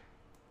good.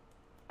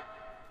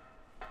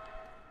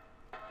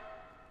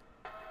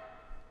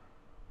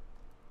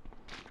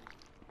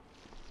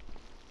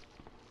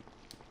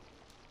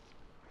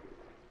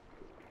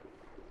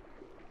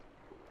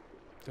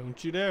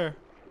 Don't you dare.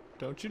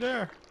 Don't you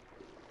dare.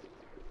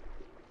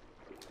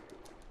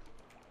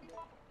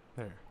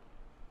 There.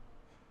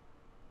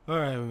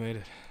 Alright, we made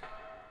it.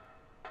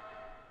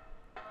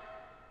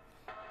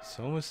 It's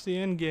almost the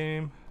end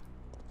game.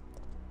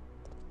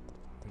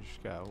 We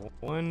just got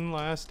one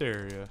last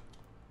area.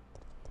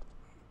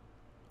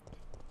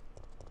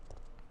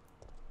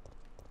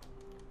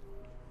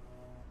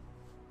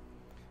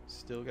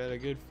 Still got a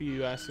good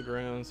few acid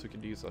rounds we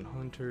could use on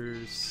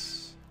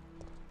hunters.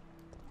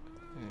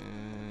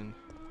 And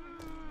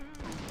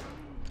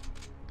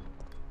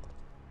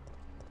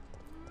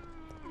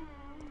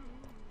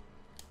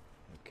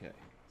okay,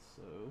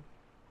 so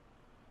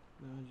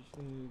now I just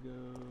need to go.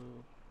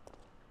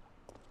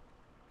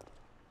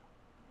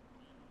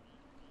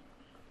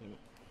 Damn it.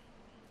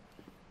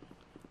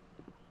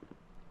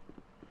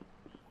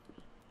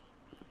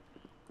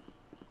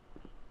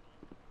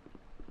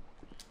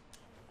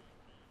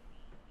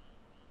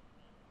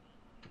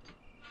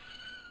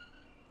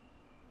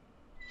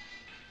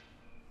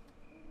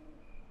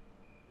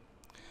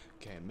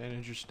 Okay,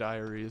 manager's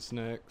diary is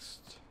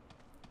next.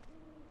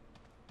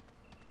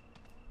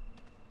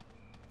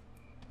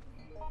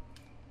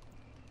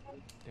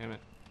 Damn it.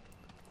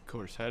 Of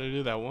course, had to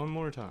do that one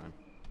more time.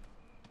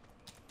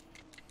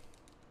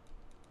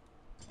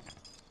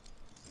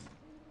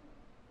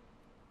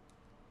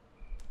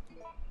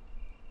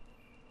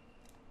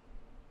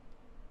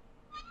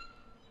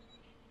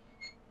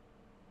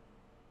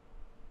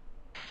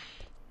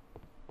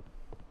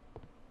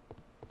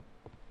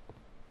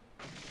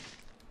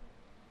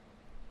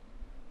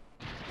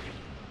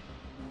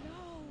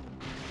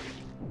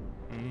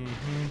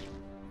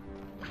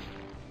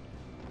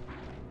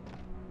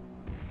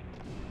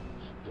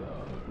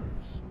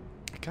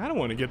 I kind of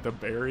want to get the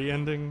berry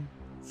ending,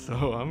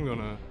 so I'm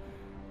gonna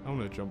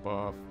jump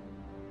off.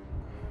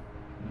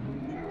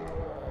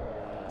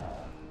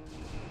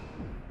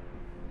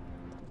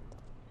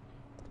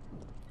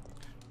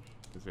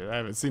 Cause I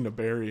haven't seen the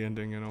berry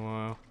ending in a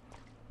while.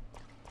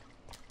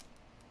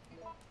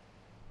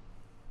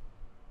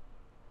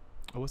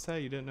 Oh, what's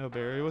that? You didn't know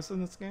Barry was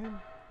in this game?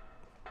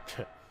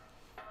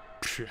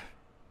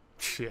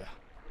 Yeah.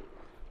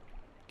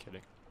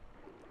 Kidding.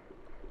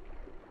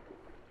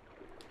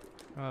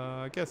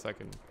 I guess I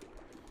can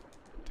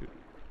do.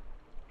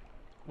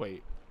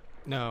 Wait.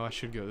 No, I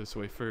should go this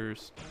way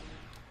first.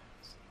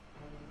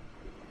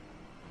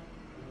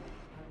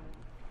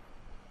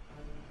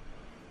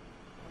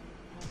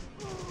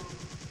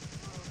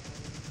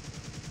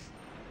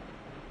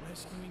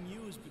 Rescuing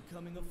you is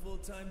becoming a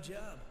full-time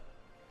job.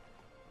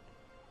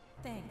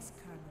 Thanks,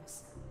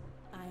 Carlos.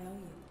 I owe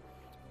you.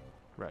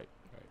 Right.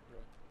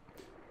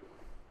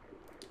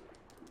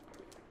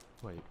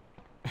 Wait.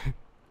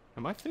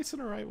 Am I facing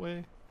the right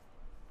way?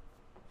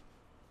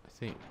 I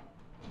think.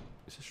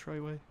 Is this the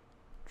right way?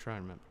 Try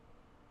and remember.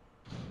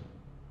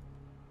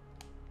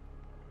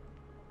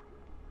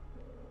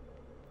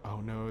 Oh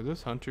no, are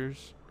those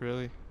hunters?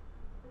 Really?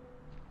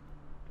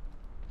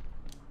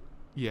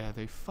 Yeah,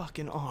 they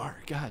fucking are.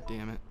 God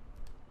damn it.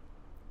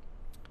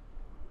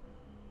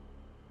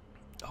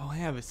 Oh,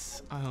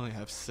 I only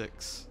have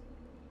 6.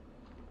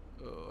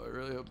 Oh, I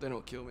really hope they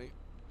don't kill me.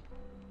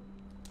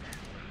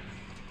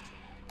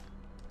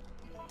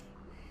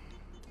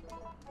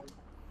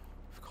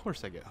 Of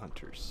course I get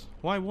hunters.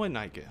 Why wouldn't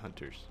I get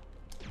hunters?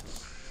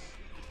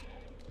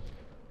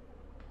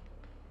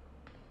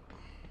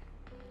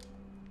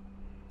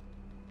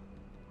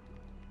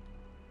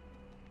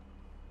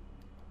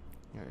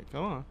 Alright,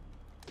 come on.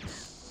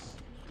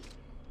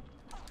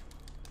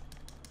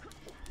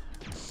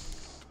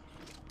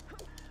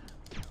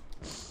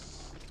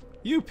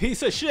 You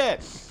piece of shit!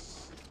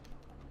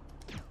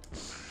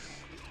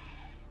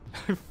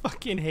 I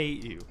fucking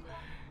hate you.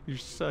 You're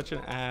such an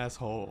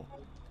asshole.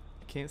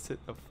 I can't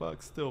sit the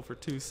fuck still for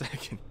 2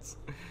 seconds.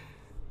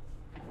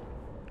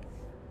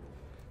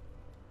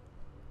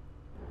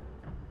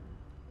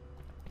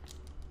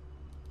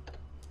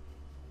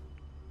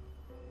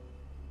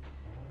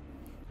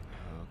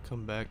 I'll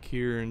come back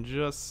here in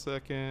just a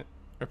second.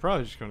 They're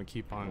probably just gonna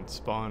keep on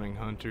spawning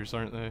hunters,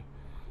 aren't they?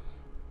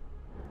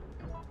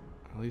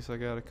 At least I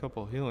got a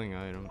couple healing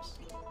items.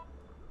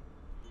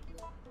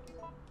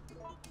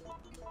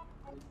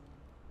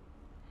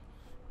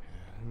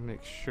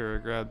 Make sure I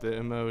grab the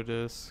ammo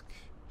disc.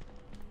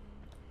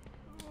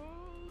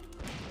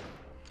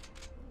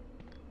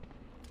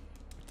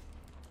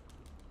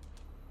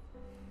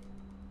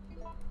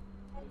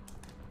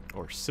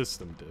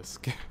 system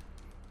disk.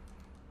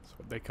 That's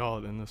what they call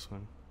it in this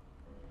one.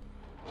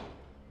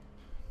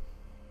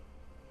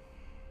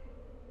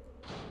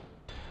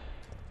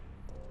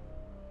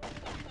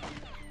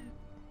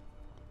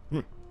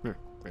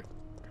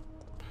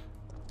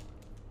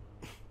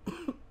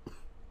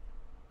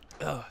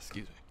 Oh,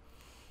 excuse me.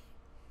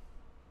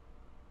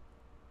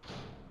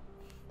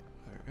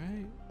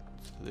 Alright,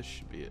 so this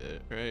should be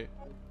it, right?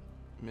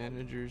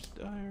 Manager's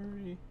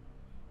diary.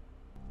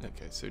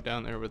 Okay, so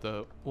down there with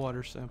the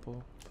water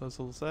sample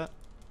puzzle, is that?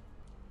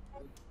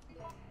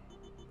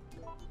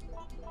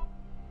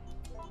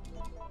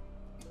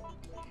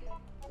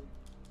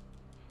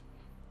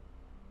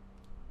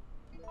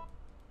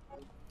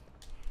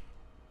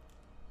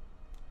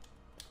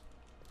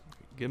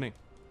 Gimme.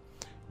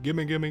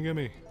 Gimme, gimme,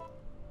 gimme.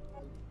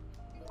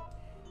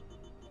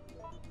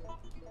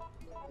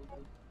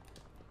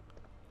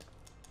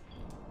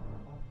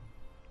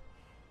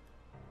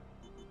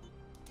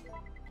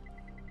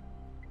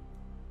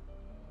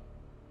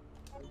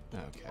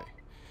 Okay.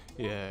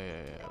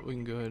 Yeah. We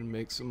can go ahead and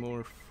make some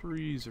more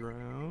freeze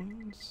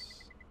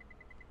rounds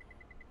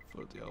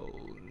for the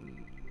old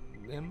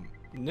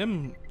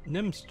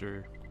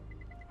Nemster.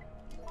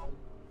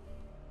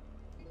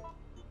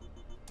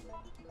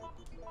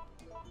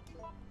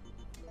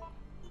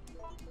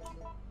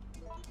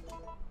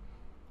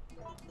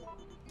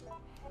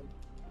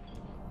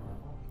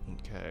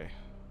 Okay.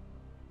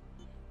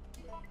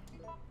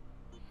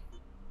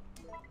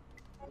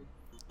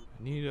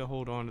 I need to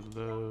hold on to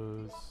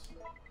those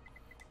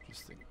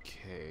just in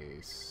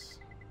case.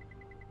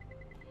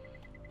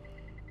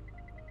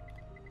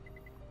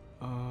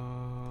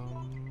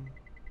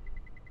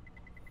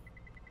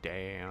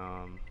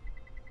 Damn.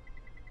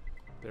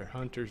 There are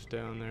hunters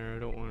down there. I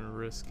don't want to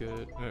risk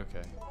it.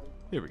 Okay.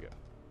 Here we go.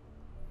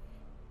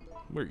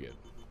 We're good.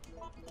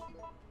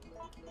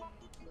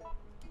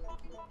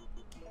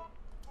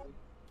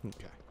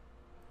 Okay.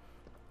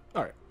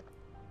 Alright.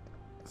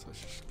 So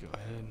let's just go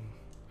ahead and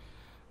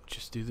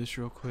just do this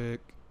real quick.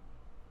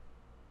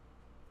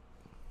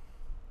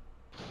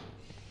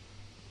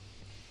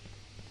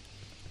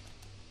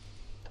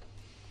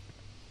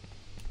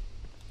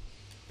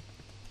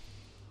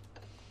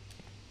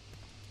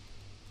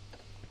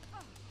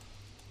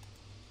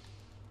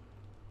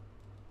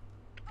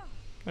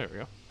 There we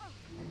go.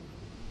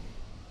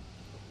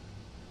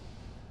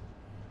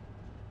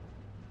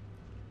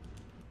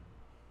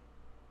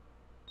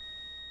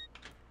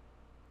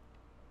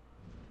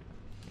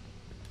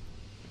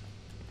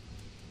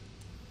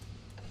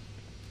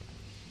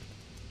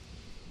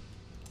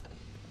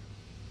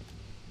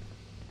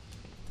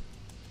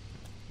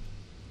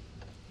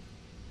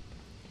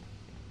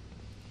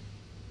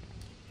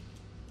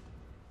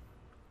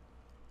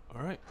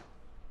 All right.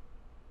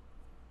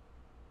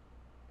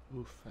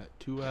 Oof, at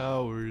 2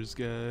 hours,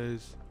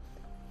 guys.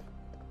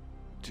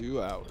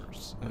 2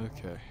 hours.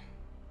 Okay.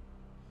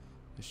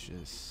 It's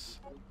just,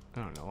 I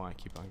don't know why I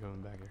keep on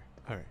going back here.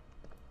 Alright.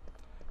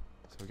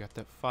 So we got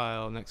that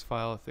file. Next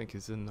file I think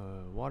is in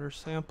the water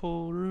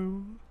sample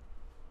room.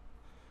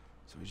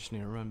 So we just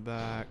need to run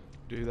back,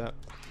 do that.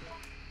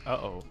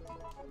 Uh-oh.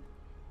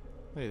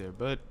 Hey there,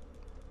 bud.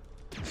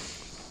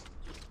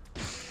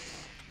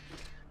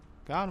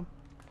 Got him.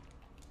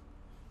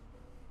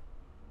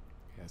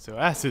 Yeah, so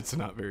acid's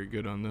not very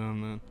good on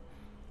them, man.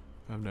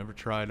 I've never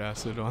tried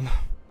acid on them.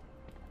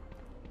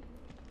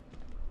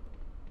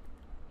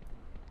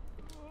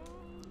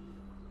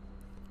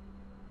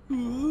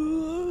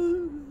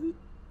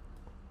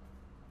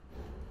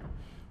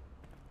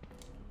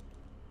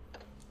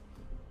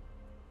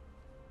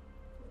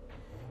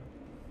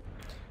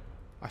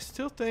 I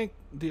still think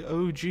the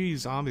OG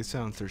zombie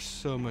sounds are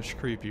so much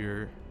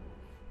creepier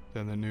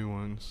than the new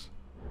ones.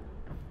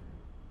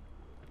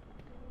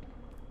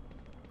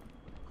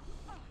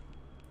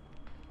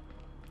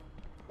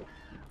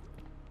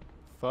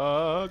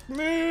 Fuck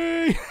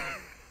me!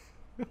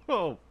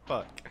 Oh,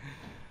 fuck.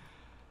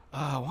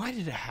 Why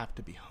did it have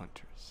to be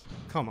hunters?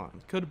 Come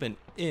on, could have been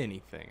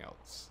anything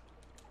else.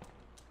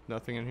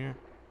 Nothing in here?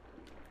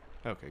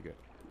 Okay, good.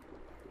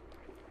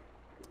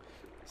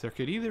 So there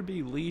could either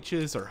be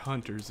leeches or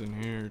hunters in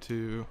here,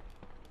 too.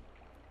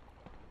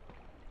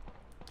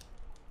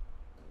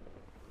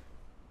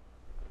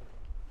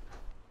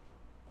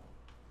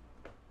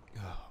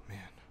 Oh, man.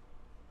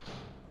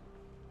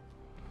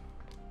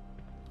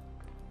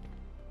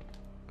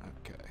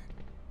 Okay.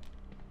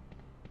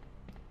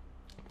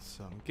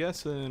 So I'm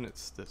guessing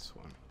it's this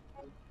one.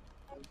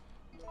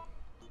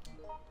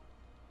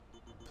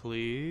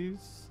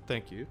 Please?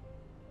 Thank you.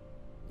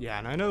 Yeah,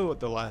 and I know what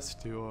the last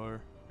two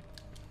are.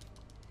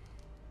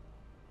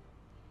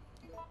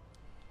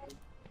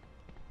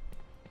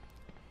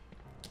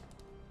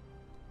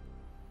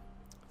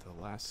 The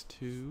last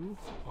two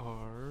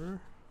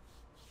are...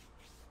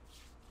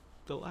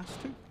 The last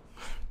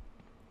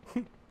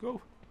two?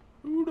 Go.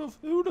 Who'd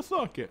have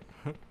thunk it?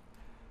 Alright.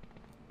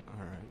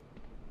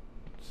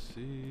 Let's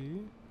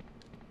see.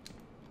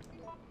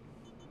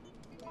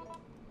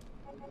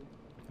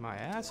 My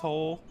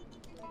asshole.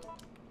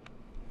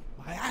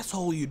 My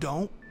asshole, you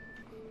don't.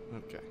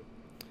 Okay.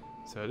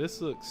 So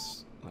this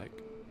looks like...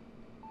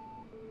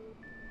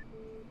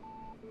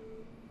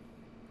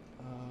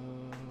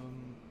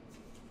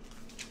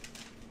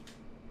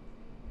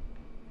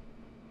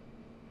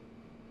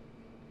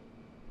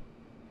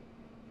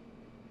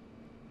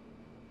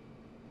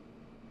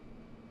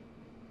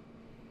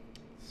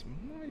 This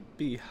might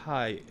be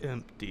high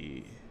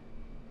empty.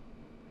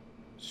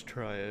 Let's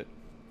try it.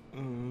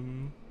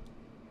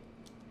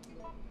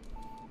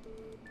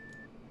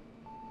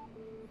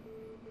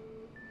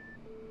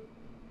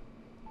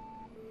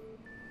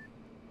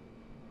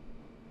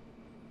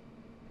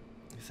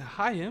 Is it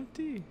high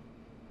empty?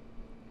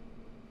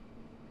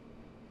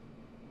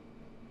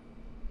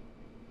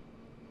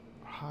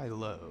 High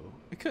low.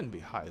 It couldn't be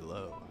high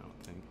low, I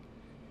don't think.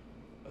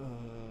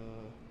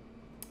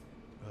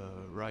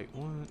 Right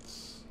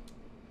once.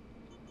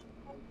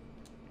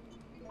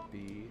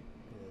 B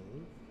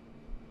L.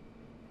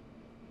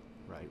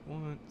 Right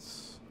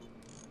once.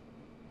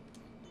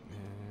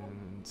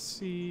 And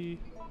C.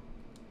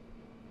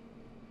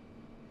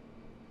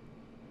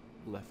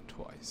 Left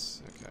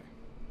twice. Okay.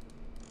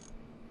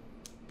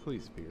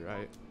 Please be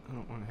right. I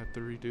don't want to have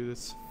to redo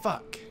this.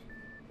 Fuck!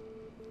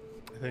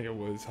 I think it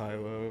was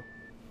high-low.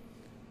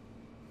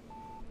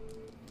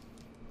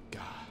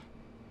 God.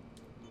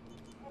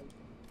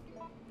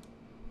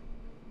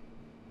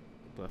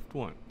 Left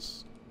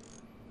once.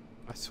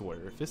 I swear,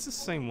 if it's the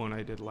same one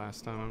I did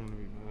last time, I'm gonna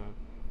be mad.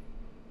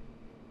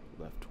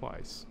 Left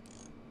twice.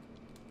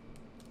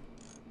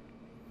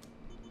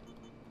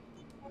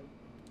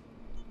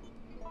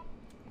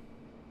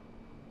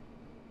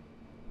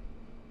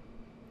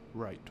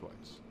 Right twice.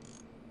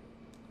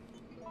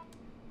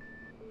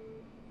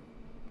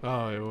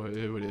 Oh, it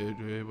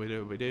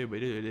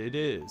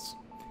is.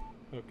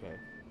 Okay.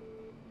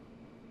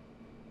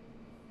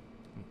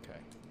 Okay.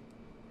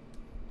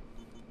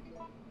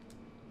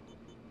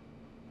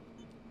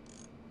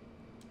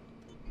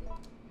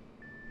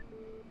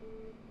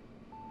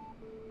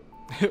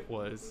 It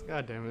was.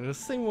 God damn it. The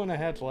same one I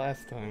had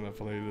last time I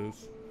played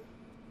this.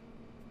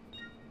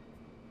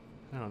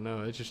 I don't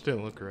know. It just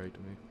didn't look right to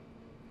me.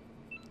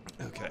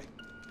 Okay.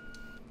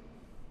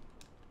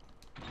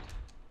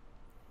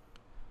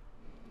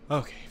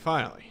 Okay,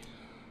 finally.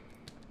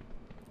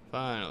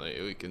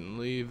 Finally, we can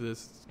leave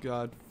this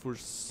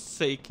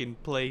god-forsaken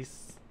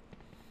place.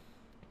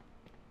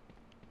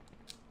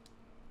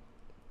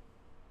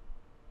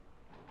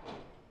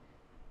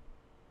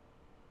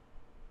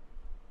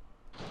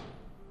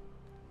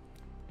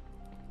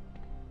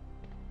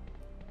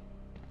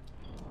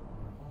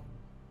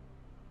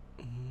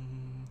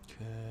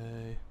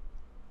 Okay.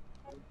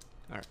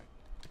 Alright.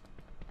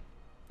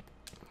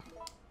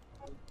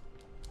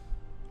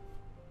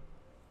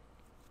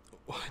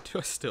 Why do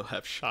I still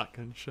have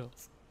shotgun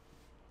shells?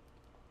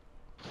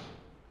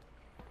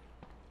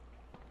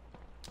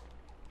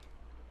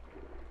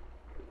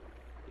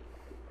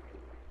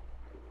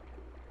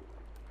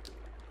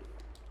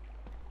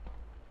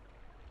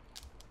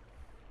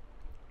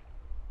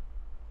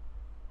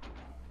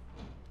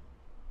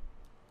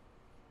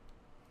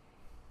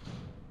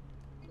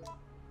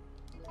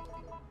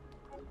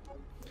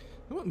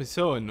 It would be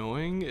so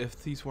annoying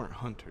if these weren't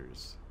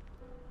hunters.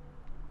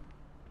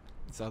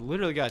 So I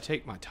literally gotta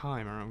take my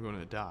time or I'm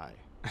gonna die.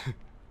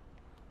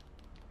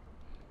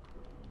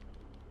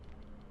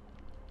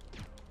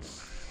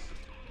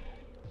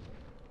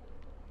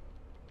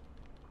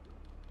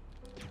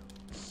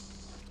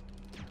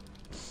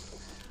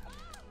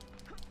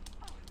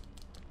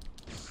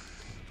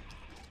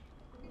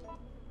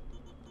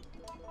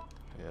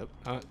 Yep,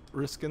 not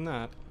risking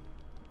that.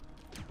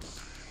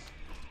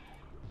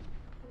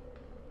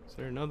 Is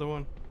there another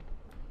one?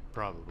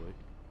 Probably.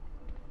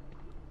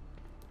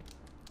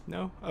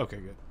 No? Okay,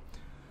 good.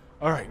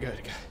 Alright,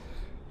 good.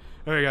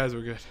 Alright, guys,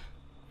 we're good.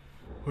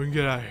 We can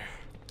get out of here.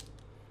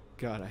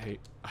 God, I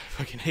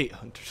fucking hate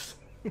hunters.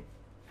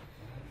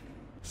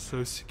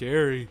 So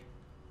scary.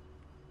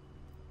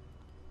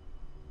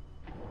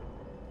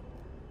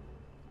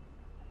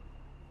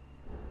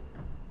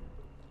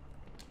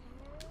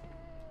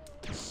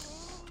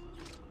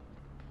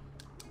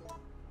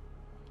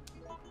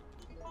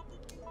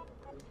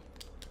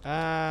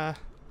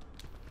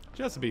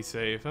 Just to be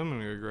safe, I'm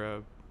gonna go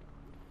grab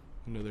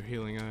another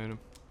healing item.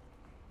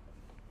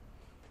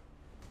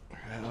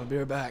 Alright, I'll be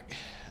right back.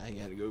 I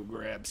gotta go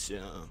grab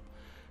some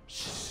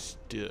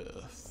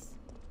stuff.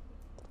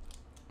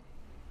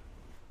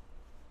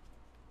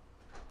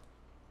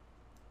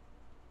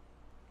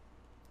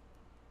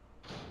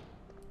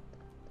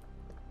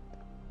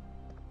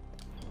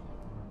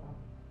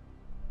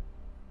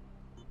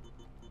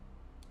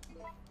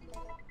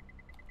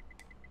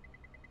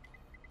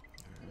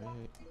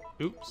 Alright.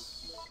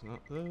 Oops, not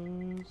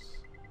those.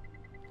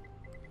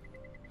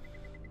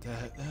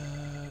 That,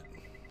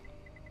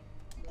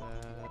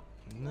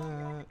 and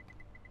that.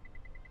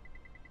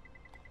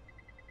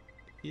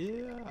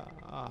 Yeah,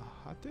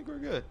 I think we're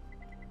good.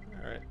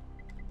 Alright.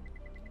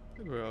 I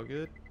think we're all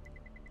good.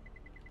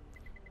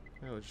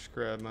 I'll just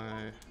grab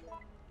my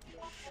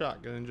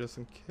shotgun just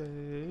in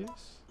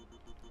case.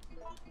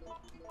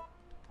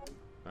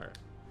 Alright.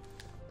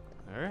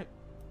 Alright.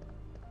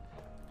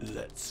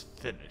 Let's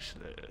finish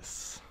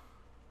this.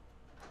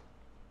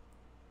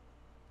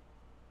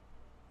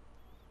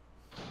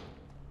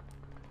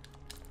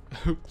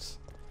 Oops.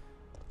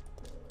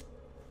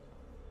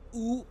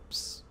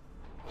 Oops.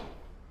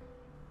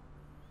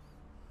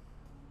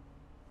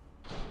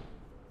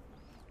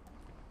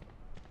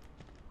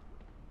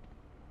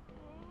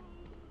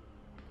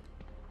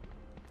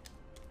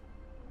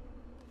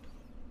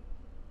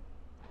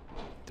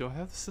 Do I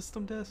have the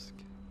system disk?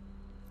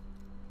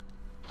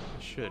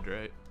 I should,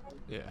 right?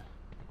 Yeah.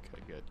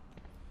 Okay, good.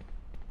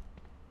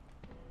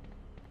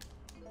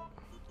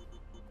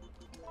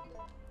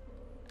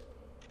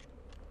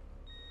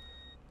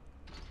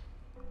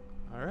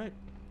 All right.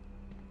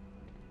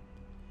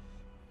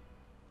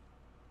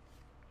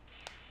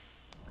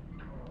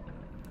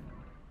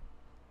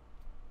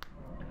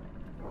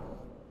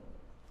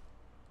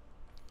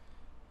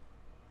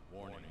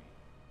 Warning.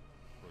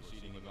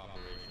 Proceeding with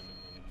operation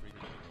in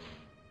treatment room.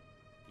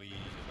 Please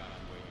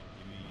evacuate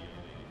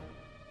immediately.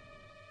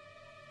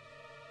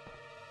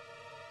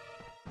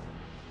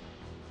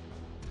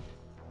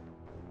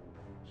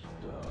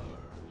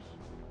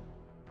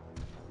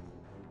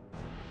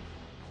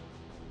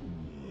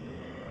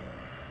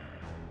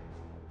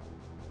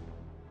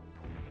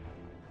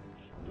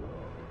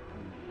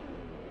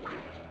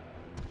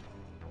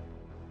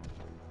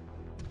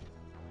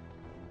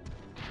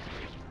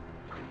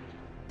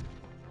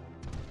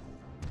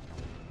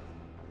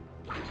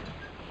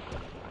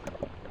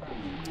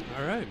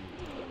 All right.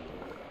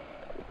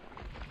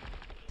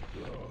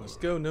 Let's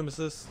go,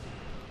 Nemesis.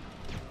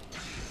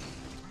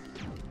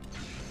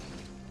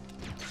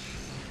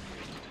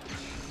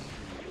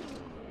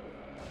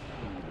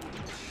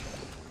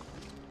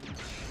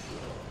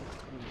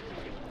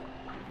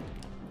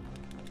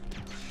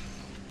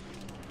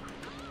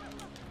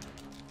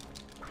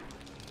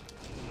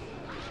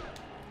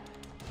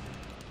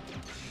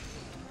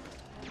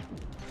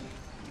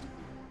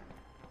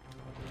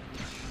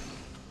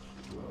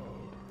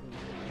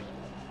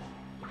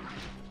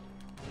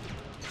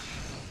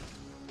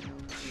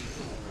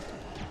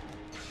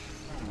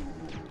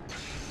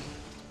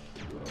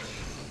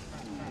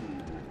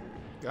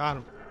 Got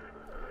him.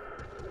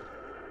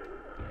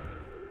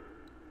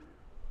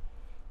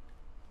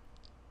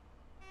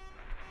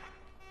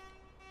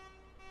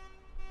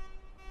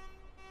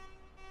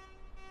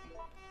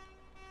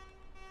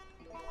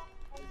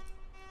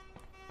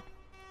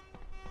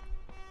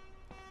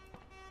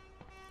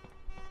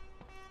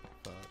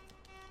 Fuck.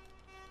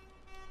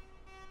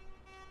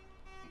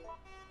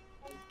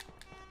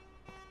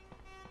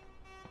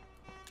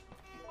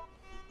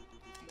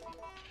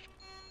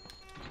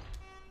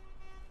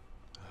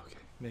 Okay,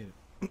 made it.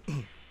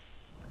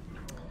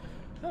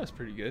 That was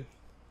pretty good.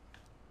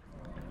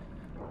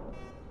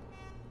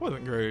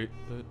 Wasn't great,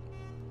 but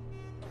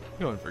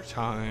going for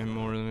time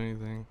more than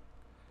anything.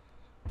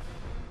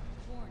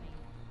 Warning.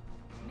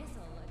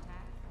 Missile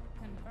attack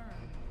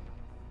confirmed.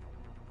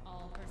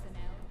 All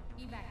personnel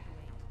evacuate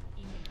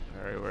immediately.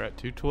 Alright, we're at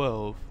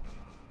 212.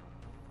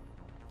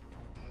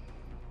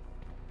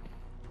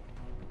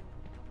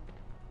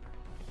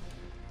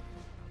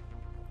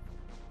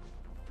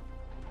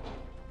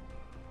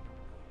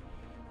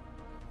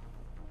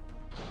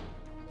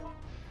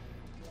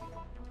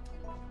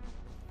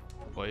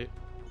 Wait.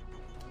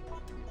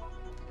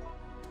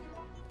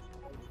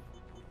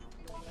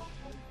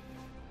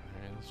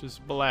 Alright, let's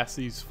just blast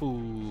these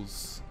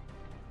fools.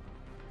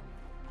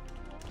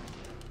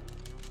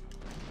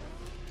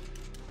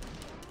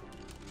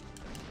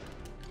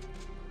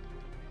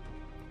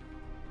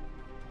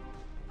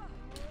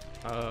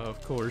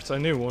 Of course, I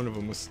knew one of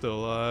them was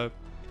still alive.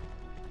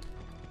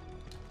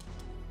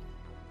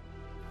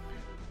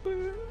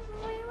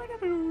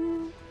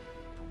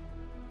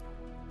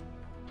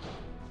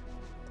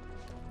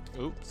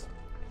 Oops.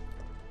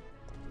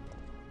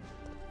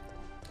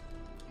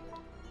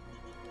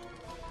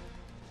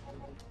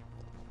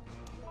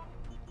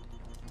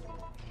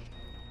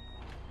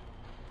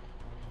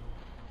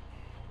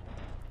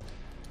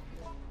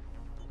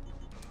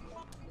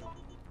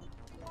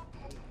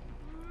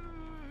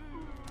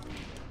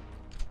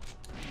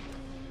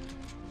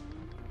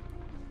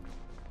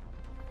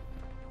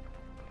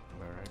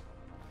 Alright.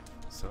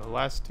 So the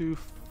last two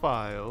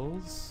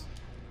files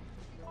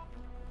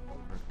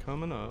are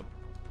coming up.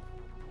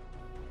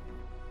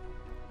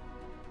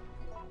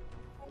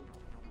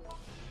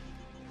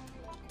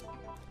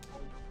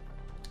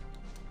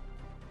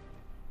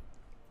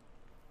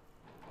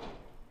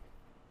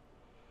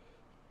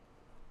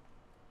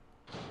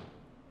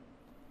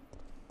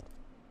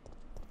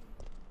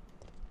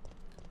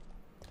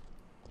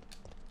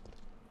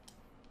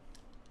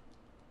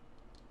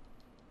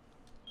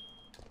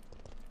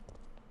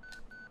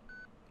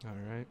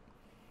 Alright.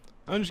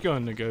 I'm just going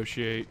to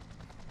negotiate.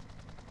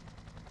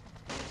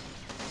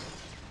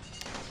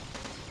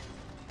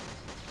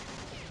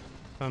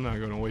 I'm not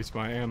going to waste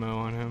my ammo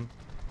on him.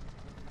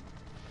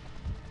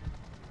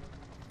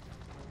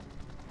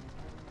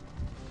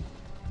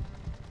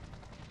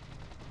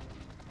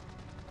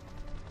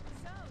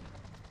 So,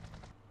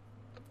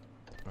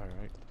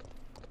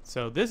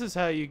 So this is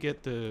how you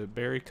get the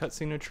Barry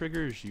cutscene to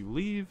trigger, is you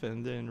leave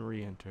and then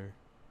re-enter.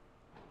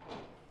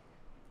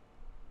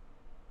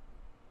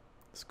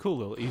 It's a cool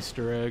little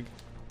Easter egg.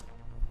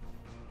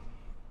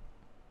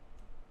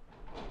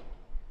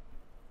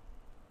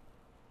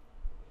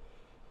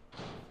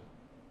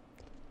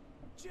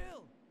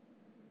 Jill!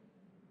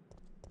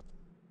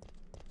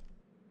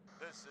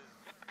 This is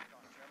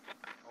John Shep.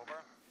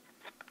 Over.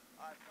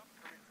 I've come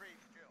to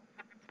retrieve Jill.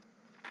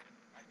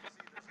 I can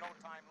see there's no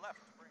time left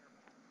to bring her back.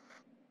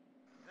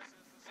 This is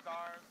the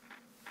stars.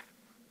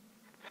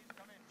 Please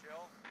come in,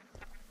 Jill.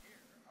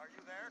 Here. Are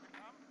you there to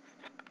come?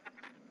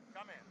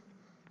 Come in.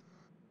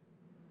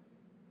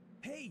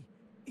 Hey,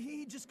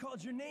 he just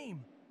called your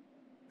name.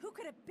 Who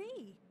could it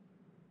be?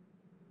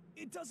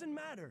 It doesn't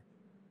matter.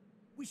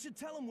 We should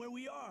tell him where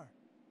we are.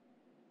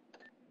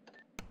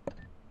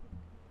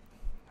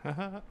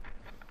 Haha.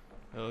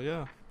 Hell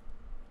yeah.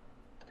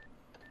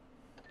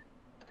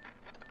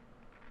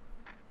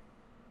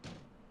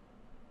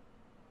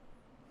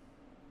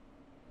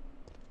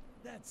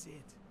 That's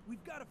it.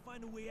 We've got to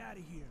find a way out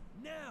of here.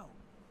 Now!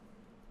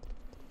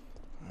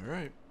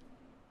 Alright.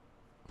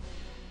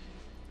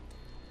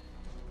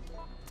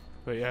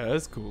 But yeah,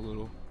 that's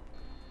cool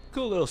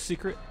little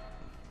secret.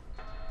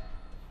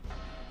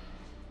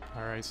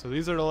 Alright, so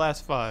these are the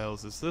last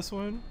files. Is this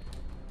one?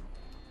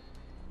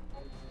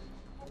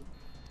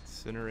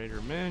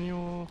 Incinerator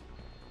manual.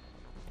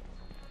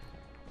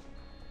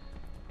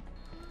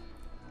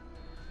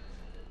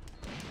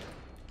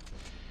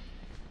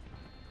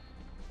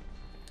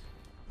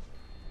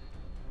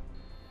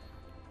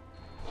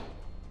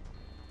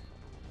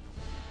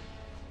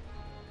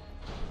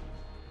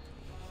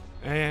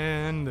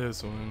 And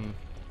this one.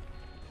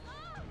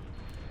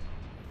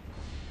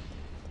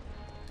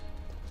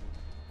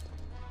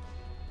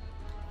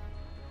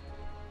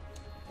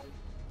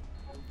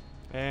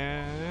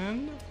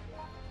 And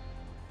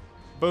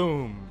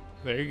boom.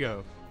 There you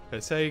go.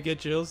 That's how you get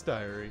Jill's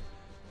diary.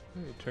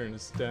 Let me turn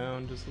this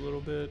down just a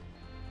little bit.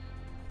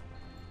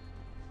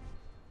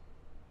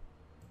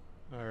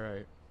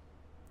 Alright.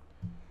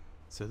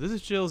 So this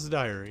is Jill's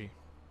diary.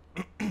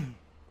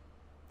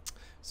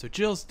 So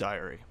Jill's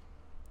diary.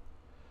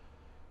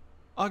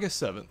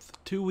 August 7th.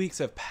 2 weeks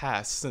have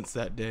passed since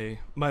that day.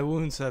 My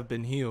wounds have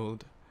been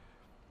healed.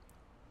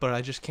 But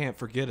I just can't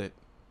forget it.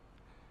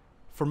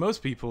 For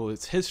most people,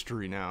 it's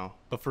history now.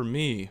 But for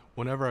me,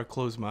 whenever I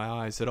close my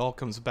eyes, it all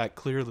comes back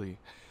clearly.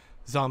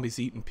 Zombies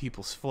eating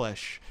people's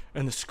flesh,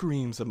 and the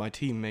screams of my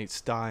teammates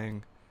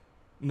dying.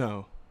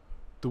 No,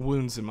 the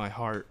wounds in my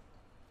heart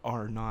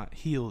are not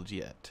healed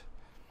yet.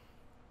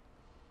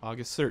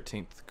 August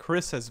 13th.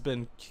 Chris has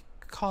been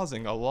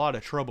causing a lot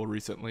of trouble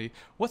recently.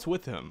 What's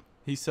with him?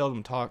 He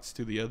seldom talks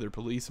to the other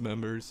police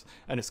members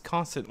and is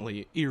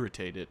constantly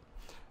irritated.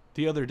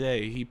 The other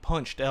day, he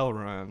punched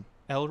Elran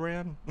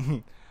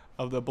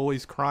of the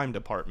boys' crime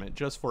department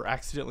just for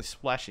accidentally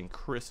splashing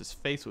Chris's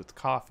face with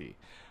coffee.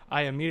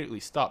 I immediately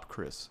stopped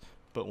Chris,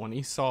 but when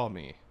he saw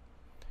me,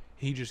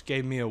 he just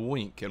gave me a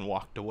wink and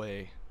walked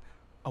away.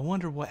 I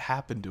wonder what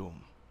happened to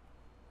him.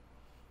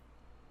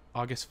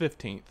 August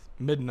 15th,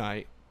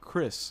 midnight.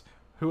 Chris,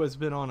 who has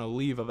been on a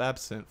leave of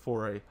absence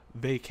for a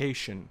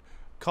vacation,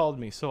 called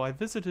me, so I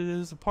visited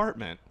his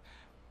apartment.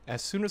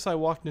 As soon as I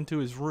walked into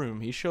his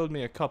room, he showed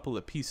me a couple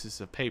of pieces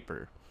of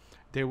paper.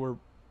 They were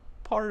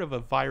part of a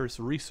virus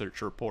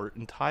research report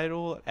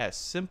entitled as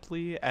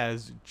simply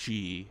as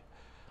G.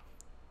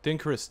 Then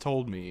Chris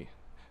told me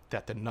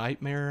that the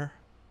nightmare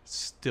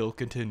still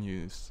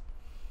continues.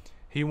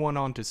 He went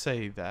on to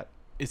say that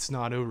it's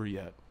not over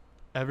yet.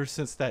 Ever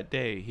since that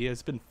day, he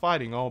has been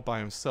fighting all by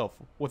himself,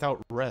 without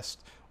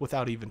rest,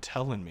 without even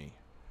telling me.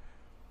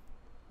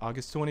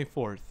 August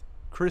 24th.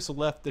 Chris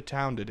left the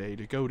town today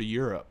to go to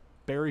Europe.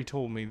 Barry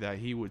told me that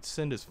he would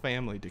send his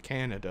family to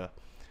Canada,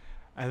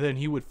 and then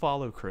he would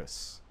follow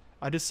Chris.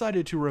 I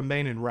decided to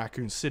remain in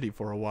Raccoon City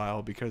for a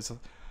while because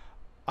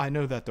I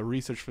know that the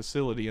research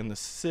facility in the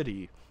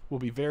city will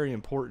be very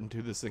important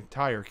to this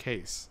entire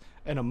case.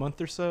 In a month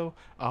or so,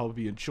 I'll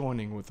be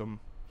joining with them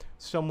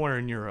somewhere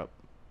in Europe.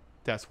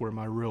 That's where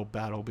my real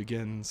battle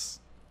begins.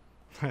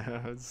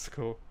 It's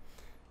cool.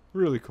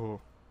 Really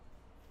cool.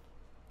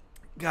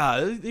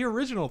 God, the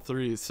original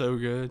 3 is so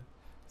good.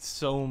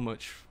 So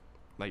much,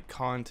 like,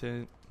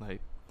 content.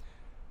 Like,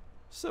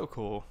 so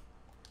cool.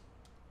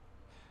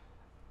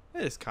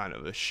 It is kind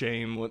of a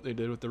shame what they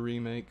did with the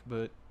remake,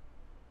 but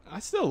I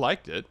still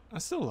liked it. I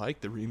still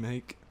like the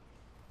remake.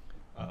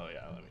 Oh,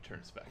 yeah, let me turn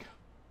this back up.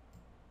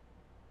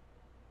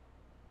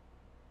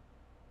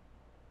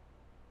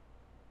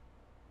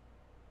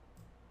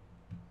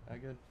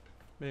 That good?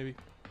 Maybe.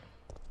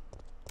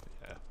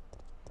 Yeah.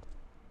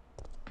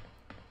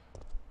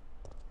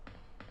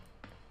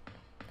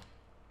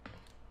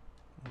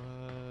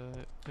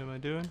 What am I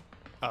doing?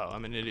 Oh,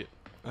 I'm an idiot.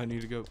 I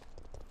need to go.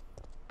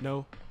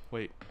 No,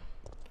 wait.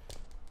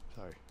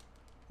 Sorry.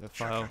 The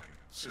file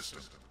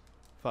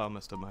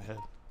messed up my head.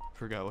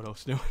 Forgot what I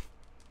was doing.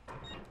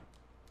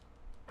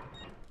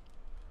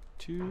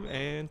 2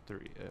 and 3.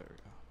 There we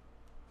go.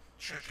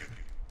 Checking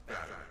data.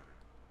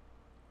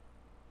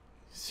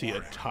 see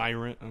a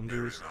tyrant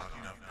under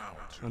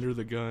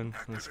the gun.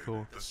 That's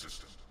cool.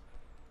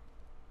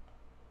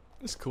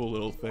 It's cool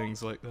little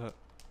things like that.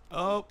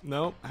 Oh,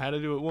 no, I had to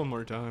do it one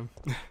more time.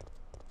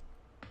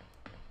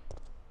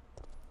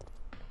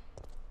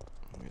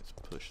 Let's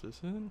push this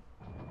in.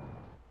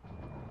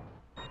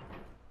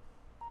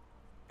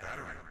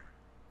 Battery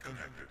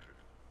connected.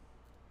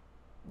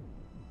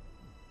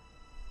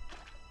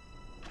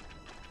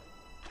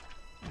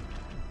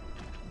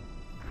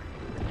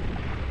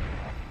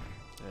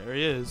 There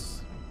he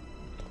is.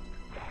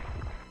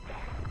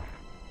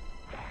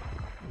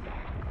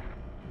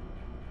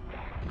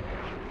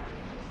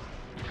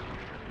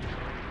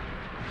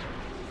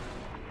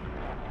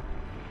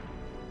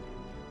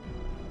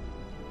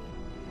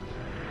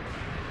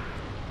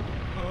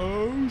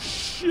 Oh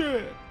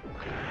shit!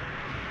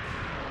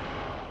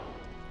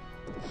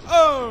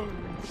 Oh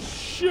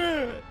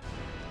shit!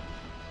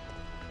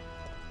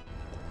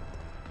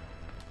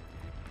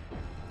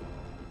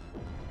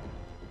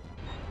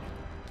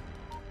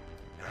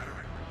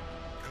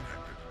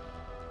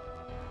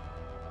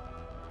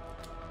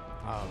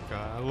 Oh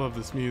god, I love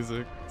this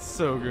music. It's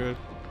so good.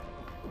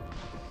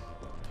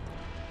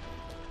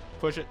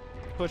 Push it,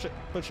 push it,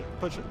 push it,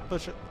 push it,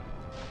 push it.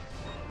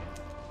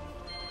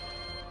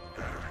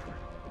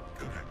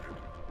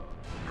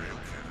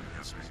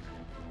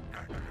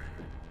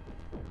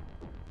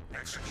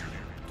 Executing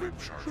quick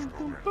charge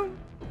program.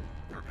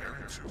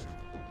 Preparing to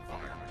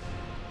fire.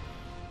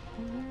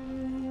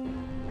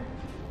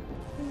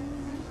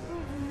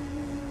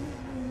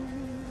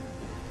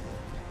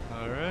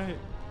 All right.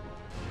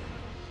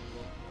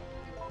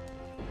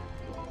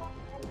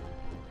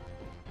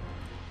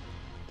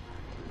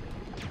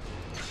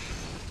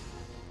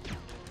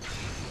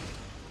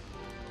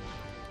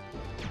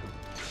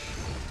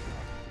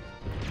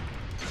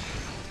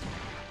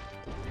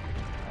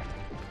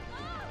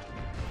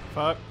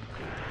 Fuck.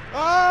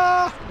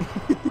 Ah!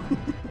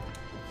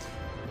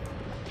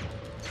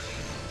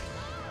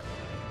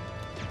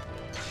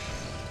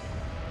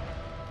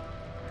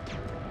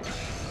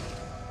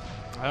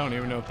 I don't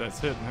even know if that's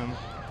hitting him.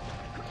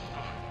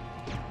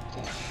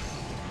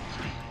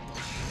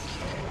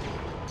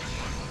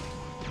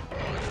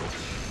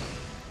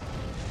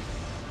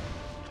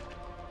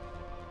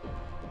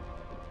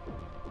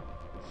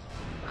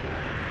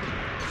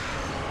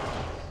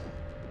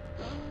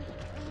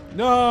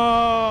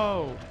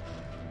 No!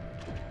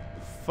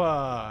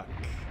 Fuck.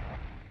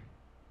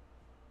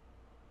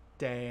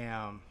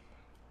 Damn.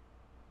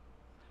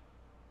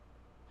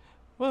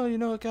 Well, you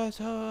know what, guys?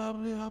 I'll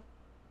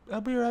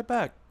be right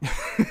back.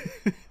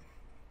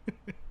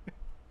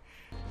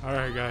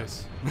 Alright,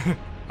 guys.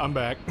 I'm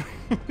back.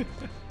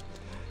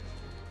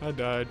 I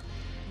died.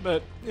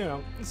 But, you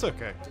know, it's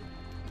okay.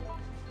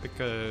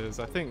 Because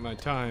I think my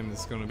time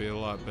is going to be a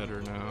lot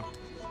better now.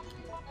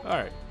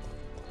 Alright.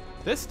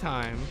 This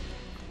time,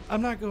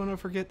 I'm not going to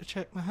forget to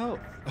check my health.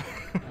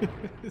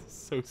 It's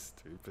so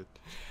stupid.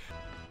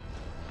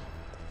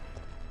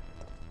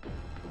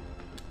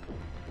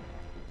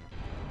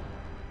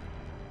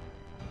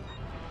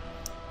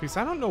 Because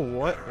I don't know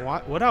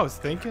what I was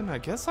thinking. I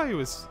guess I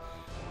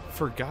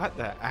forgot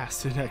that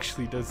acid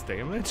actually does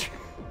damage.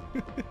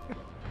 It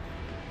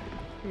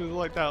was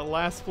like that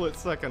last split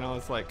second. I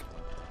was like,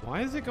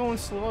 why is it going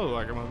slow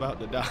like I'm about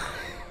to die?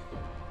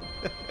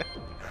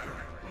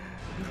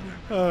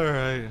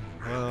 Alright,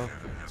 well.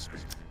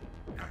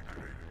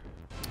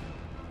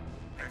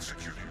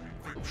 Executing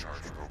quick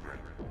charge program.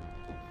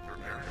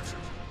 Preparing to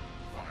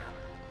fire.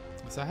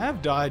 So I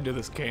have died to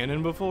this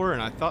cannon before,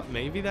 and I thought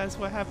maybe that's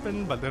what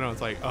happened, but then I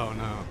was like, oh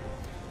no.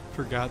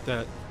 Forgot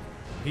that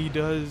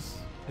his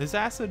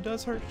acid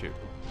does hurt you.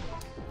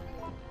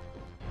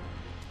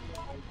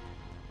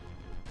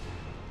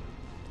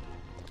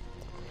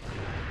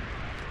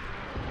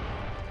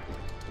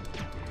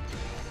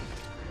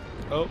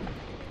 Oh.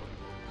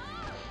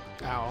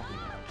 Ow.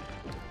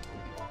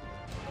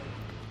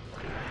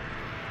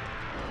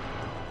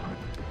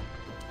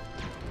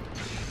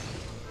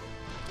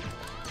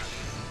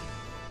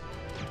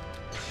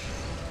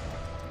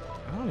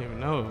 I don't even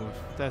know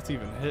if that's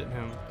even hitting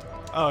him.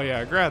 Oh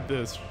yeah, grab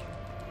this.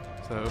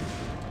 So.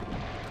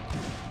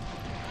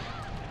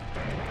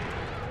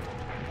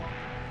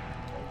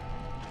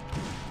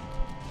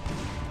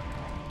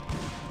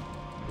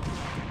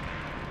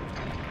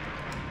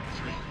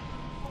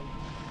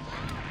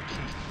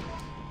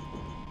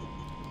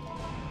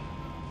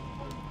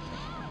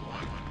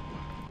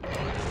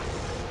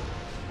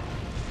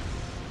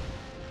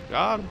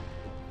 Got him.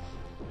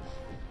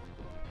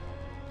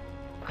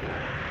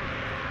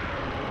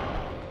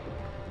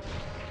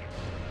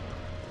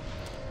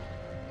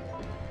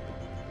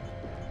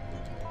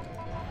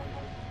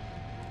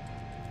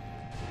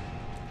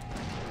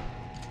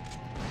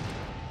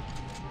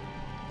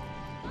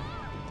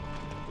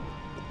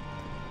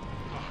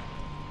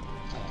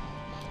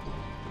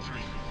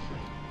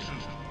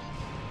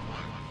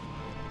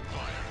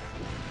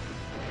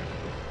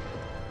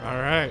 All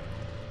right,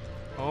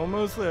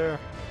 almost there.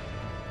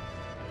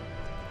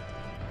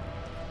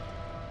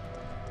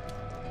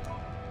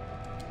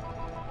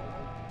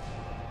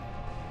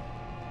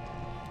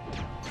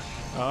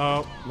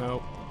 Oh,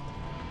 no.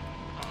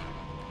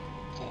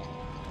 4,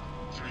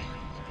 3,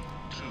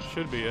 2,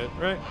 Should be it,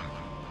 right?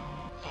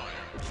 fire.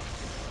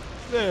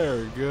 There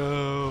we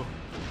go.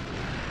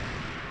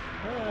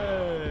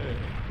 Hey.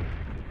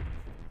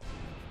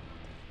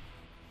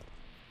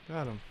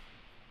 Got him.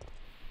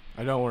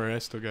 I don't worry, I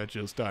still got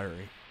Jill's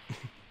diary.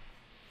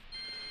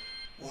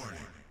 Warning.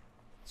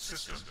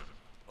 System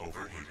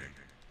overheating.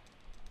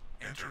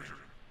 Entering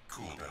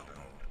cooldown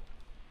mode.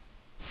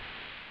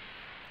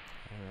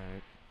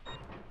 Alright.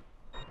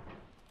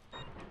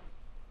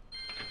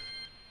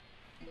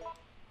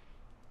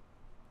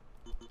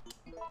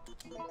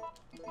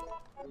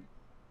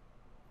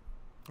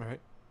 Alright.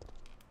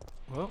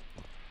 Well.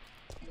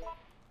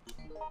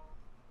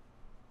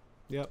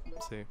 Yep,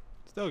 see.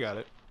 Still got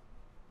it.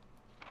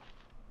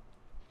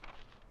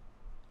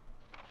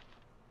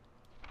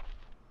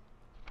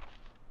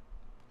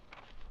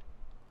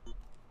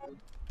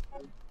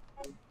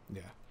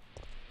 Yeah.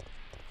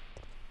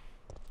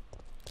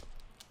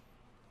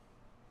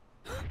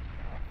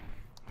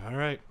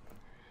 Alright.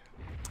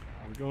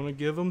 We're gonna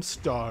give them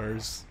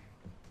stars.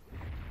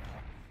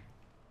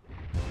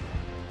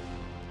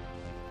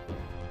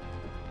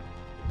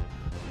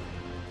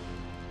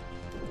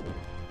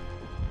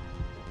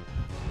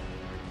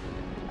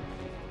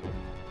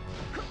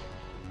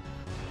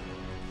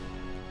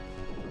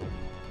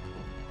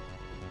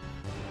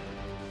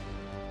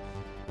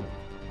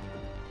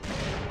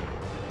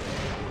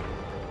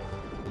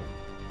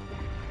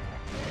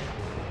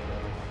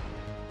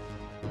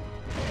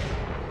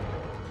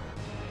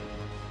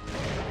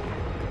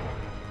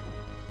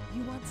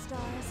 You want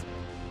stars?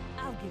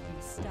 I'll give you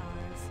stars.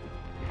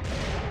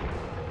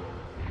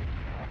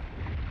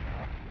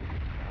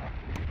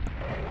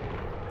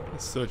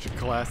 It's such a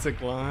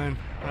classic line.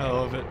 I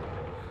love it.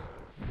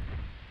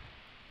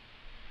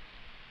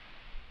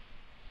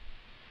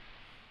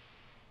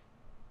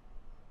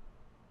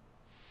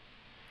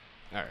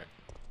 Alright.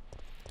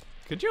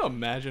 Could you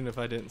imagine if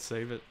I didn't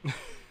save it?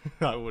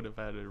 I would have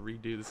had to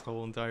redo this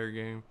whole entire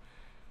game.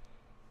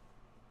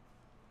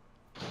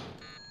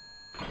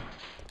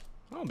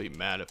 I'll be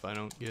mad if I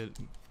don't get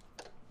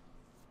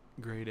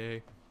grade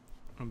A.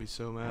 I'll be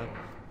so mad.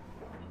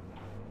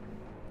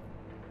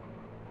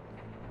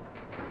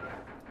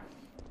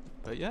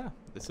 But yeah,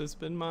 this has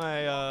been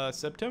my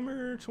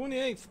September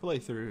 28th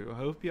playthrough. I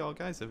hope y'all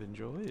guys have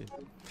enjoyed.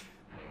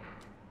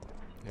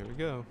 There we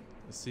go.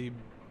 Let's see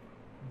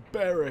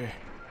Barry.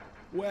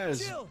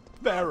 Where's Jill!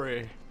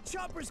 Barry?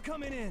 Chopper's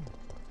coming in!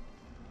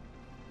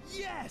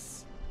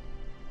 Yes!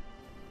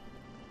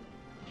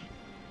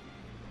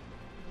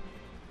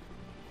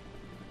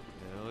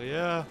 Hell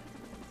yeah.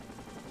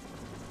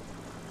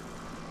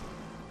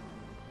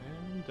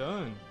 And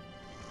done.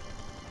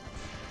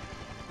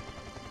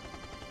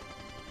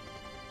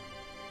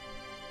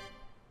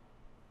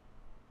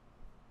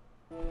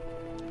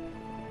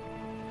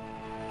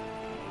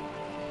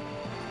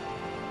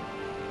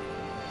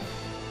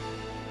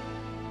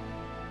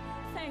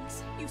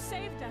 Thanks, you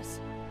saved us.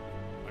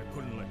 I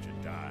couldn't let you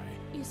die.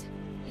 Is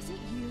it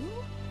you?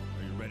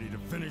 Are you ready to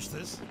finish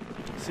this?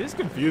 See, this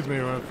confused me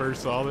when I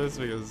first saw this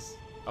because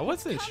I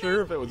wasn't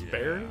sure if it was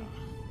Barry.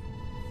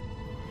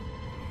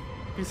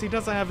 Because he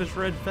doesn't have his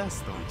red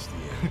vest on. It's the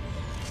end.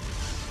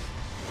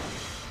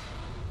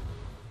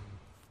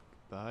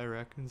 Bye,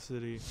 Raccoon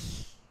City.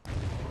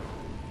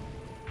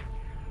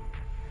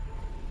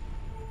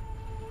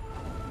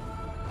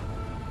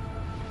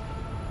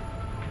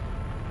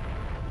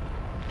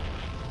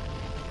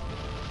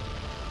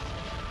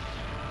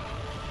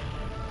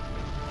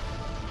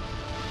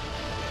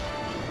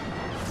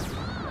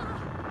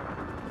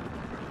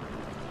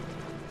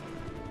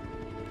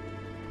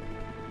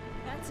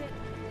 That's it.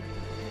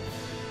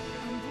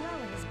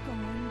 Umbrella's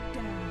going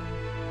down.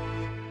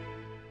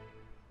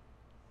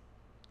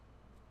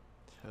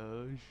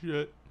 Oh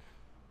shit.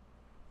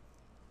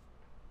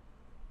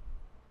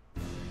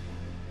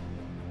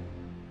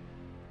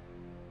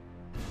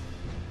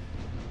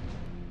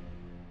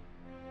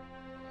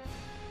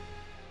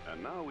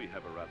 And now we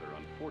have a rather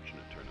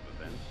unfortunate turn of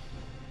events.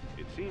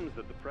 It seems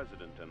that the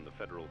President and the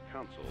Federal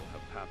Council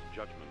have passed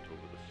judgment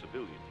over the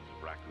civilians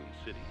of Raccoon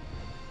City.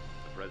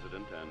 The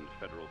President and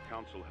Federal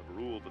Council have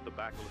ruled that the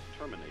Bacillus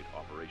Terminate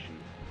operation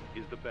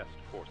is the best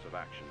course of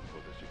action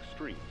for this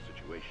extreme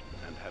situation,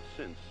 and have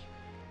since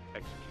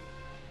executed.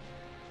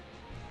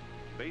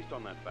 Based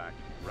on that fact,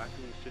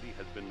 Raccoon City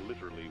has been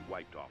literally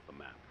wiped off the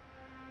map.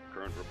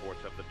 Current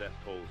reports have the death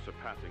toll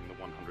surpassing the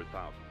 100,000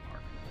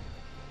 mark.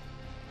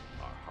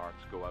 Our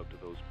hearts go out to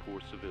those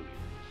poor civilians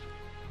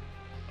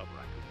of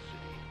Raccoon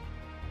City.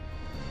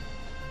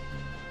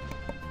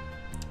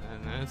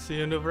 And that's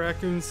the end of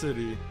Raccoon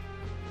City.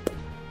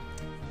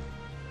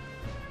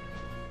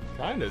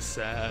 Kinda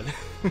sad.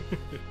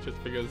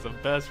 Just because the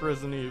best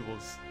Resident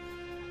Evils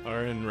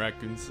are in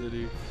Raccoon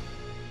City.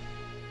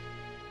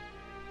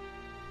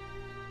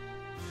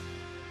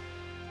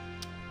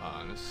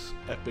 This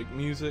epic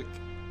music.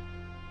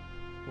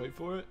 Wait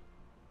for it.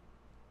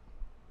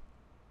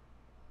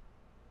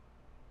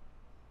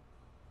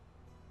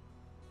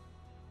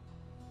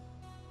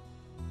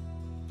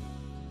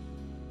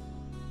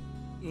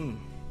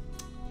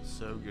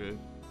 So good.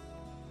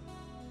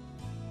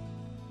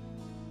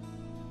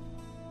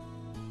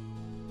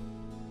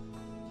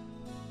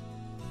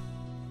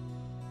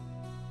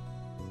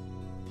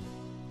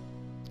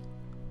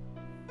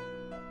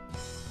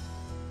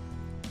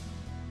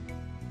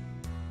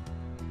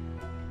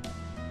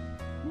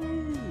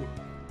 Woo!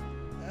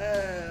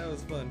 That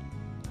was fun.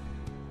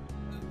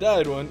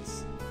 Died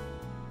once,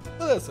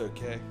 but that's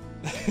okay.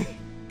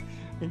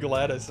 I'm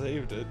glad I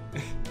saved it.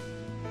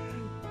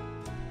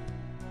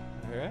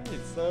 Alright,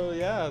 so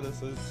yeah,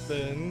 this has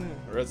been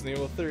Resident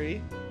Evil 3,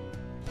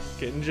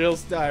 Kit and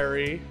Jill's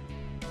Diary,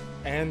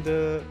 and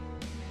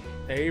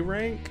A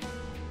rank?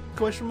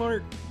 Question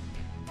mark?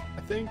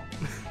 I think.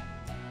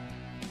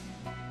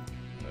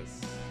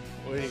 Let's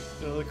wait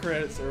till the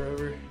credits are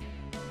over.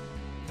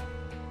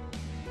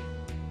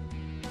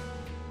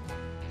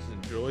 Just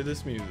enjoy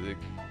this music.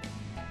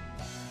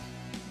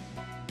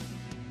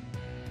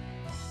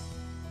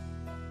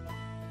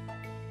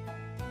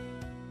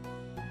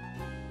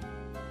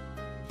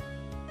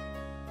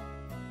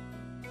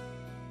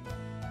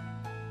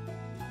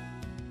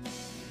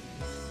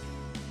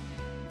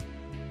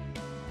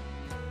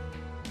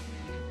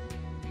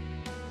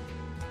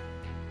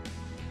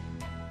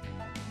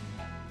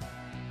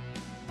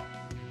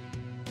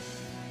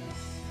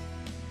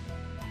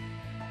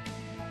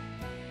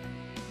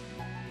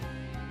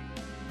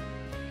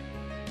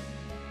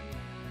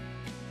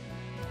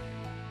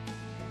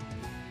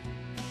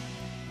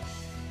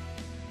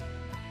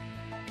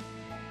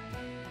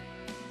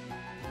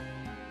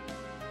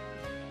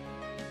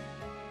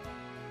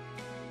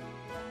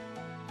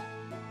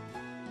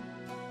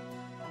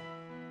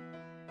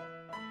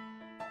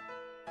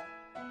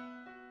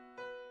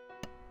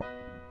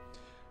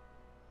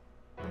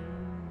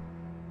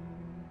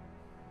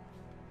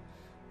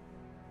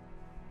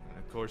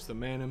 Of course, the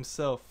man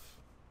himself.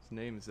 His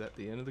name is at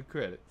the end of the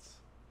credits.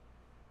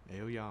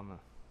 Aoyama.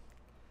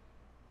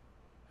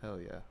 Hell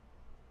yeah.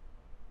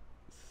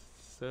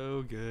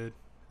 So good.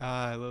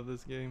 I love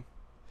this game.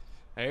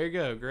 There you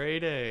go.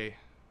 Grade A.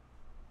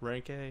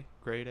 Rank A.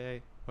 Grade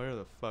A. Whatever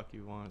the fuck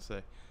you want to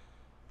say.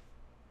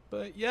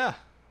 But yeah.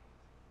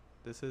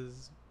 This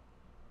is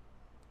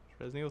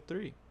Resident Evil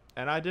 3.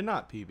 And I did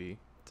not PB.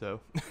 So.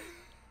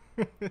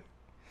 I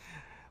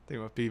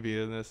think my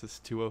PB in this is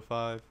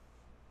 205.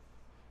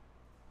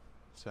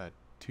 So I had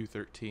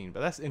 213, but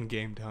that's in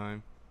game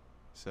time.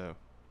 So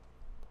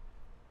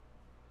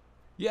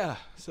yeah,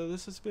 so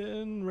this has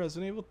been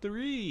Resident Evil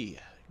 3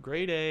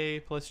 Grade A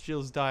plus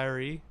Jill's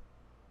Diary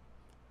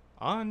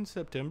on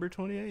September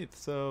 28th.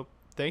 So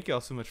thank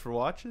y'all so much for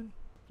watching.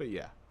 But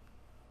yeah,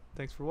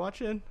 thanks for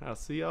watching. I'll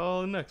see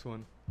y'all in the next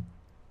one.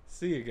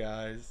 See you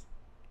guys.